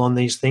needle on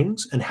these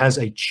things and has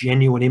a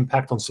genuine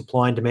impact on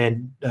supply and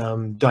demand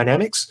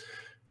dynamics?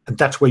 And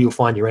that's where you'll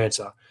find your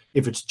answer.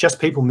 If it's just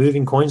people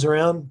moving coins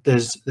around,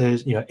 there's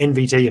you know,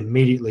 NVT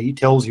immediately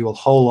tells you a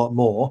whole lot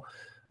more,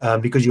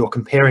 because you're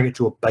comparing it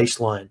to a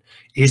baseline.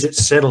 Is it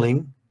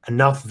settling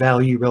enough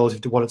value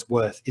relative to what it's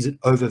worth? Is it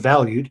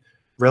overvalued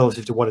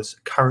relative to what it's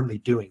currently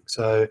doing?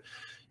 So,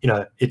 you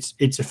know,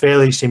 it's a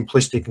fairly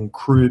simplistic and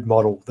crude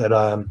model that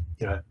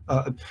you know,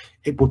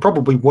 it would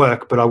probably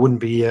work, but I wouldn't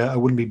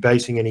be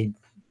basing any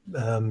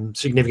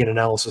significant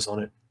analysis on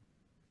it.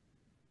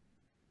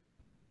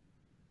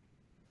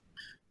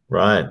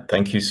 Right.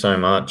 Thank you so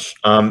much.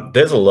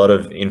 There's a lot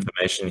of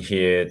information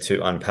here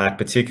to unpack,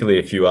 particularly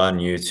if you are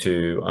new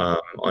to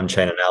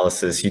on-chain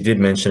analysis. You did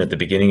mention at the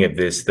beginning of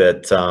this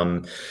that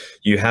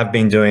you have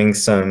been doing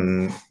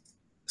some,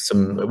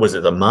 was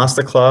it a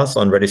masterclass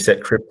on Ready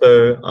Set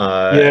Crypto?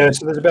 Yeah,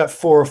 so there's about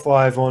 4 or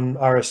 5 on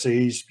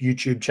RSC's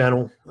YouTube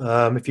channel.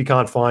 If you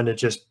can't find it,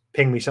 just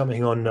ping me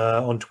something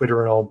on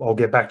Twitter, and I'll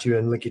get back to you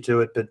and link you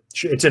to it. But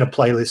it's in a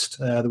playlist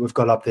that we've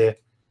got up there.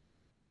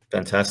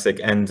 Fantastic.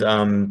 And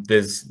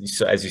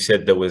there's, as you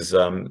said, there was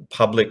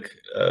public,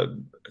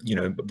 you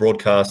know,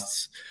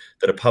 broadcasts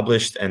that are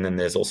published, and then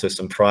there's also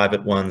some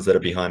private ones that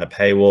are behind a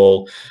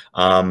paywall.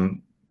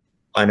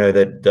 I know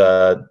that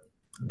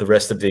the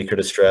rest of Decred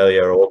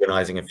Australia are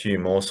organizing a few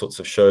more sorts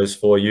of shows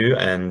for you.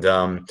 And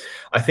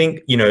I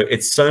think, you know,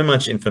 it's so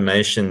much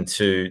information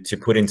to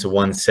put into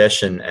one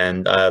session.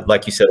 And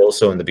like you said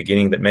also in the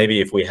beginning, that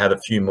maybe if we have a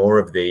few more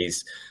of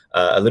these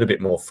a little bit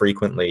more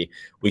frequently,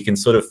 we can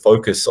sort of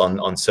focus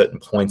on certain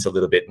points a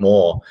little bit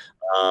more.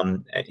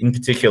 In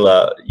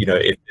particular, you know,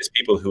 if there's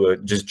people who are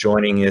just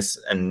joining us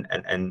and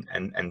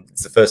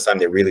it's the first time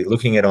they're really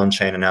looking at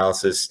on-chain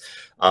analysis,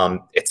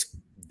 it's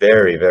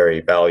very,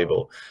 very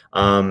valuable.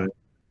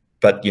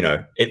 But, you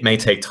know, it may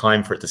take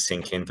time for it to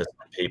sink in for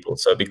some people.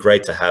 So it'd be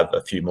great to have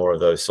a few more of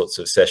those sorts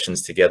of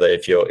sessions together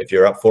if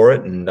you're up for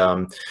it. And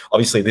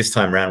obviously this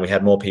time around we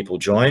had more people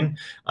join.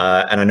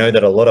 And I know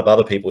that a lot of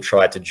other people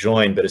tried to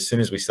join, but as soon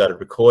as we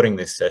started recording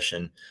this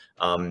session,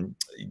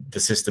 the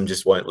system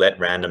just won't let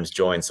randoms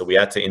join. So we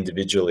had to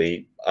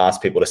individually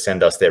ask people to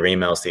send us their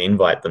emails to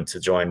invite them to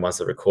join once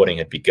the recording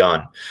had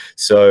begun.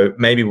 So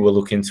maybe we'll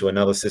look into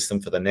another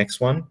system for the next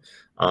one,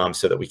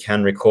 so that we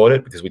can record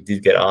it, because we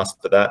did get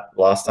asked for that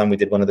last time we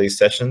did one of these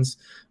sessions.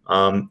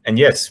 And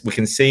yes, we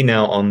can see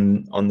now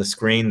on the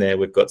screen there,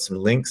 we've got some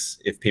links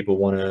if people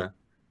want to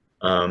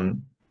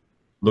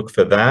look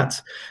for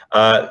that.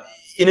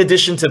 In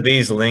addition to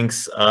these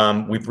links,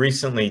 we've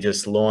recently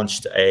just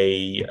launched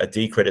a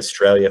Decred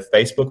Australia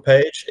Facebook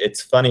page.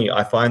 It's funny,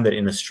 I find that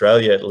in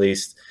Australia at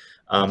least,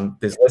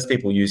 there's less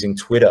people using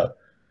Twitter,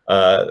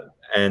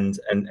 and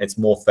it's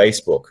more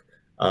Facebook.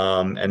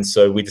 And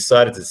so we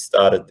decided to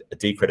start a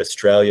Decred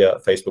Australia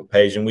Facebook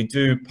page, and we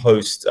do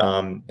post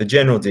the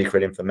general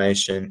Decred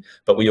information,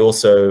 but we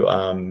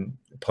also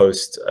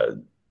post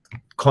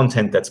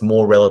content that's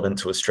more relevant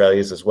to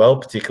Australians as well,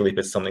 particularly if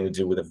it's something to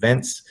do with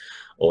events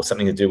or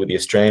something to do with the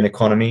Australian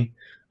economy.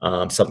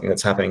 something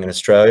that's happening in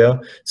Australia.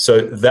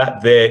 So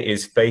that there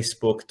is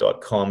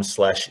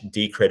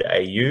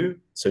facebook.com/decredau.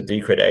 So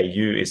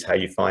decredau is how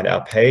you find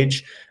our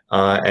page.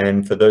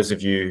 And for those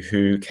of you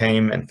who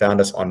came and found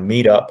us on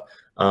Meetup,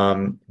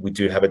 we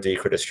do have a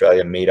Decred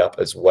Australia Meetup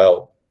as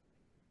well.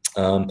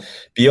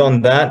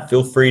 Beyond that,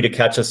 feel free to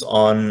catch us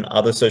on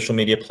other social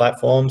media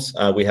platforms.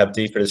 We have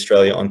Decred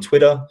Australia on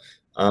Twitter.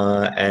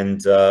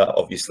 And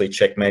obviously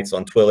Checkmate's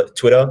on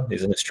Twitter.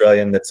 He's an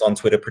Australian that's on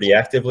Twitter pretty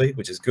actively,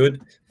 which is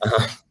good.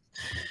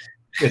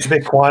 It's a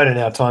bit quiet in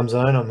our time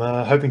zone. I'm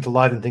hoping to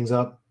liven things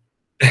up.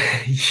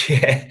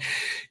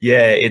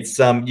 Yeah, it's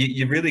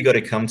you really got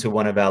to come to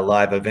one of our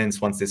live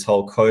events once this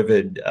whole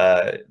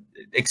COVID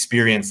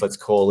experience, let's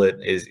call it,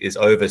 is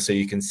over, so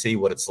you can see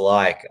what it's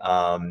like,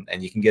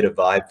 and you can get a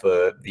vibe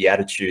for the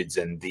attitudes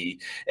and the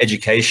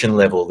education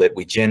level that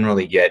we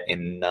generally get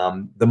in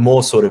the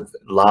more sort of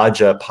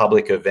larger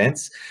public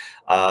events.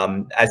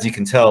 As you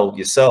can tell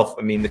yourself,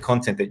 I mean, the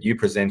content that you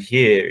present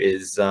here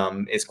is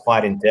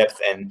quite in depth,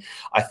 and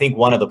I think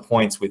one of the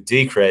points with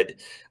Decred,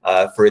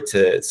 for it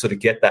to sort of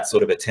get that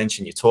sort of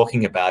attention you're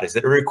talking about, is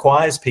that it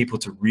requires people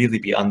to really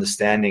be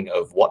understanding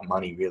of what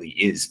money really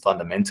is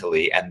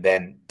fundamentally, and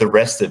then the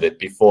rest of it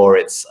before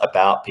it's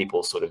about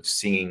people sort of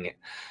singing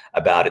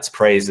about its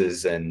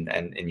praises and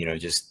you know,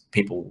 just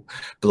people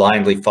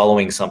blindly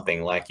following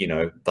something like, you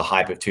know, the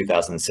hype of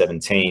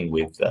 2017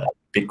 with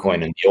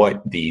Bitcoin and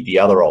the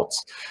other alts.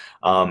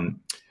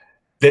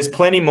 There's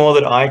plenty more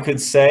that I could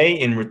say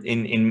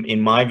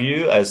in my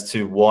view as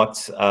to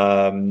what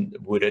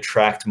would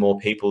attract more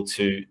people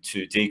to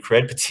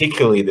Decred,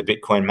 particularly the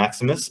Bitcoin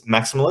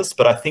maximalists.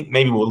 But I think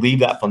maybe we'll leave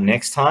that for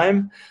next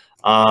time.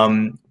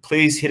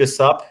 Please hit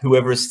us up,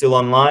 whoever is still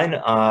online,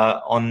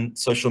 on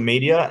social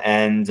media,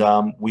 and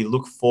we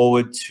look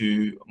forward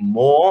to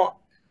more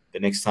the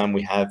next time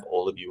we have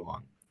all of you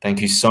on. Thank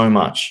you so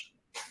much.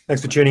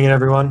 Thanks for tuning in,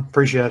 everyone.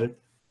 Appreciate it.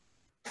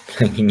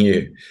 Thanking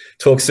you.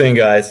 Talk soon,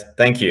 guys.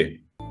 Thank you.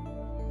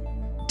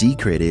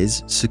 Decred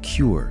is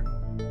secure,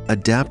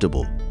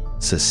 adaptable,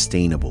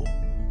 sustainable.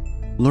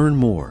 Learn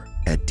more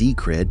at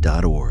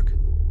decred.org.